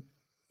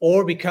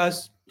 or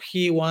because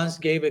he once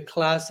gave a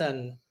class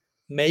and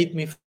made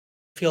me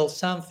feel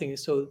something.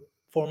 So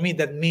for me,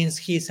 that means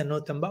he's an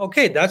Uttam Bhagavat.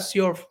 Okay, that's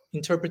your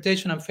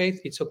interpretation and faith.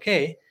 It's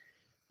okay.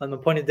 But my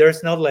point is,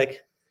 there's not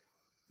like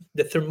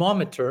the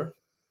thermometer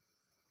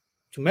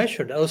to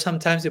measure that. Or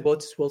sometimes the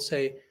devotees will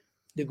say,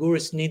 the Guru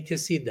is Nitya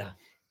Siddha,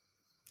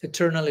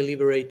 eternally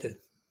liberated.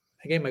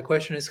 Again, my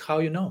question is, how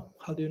you know?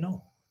 How do you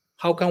know?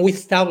 How can we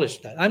establish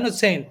that? I'm not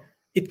saying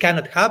it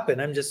cannot happen.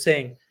 I'm just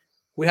saying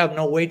we have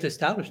no way to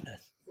establish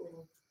that.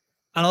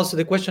 And also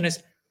the question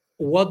is,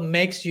 what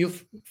makes you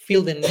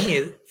feel the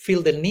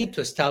need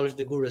to establish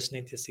the Guru's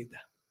Nitya Siddha?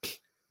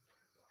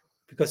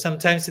 Because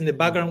sometimes in the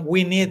background,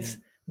 we need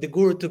the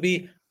Guru to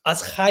be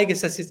as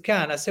highest as it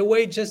can, as a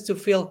way just to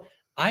feel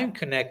I'm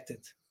connected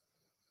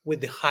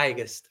with the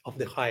highest of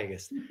the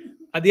highest.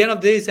 At the end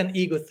of the day, it's an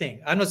ego thing.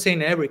 I'm not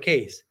saying in every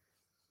case,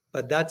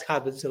 but that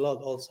happens a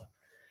lot also.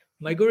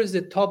 My Guru is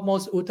the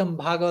topmost Uttam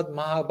Bhagavat,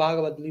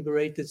 Mahabhagavat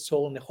liberated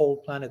soul on the whole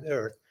planet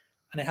Earth,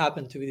 and I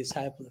happen to be a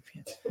disciple of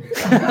him.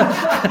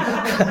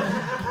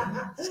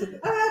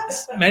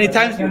 So, many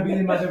times It can be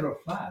a matter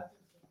of fact.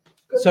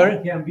 Sorry?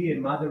 It can be a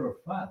matter of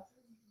fact.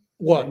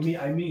 What?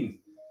 I mean,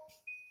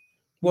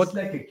 What? it's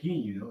like a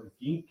king, you know. A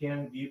king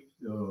can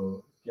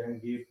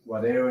give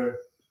whatever,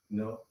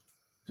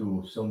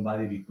 to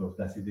somebody because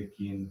that's the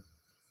king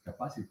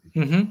capacity.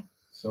 Mm-hmm.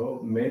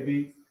 So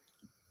maybe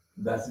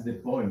that's the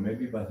point.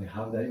 Maybe by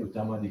have that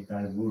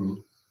CAMATKARA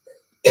guru,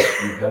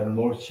 you have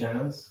more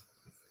chance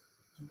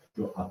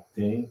to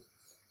obtain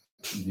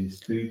the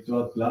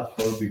spiritual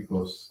platform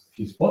because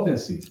his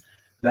potency.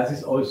 That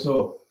is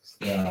also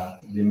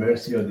the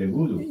mercy of the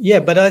guru. Yeah,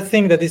 but I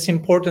think that it's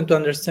important to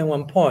understand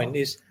one point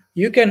is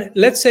you can,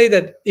 let's say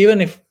that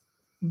even if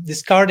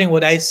discarding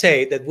what I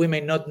say, that we may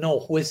not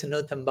know who is in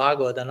Uttam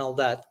Bhagavat and all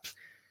that,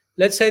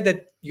 let's say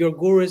that your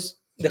guru is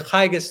the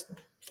highest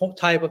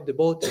type of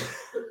devotee.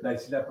 Like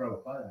Srila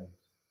Prabhupada.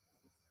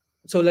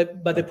 So,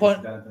 but the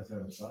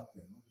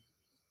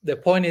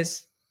point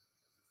is,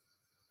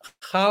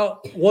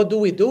 what do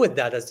we do with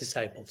that as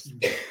disciples?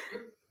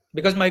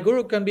 Because my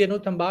guru can be an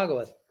Uttam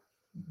Bhagavat,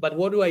 but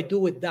what do I do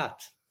with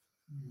that?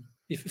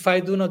 If I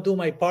do not do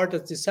my part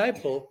as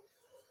disciple,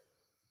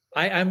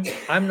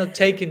 I'm not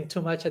taking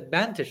too much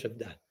advantage of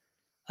that.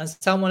 And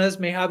someone else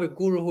may have a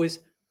guru who is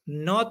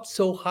not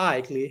so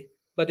highly,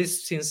 but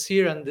is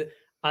sincere,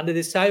 and the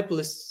disciple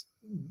is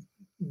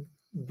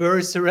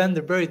very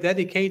surrendered, very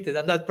dedicated,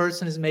 and that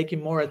person is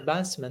making more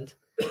advancement.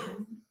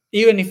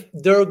 even if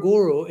their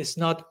guru is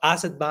not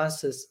as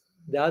advanced as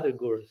the other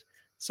gurus.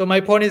 So my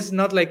point is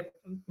not like,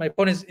 my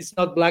point is it's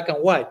not black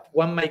and white.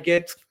 One might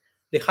get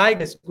the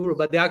highest guru,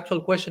 but the actual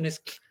question is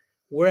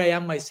where I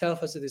am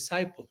myself as a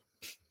disciple.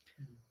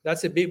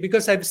 That's a big,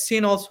 because I've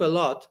seen also a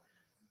lot.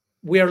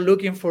 We are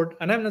looking for,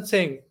 and I'm not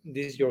saying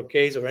this is your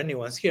case or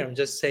anyone's here, I'm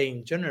just saying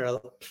in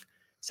general,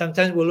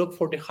 sometimes we look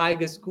for the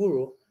highest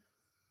guru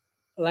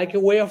like a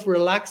way of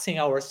relaxing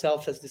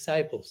ourselves as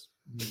disciples,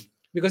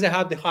 because I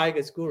have the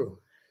highest guru.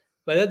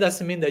 But that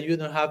doesn't mean that you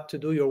don't have to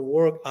do your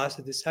work as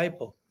a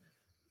disciple.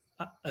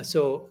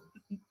 So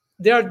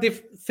there are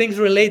things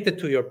related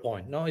to your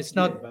point. No, it's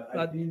not. Yeah, but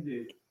I think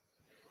that,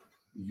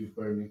 if you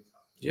permit,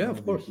 Yeah,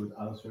 of course. the good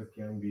answer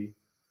can be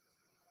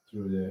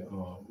through the.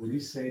 We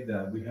say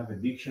that we have a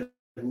Diksha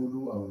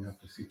Guru and we have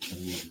a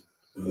Siksha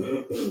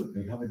Guru.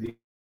 We have a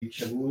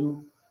Diksha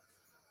Guru.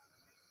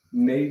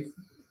 May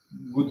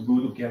good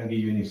Guru can give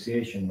you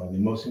initiation, but the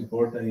most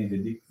important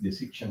is the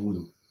Siksha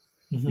Guru.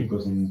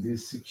 Because in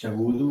this Siksha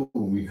Guru,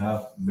 we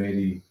have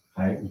very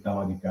high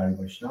Uttamadikari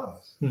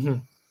Vaishnavas.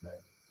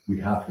 Like we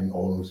have in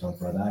all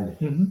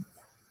Sampradaya.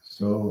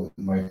 So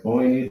my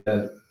point is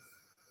that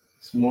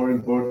it's more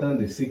important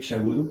the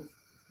Siksha Guru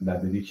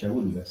than the Diksha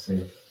Guru, let's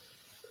say.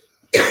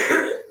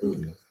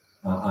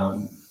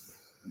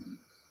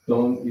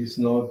 It's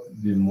not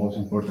the most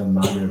important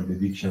matter of the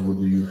Diksha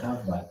Guru you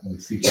have, but the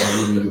Siksha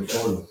Guru you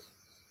follow.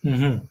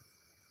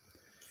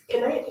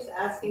 Can I just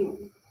ask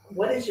you,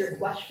 what is your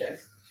question?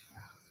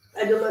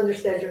 I don't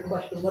understand your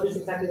question. What is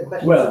exactly the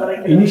question? Well,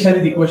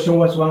 initially the question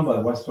was one,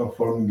 but was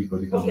transforming because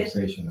of the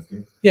conversation.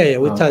 Okay. Yeah,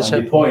 we touched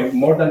on the point.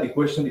 More than the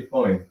question, the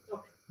point.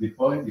 Okay. The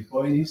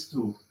point is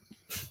to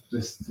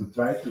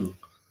try to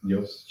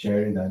just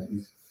share that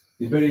it's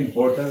very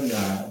important.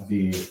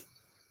 The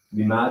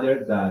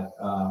matter that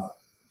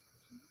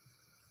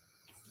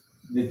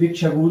the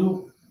Diksha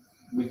Guru,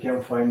 we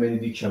can find many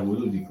Diksha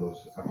Guru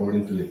because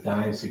according to the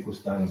time,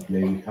 circumstance, and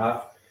play we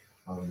have.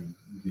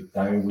 The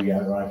time we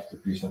arrive to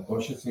Krishna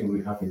consciousness,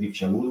 we have a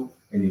Diksha Guru,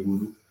 any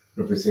Guru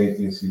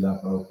representing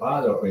Srila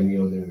Prabhupada or any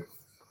other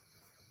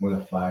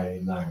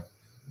modified line.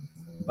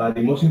 But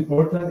the most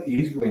important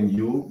is when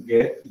you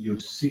get your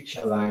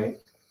Siksha line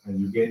and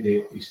you get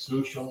the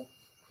instruction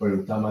for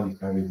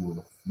Uttamadikari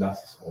Guru.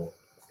 That's all.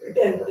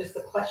 Again, what is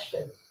the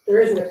question?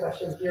 There isn't a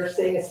question. You're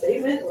saying a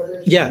statement, or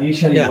there's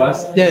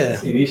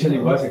Initially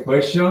was a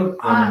question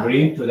and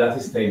bring to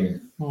that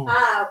statement.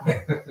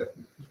 Okay.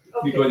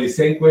 Because the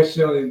same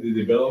question in the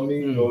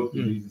development go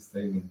to this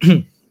statement.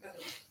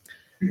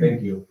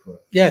 Thank you.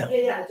 Yeah,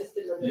 I just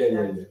didn't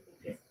understand.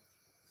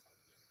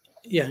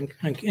 Yeah,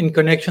 in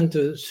connection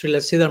to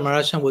Srila Siddhar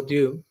Maharaj and what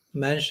you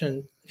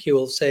mentioned, he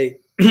will say,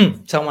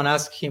 someone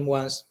asked him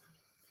once,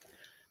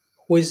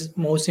 who is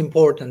most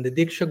important, the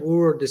Diksha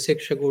Guru or the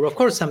Siksha Guru? Of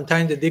course,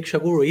 sometimes the Diksha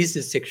Guru is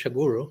the Siksha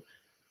Guru,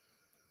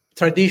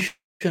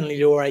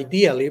 traditionally or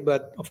ideally,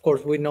 but of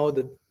course we know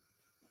that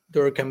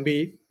there can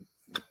be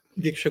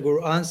Diksha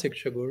Guru and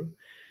Siksha Guru.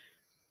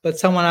 But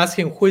someone asked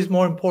him, who is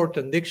more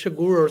important, Diksha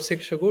Guru or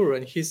Siksha Guru?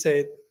 And he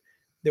said,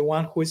 the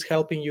one who is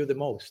helping you the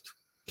most.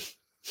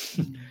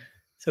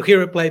 So he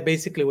replied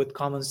basically with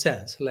common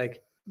sense,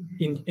 like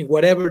in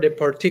whatever the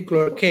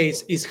particular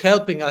case is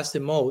helping us the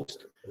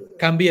most,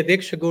 can be a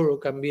Diksha Guru,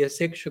 can be a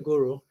Siksha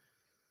Guru,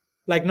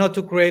 like not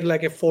to create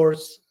like a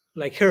force,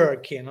 like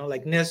hierarchy,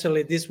 like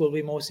necessarily this will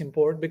be most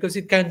important, because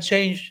it can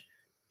change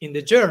in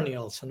the journey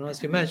also,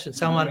 as you mentioned.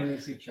 Someone,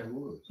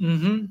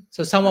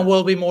 so someone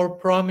will be more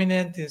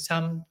prominent in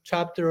some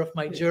chapter of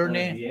my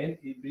journey. At the end,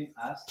 it brings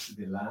us to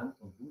the land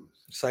of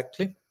gurus.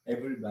 Exactly.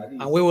 Everybody.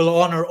 And we will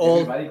honor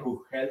all. Everybody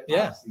who helped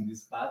us in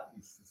this path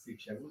is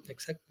Siksha Guru.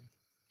 Exactly.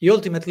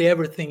 Ultimately,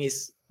 everything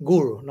is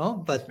guru,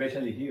 no? But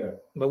especially here.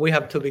 But we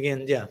have to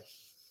begin,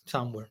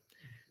 somewhere.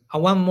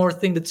 And one more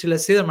thing that Srila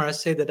Siddhar Maharaj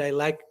said that I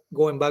like,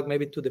 going back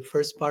maybe to the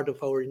first part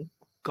of our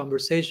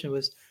conversation,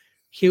 was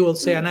he will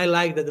say, and I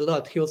like that a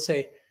lot, he will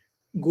say,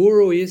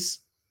 guru is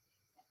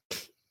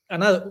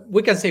another,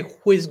 we can say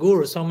who is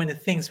guru, so many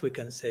things we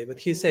can say, but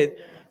he said,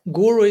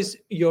 guru is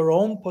your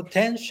own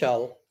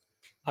potential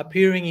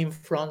appearing in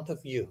front of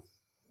you.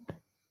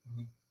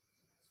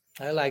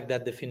 I like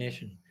that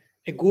definition.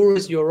 A guru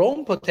is your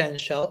own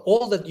potential,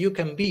 all that you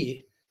can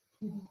be,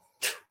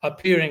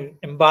 appearing,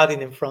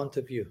 embodied in front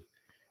of you,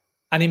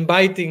 and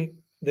inviting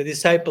the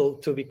disciple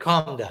to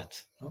become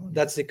that.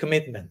 That's the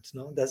commitment.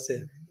 That's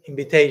the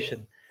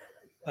invitation.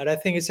 But I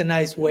think it's a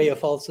nice way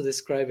of also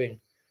describing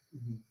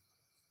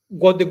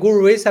what the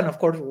guru is, and of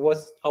course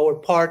what's our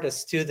part as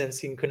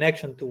students in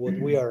connection to what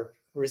we are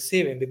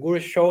receiving. The guru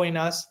is showing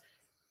us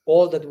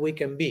all that we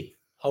can be,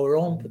 our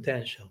own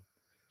potential.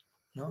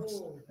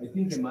 I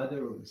think a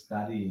matter of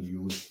studying,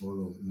 you will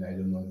follow, I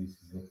don't know, this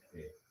is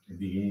the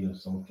beginning of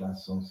some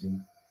class,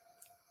 something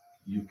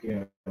you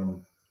can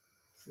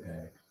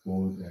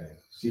quote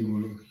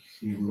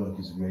Siguru of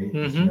his way,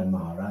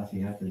 Maharaj. He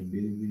had a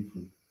very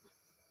beautiful,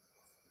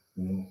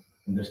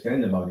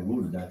 understand about the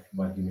Guru, that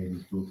what he made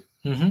his book,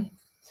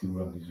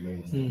 Siguru of his way.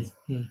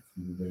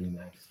 Very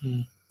nice.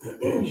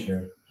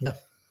 Sure. Yeah.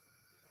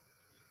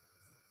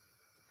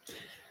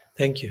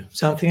 Thank you.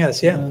 Something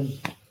else, yeah.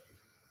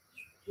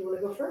 You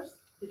want to go first?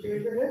 Did you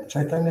raise your hand?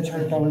 Chaitanya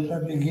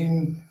Charitamrita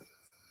begin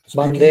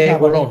Bande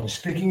Golon,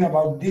 speaking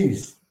about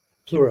this.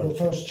 The plural.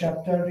 first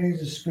chapter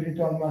is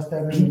spiritual master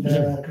and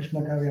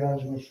Krishna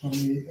Kaviraj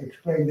Goswami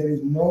explained there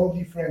is no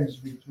difference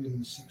between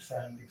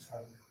Siksha and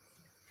Diksha.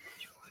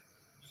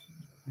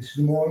 This is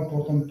the more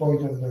important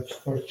point of the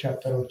first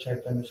chapter of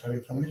Chaitanya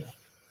Charitamrita.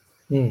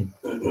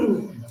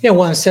 Yeah,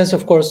 one sense,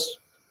 of course,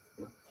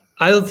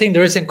 I don't think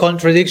there is a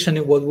contradiction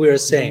in what we are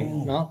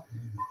saying. No,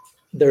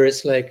 there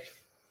is like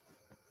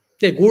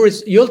the Guru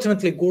is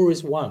ultimately Guru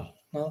is one.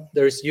 No,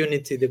 there is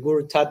unity. The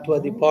Guru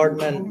Tattva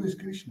department. Guru is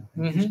Krishna.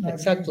 Mhm, Krishna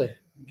exactly.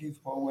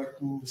 Give power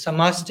to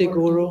Samasti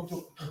Guru.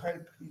 to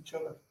help each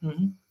other.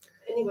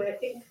 Anyway,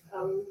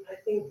 I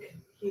think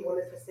he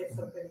wanted to say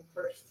something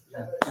first.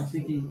 I'm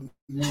thinking,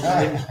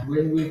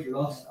 when we've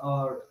lost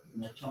our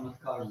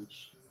chamatkar,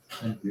 which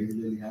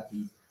regularly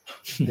happens,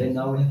 then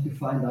now we have to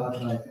find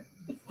out, like,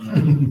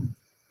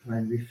 try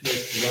and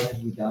reflect what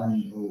have we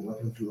done or what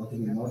have we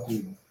not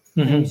doing.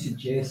 Can you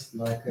suggest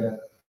like a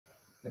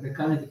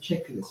kind of a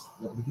checklist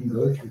that we can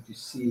go through to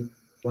see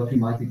what we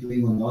might be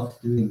doing or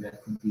not doing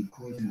that could be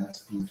causing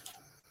us to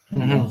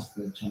lost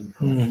the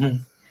chamatkar?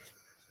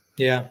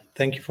 Yeah,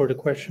 thank you for the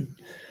question.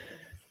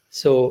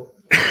 So,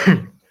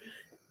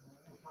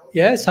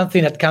 yeah,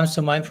 something that comes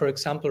to mind, for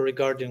example,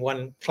 regarding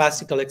one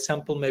classical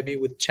example, maybe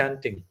with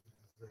chanting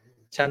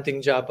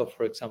japa,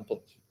 for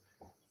example.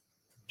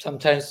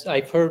 Sometimes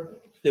I've heard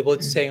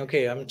devotees saying,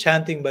 okay, I'm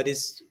chanting, but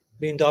it's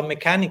being done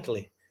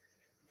mechanically,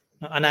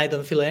 and I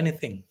don't feel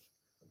anything.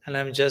 And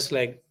I'm just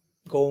like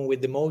going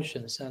with the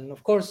motions. And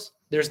of course,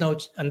 there's no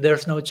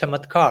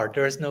chamatkar,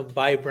 there's no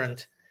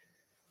vibrant,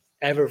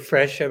 ever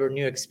fresh, ever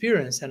new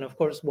experience. And of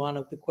course, one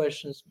of the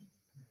questions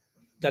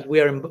that we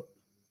are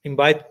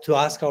invited to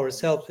ask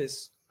ourselves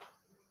is,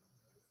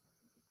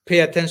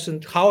 pay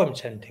attention to how I'm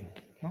chanting.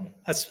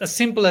 As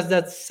simple as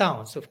that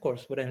sounds, of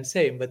course, what I'm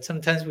saying, but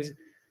sometimes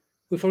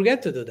we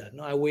forget to do that.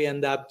 No? We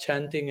end up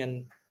chanting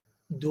and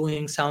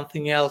doing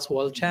something else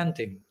while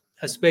chanting.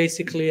 As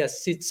basically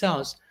as it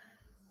sounds,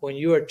 when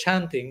you are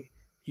chanting,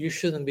 you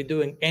shouldn't be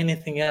doing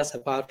anything else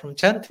apart from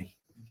chanting.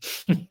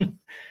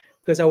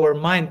 Because our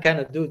mind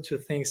cannot do two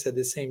things at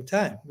the same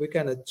time. We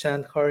cannot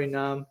chant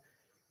Harinam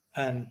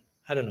and,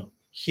 I don't know,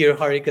 hear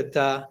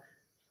Harikatha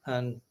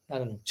and, I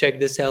don't know, check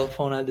the cell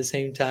phone at the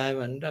same time.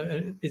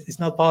 And it's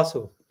not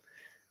possible.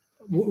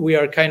 We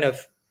are kind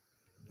of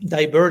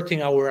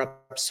diverting our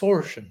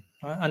absorption.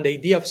 And the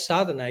idea of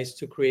sadhana is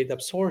to create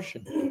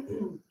absorption.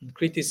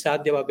 Kriti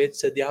sadhya babet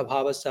sadhya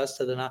bhava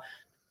sadhana.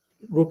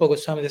 Rupa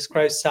Goswami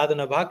describes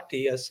sadhana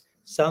bhakti as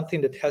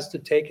something that has to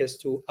take us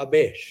to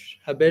abesh.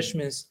 Abesh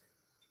means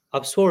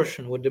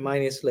absorption, where the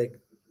mind is like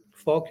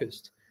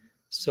focused.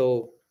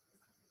 So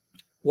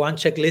one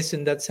checklist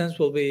in that sense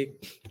will be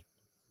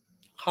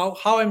how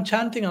I'm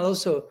chanting, and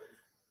also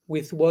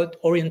with what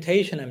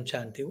orientation I'm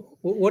chanting.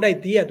 What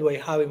idea do I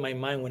have in my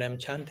mind when I'm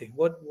chanting?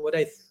 What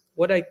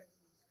I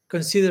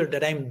consider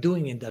that I'm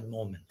doing in that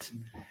moment.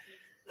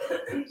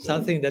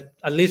 Something that,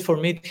 at least for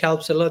me, it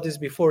helps a lot is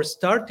before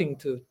starting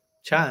to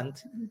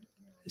chant,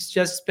 is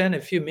just spend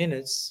a few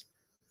minutes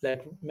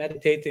like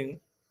meditating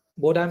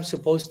what I'm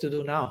supposed to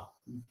do now.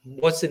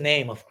 What's the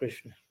name of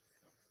Krishna?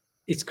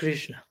 It's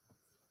Krishna.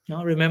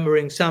 No,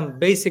 remembering some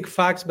basic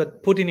facts,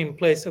 but putting in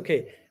place,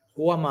 okay,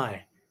 who am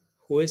I?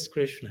 Who is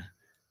Krishna?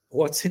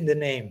 What's in the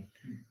name?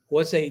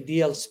 What's the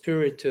ideal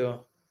spirit to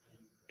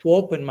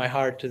open my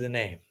heart to the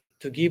name,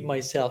 to give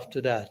myself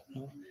to that?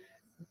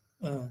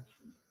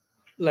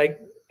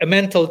 Like a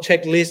mental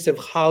checklist of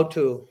how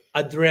to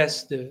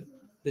address the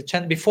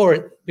chant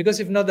before, because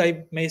if not,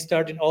 I may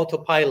start in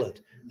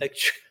autopilot, like,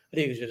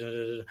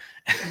 and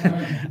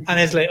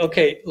it's like,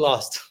 okay,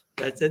 lost.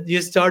 That's it.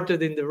 You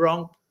started in the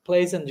wrong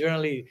place, and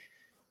generally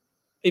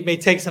it may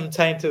take some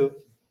time to,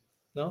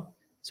 no?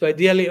 So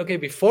ideally, okay,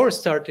 before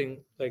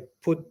starting, like,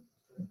 put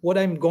what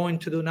I'm going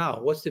to do now.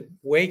 What's the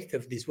weight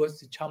of this? What's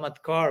the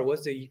chamatkar?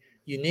 What's the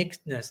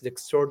uniqueness, the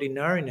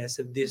extraordinariness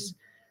of this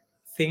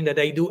thing that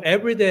I do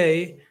every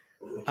day?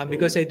 And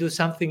because I do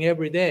something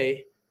every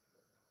day,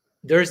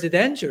 there's the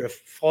danger of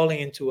falling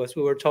into, as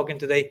we were talking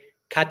today,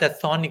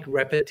 catatonic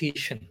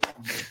repetition.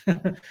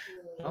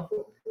 No?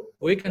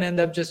 We can end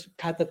up just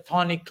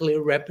catatonically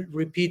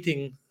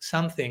repeating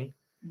something.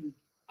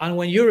 And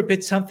when you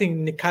repeat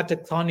something in a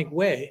catatonic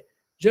way,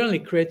 generally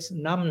creates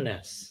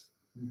numbness.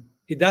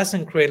 It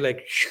doesn't create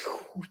like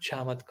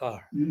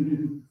chamatkar.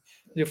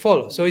 You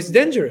follow? So it's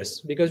dangerous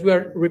because we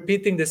are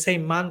repeating the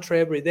same mantra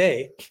every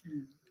day.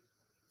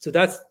 So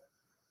that's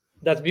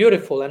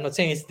beautiful. I'm not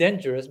saying it's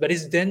dangerous, but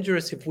it's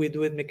dangerous if we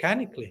do it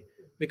mechanically,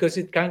 because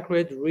it can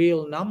create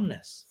real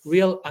numbness,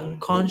 real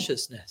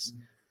unconsciousness.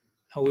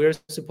 And we're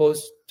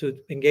supposed to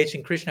engage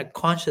in Krishna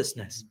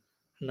consciousness,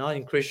 not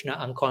in Krishna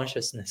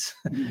unconsciousness.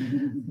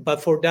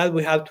 But for that,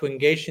 we have to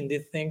engage in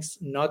these things,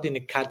 not in a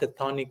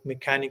catatonic,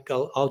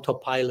 mechanical,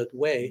 autopilot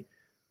way.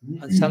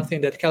 And something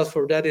that helps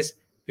for that is,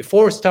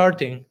 before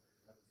starting,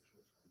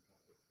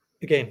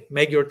 again,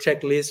 make your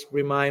checklist,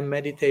 remind,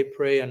 meditate,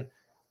 pray, and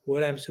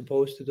what I'm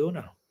supposed to do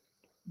now.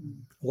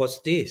 What's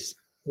this?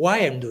 Why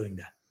I'm doing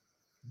that?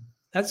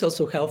 That's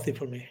also healthy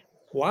for me.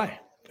 Why?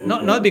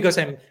 Not because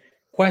I'm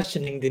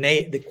questioning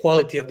the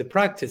quality of the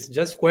practice,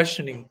 just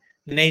questioning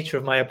the nature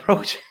of my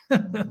approach.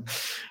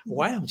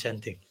 Why I'm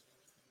chanting?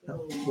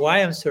 Why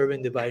I'm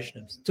serving the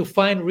Vaishnavas? To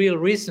find real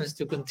reasons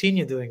to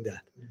continue doing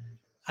that.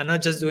 I'm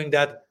not just doing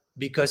that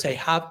because I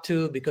have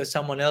to, because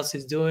someone else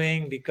is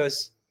doing,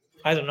 because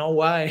I don't know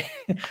why.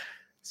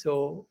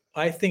 So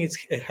I think it's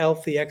a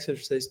healthy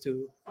exercise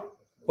to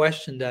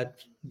question that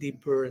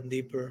deeper and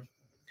deeper.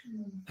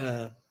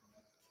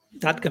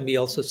 That can be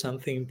also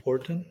something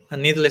important.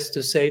 And needless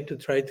to say, to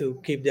try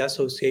to keep the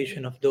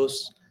association of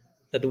those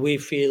that we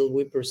feel,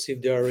 we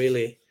perceive they are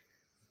really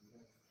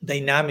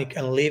dynamic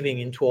and living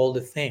into all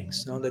the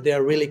things, that they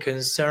are really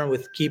concerned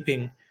with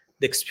keeping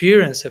the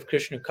experience of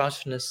Krishna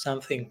consciousness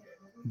something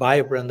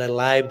vibrant,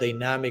 alive,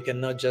 dynamic, and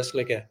not just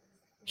like a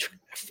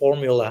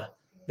formula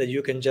that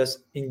you can just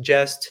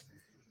ingest,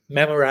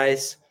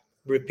 memorize,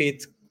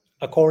 repeat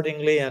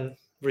accordingly, and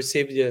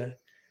receive the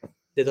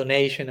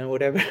donation and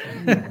whatever.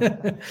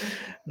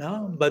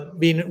 No, but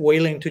being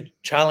willing to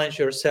challenge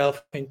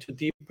yourself into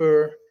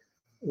deeper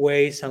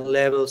ways and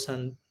levels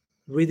and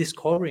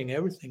rediscovering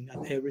everything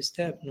at every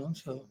step.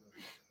 So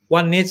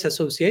one needs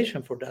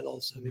association for that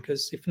also,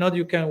 because if not,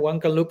 one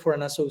can look for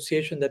an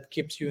association that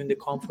keeps you in the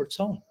comfort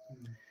zone,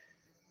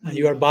 and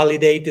you are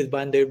validated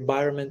by the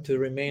environment to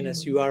remain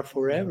as you are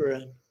forever,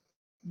 and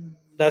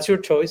that's your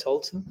choice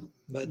also.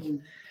 But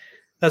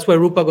that's why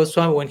Rupa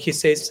Goswami, when he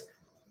says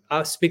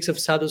speaks of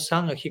sadhu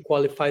sangha, he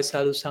qualifies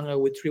sadhu sangha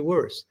with 3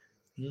 words: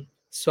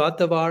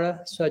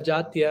 swatavara,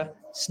 swajatya,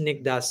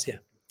 snigdasya,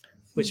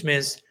 which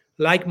means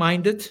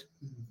like-minded,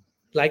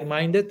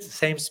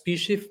 same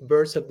species,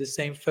 birds of the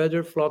same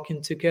feather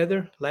flocking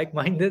together,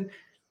 like-minded,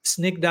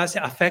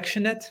 snigdasya,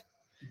 affectionate,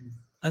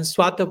 and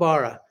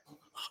swatavara,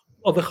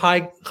 of a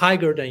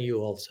higher than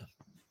you also.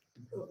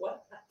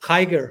 What?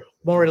 Higher,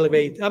 more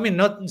elevated. I mean,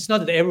 it's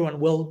not that everyone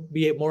will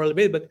be more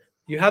elevated, but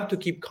you have to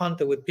keep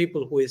contact with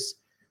people who is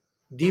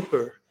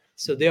deeper,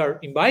 so they are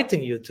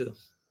inviting you to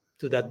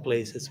that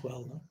place as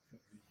well. No?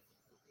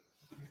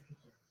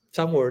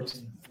 Some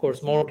words, of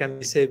course, more can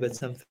be said, but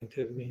something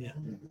to be. Yeah.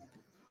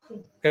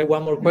 Okay,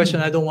 one more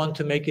question. I don't want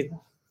to make it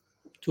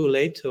too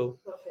late, so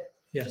Okay.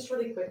 yeah. Just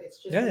really quick. It's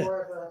just Yeah.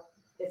 more of a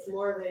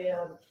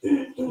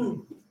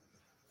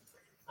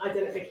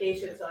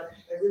identification. So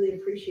I really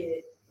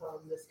appreciate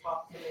this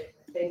talk today.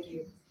 Thank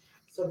you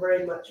so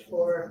very much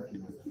for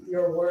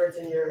your words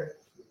and your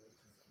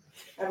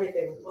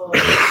everything.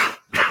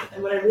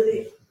 And what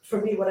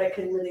I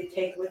can really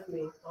take with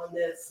me on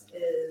this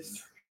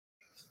is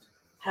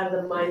have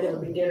the mind of a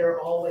beginner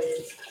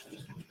always,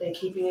 and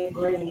keeping it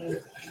green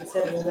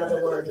instead of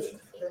another word. I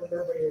can't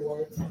remember your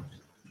words.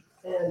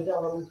 And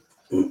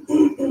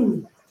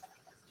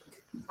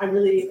I'm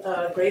really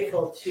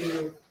grateful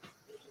to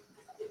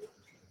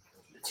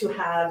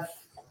have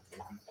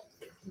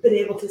been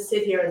able to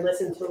sit here and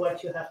listen to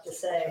what you have to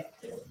say.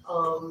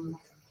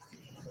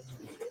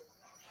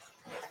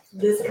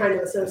 This kind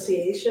of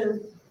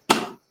association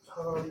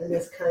and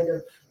this kind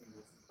of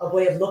a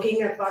way of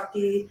looking at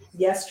bhakti,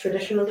 yes,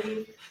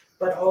 traditionally,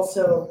 but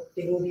also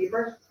digging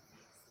deeper.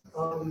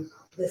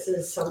 This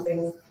is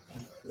something,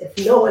 if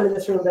no one in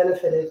this room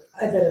benefited,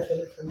 I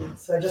benefited from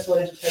this. So I just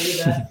wanted to tell you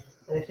that,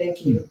 and I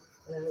thank you.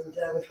 And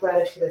with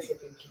gratitude, I say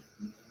thank you.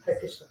 Hare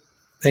Krishna.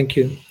 Thank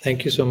you.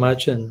 Thank you so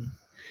much. And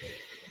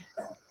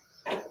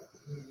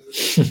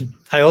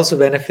I also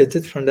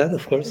benefited from that,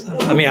 of course.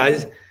 I mean,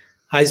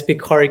 I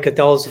speak Harikatha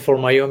also for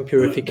my own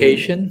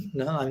purification.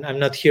 No, I'm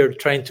not here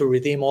trying to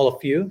redeem all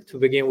of you. To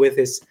begin with,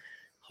 is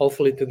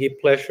hopefully to give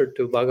pleasure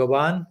to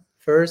Bhagavan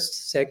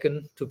first.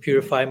 Second, to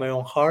purify my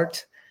own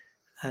heart.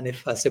 And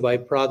if as a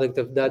byproduct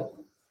of that,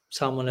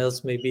 someone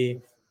else may be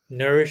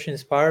nourished,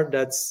 inspired,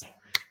 that's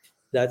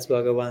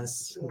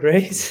Bhagavan's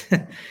grace.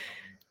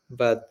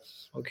 But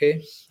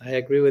okay, I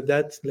agree with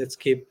that. Let's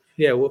keep.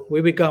 Yeah,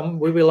 we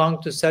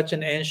belong to such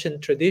an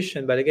ancient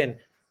tradition. But again,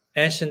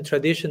 ancient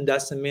tradition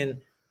doesn't mean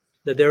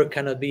that there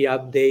cannot be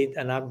update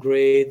and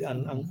upgrade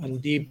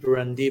and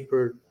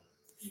deeper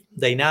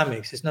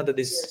dynamics. It's not that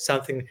it's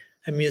something,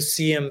 a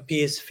museum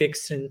piece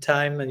fixed in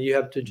time and you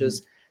have to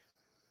just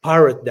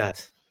parrot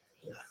that.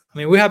 I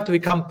mean, we have to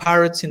become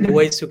parrots in the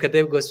way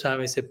Sukadeva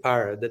Goswami is a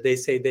parrot, that they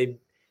say they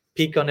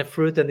pick on a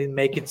fruit and then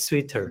make it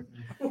sweeter.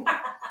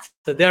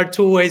 So there are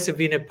 2 ways of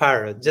being a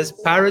parrot,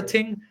 just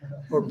parroting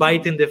or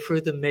biting the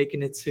fruit and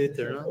making it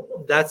sweeter. No?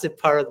 That's the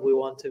parrot we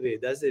want to be.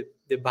 That's the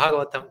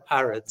Bhagavatam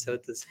parrot, so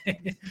to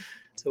say.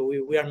 So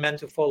we are meant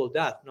to follow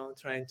that, no?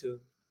 Trying to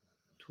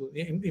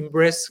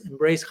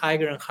embrace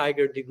higher and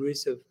higher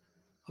degrees of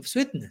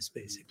sweetness,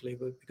 basically,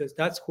 but because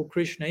that's who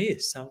Krishna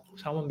is.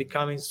 Someone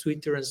becoming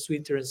sweeter and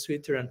sweeter and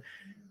sweeter, and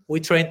we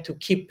trying to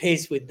keep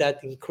pace with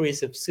that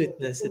increase of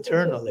sweetness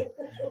eternally.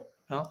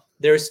 No?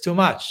 There's too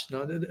much.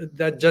 No?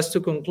 That just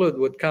to conclude,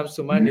 what comes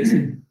to mind is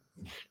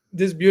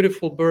this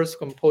beautiful verse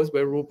composed by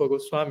Rupa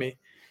Goswami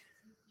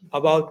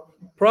about,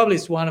 probably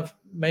is one of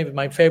maybe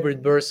my favorite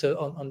verse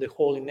on the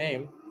holy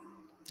name,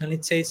 and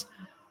it says,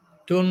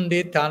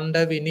 Tundi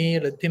tanda vini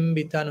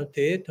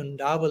latimbitanute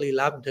tundavali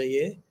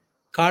labdhaye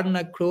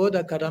karna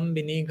krodha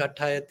karambini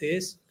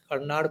ghathayates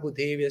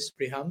karnarbudhevya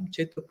spriham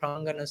chitta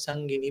prangana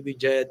sangini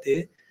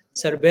vijayate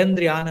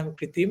sarvendriyanam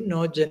kritim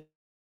no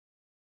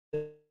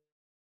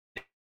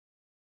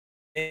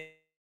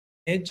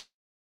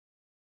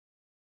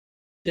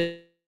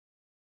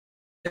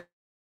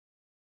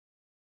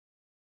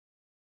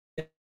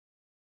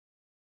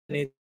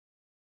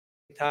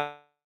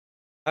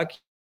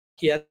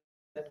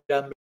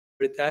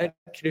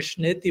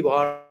Krishneti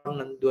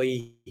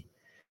Varnandvai.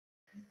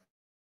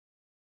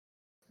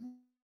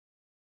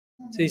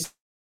 So he's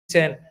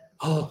saying,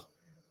 oh,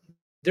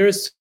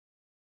 there's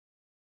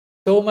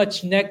so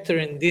much nectar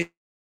in these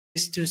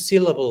two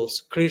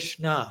syllables,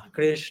 Krishna,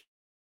 Krishna.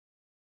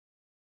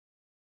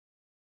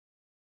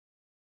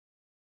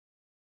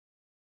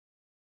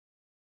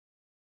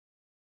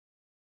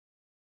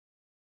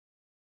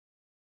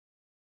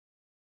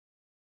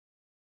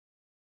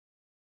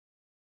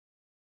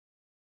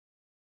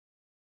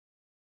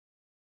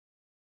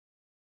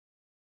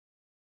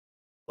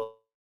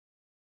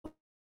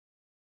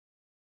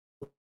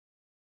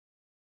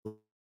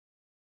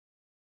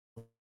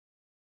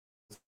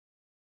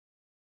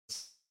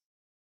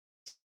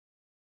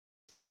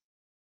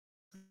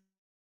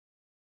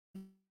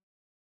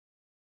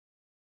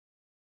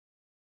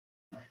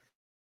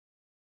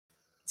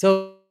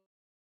 So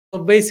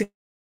basically,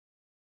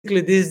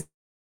 this is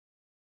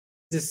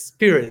the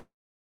spirit,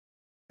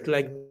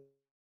 like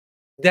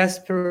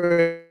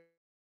desperate